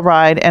trail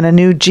ride and a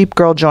new Jeep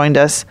girl joined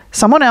us.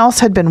 Someone else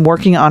had been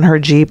working on her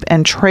Jeep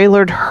and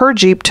trailered her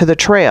Jeep to the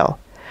trail.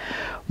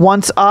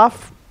 Once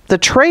off the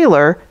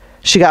trailer,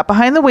 she got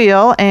behind the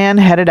wheel and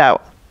headed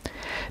out.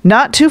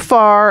 Not too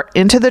far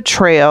into the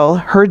trail,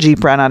 her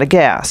Jeep ran out of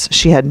gas.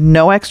 She had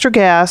no extra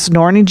gas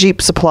nor any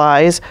Jeep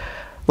supplies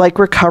like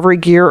recovery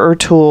gear or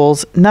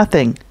tools,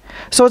 nothing.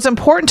 So it's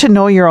important to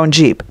know your own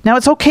Jeep. Now,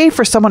 it's okay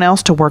for someone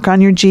else to work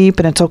on your Jeep,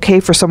 and it's okay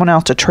for someone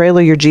else to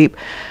trailer your Jeep,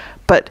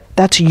 but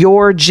that's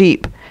your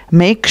Jeep.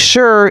 Make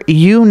sure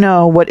you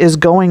know what is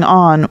going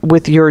on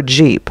with your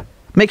Jeep.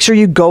 Make sure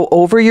you go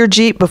over your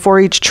Jeep before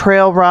each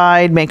trail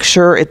ride. Make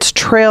sure it's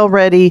trail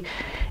ready,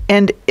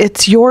 and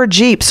it's your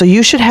Jeep, so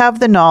you should have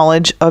the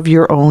knowledge of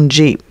your own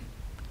Jeep.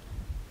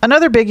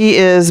 Another biggie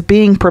is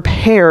being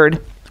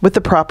prepared with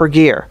the proper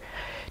gear.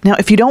 Now,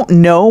 if you don't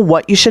know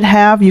what you should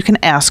have, you can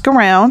ask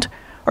around,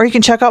 or you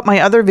can check out my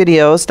other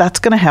videos. That's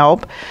going to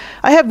help.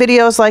 I have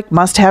videos like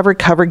must-have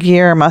recovery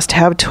gear,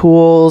 must-have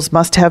tools,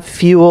 must-have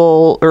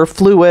fuel or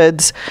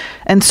fluids,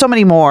 and so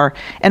many more.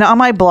 And on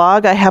my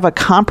blog, I have a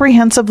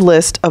comprehensive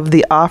list of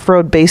the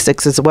off-road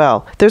basics as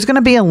well. There's going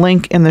to be a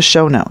link in the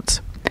show notes.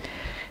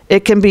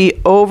 It can be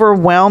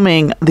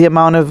overwhelming, the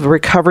amount of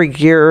recovery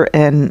gear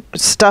and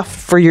stuff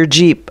for your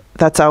Jeep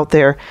that's out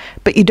there,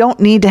 but you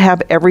don't need to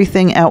have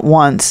everything at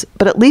once,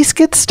 but at least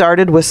get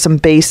started with some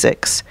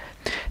basics.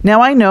 Now,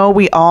 I know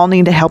we all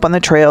need to help on the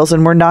trails,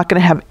 and we're not going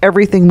to have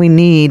everything we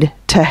need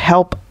to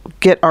help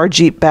get our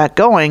Jeep back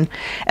going,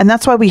 and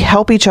that's why we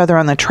help each other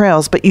on the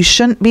trails, but you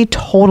shouldn't be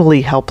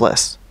totally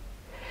helpless.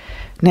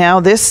 Now,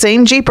 this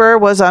same Jeeper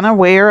was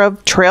unaware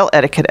of trail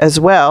etiquette as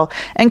well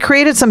and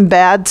created some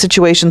bad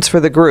situations for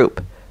the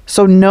group.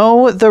 So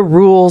know the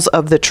rules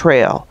of the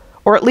trail,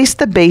 or at least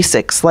the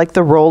basics, like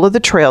the role of the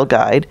trail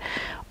guide.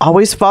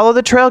 Always follow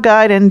the trail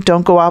guide and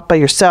don't go out by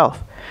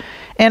yourself.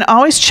 And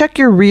always check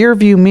your rear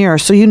view mirror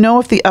so you know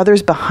if the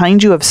others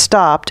behind you have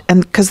stopped,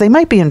 and because they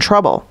might be in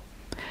trouble.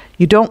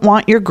 You don't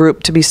want your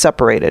group to be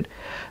separated.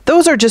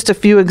 Those are just a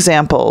few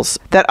examples.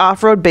 That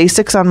Off-Road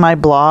Basics on my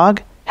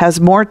blog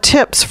has more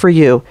tips for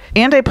you.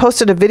 And I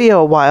posted a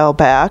video a while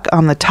back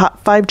on the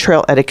top 5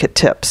 trail etiquette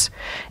tips.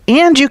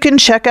 And you can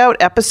check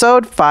out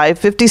episode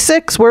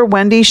 556 where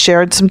Wendy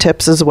shared some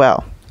tips as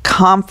well.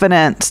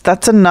 Confidence,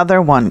 that's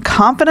another one.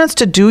 Confidence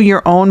to do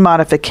your own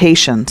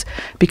modifications,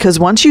 because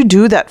once you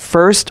do that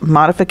first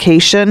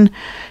modification,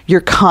 your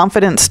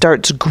confidence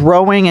starts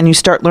growing and you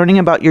start learning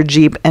about your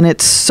Jeep, and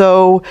it's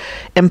so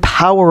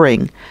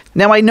empowering.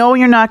 Now, I know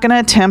you're not going to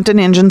attempt an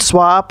engine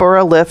swap or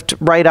a lift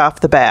right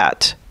off the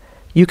bat.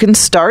 You can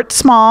start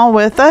small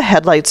with a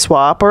headlight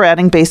swap or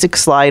adding basic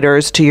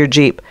sliders to your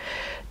Jeep.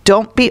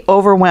 Don't be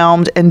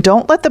overwhelmed and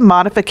don't let the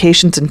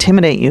modifications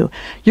intimidate you.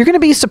 You're going to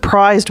be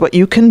surprised what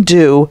you can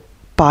do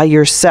by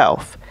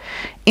yourself.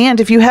 And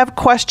if you have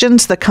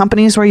questions, the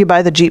companies where you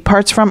buy the Jeep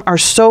parts from are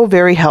so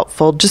very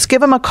helpful. Just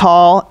give them a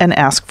call and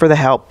ask for the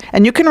help.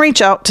 And you can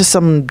reach out to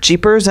some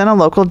Jeepers and a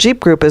local Jeep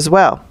group as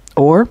well.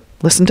 Or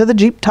listen to the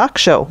Jeep Talk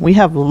Show. We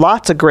have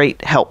lots of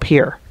great help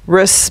here.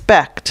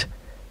 Respect.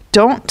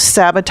 Don't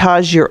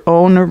sabotage your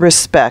own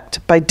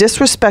respect by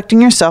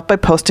disrespecting yourself by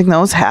posting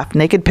those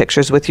half-naked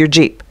pictures with your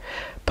Jeep.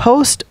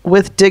 Post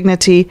with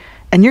dignity,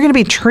 and you're going to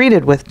be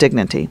treated with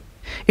dignity.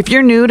 If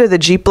you're new to the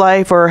Jeep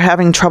life or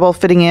having trouble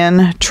fitting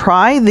in,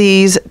 try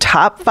these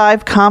top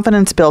 5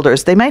 confidence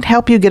builders. They might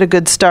help you get a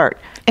good start.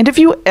 And if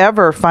you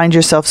ever find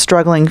yourself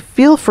struggling,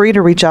 feel free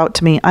to reach out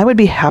to me. I would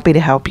be happy to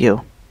help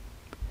you.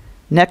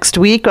 Next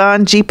week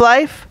on Jeep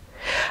Life,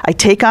 I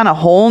take on a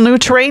whole new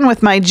terrain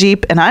with my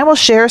Jeep, and I will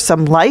share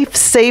some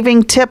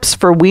life-saving tips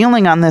for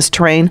wheeling on this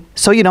terrain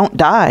so you don't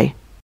die.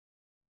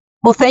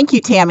 Well, thank you,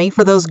 Tammy,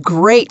 for those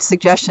great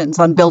suggestions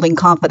on building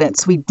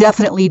confidence. We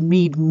definitely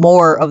need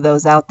more of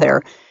those out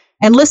there.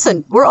 And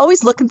listen, we're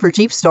always looking for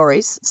Jeep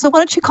stories, so why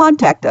don't you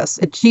contact us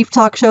at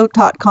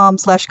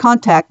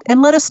jeeptalkshow.com/contact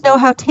and let us know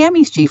how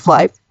Tammy's Jeep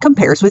life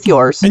compares with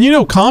yours.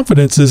 And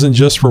confidence isn't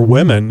just for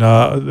women.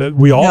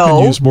 We all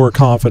can use more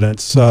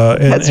confidence.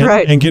 That's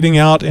right. And getting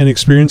out and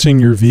experiencing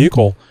your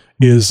vehicle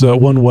is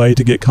one way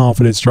to get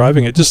confidence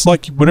driving it. Just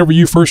like whenever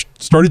you first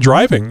started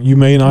driving, you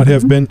may not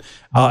have been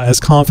as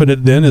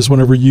confident then as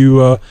whenever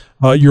you are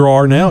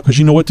now, because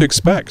you know what to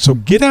expect. So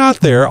get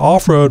out there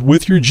off-road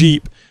with your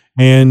Jeep.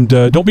 And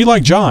don't be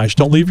like Josh.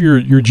 Don't leave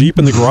your Jeep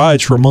in the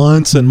garage for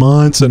months and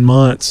months and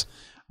months.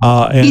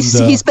 And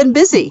he's been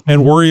busy.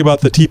 And worry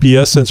about the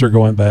TPS sensor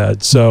going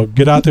bad. So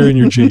get out there in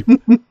your Jeep.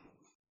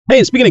 Hey,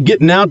 and speaking of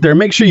getting out there,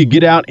 make sure you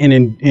get out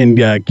and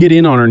get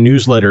in on our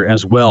newsletter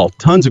as well.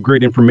 Tons of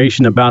great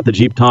information about the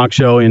Jeep Talk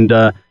Show. And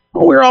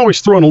we're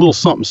always throwing a little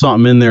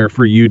something in there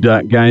for you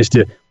guys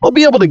to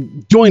be able to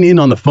join in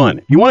on the fun.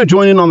 If you want to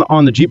join in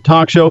on the Jeep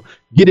Talk Show,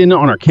 get in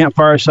on our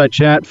Campfire Side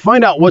chat,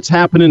 find out what's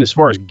happening as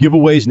far as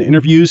giveaways and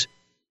interviews.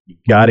 You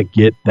got to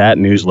get that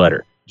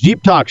newsletter.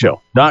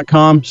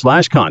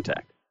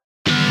 JeepTalkShow.com/contact.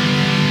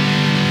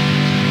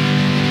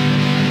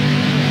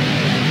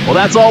 Well,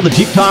 that's all the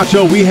Jeep Talk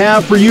Show we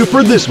have for you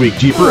for this week,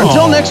 Jeeper.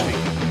 Until next week,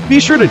 be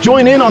sure to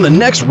join in on the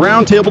next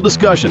roundtable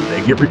discussion.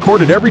 They get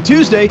recorded every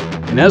Tuesday.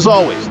 And as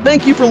always,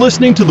 thank you for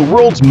listening to the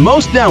world's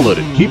most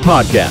downloaded Jeep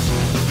podcast.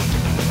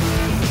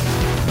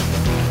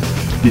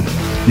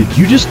 Did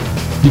you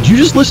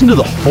just listen to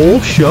the whole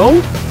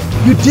show?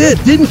 You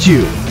did, didn't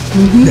you?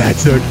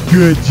 That's a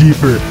good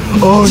Jeeper.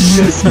 Oh,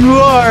 yes, you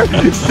are.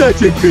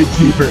 Such a good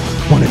Jeeper.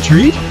 Want a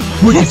treat?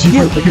 Would a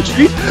Jeeper like a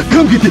treat?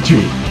 Come get the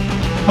treat.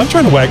 I'm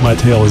trying to wag my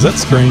tail. Is that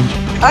strange?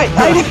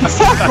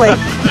 Exactly.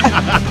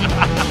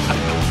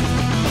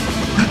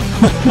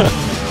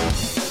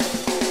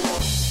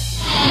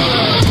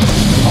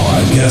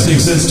 Podcasting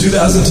since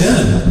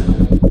 2010.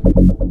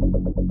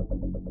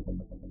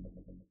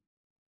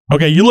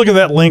 Okay, you look at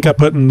that link I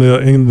put in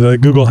the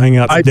Google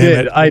Hangouts. I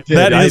did.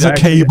 That is a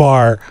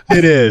K-bar.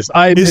 It is.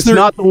 It's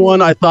not the one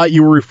I thought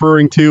you were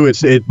referring to.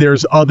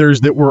 There's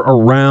others that were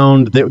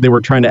around. They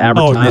were trying to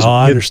advertise. Oh, no,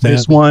 I understand.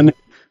 This one.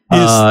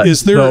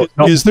 Is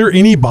there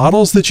any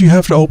bottles that you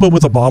have to open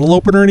with a bottle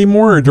opener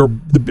anymore? Are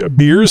the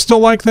beers still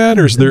like that?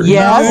 Or is there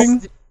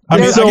anything? I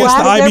guess the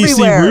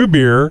IBC root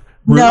beer.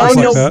 Like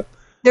that.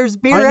 There's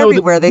beer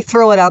everywhere. They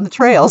throw it on the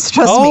trails.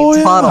 Trust me,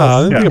 it's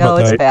bottles.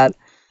 It's bad.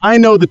 I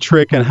know the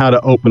trick on how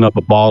to open up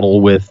a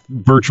bottle with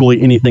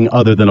virtually anything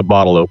other than a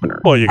bottle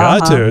opener. Well, you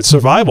got to. It's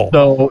survival.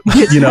 So,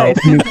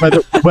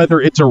 whether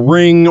it's a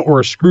ring or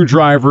a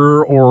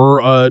screwdriver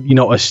or,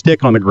 a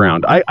stick on the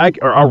ground, a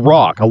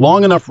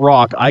long enough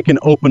rock, I can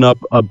open up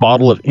a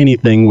bottle of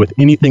anything with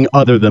anything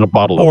other than a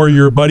bottle opener. Or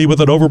your buddy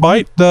with an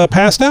overbite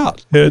passed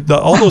out.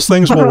 All those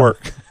things will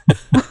work.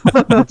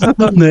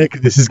 Nick,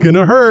 this is going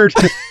to hurt.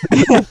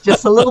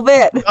 Just a little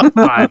bit.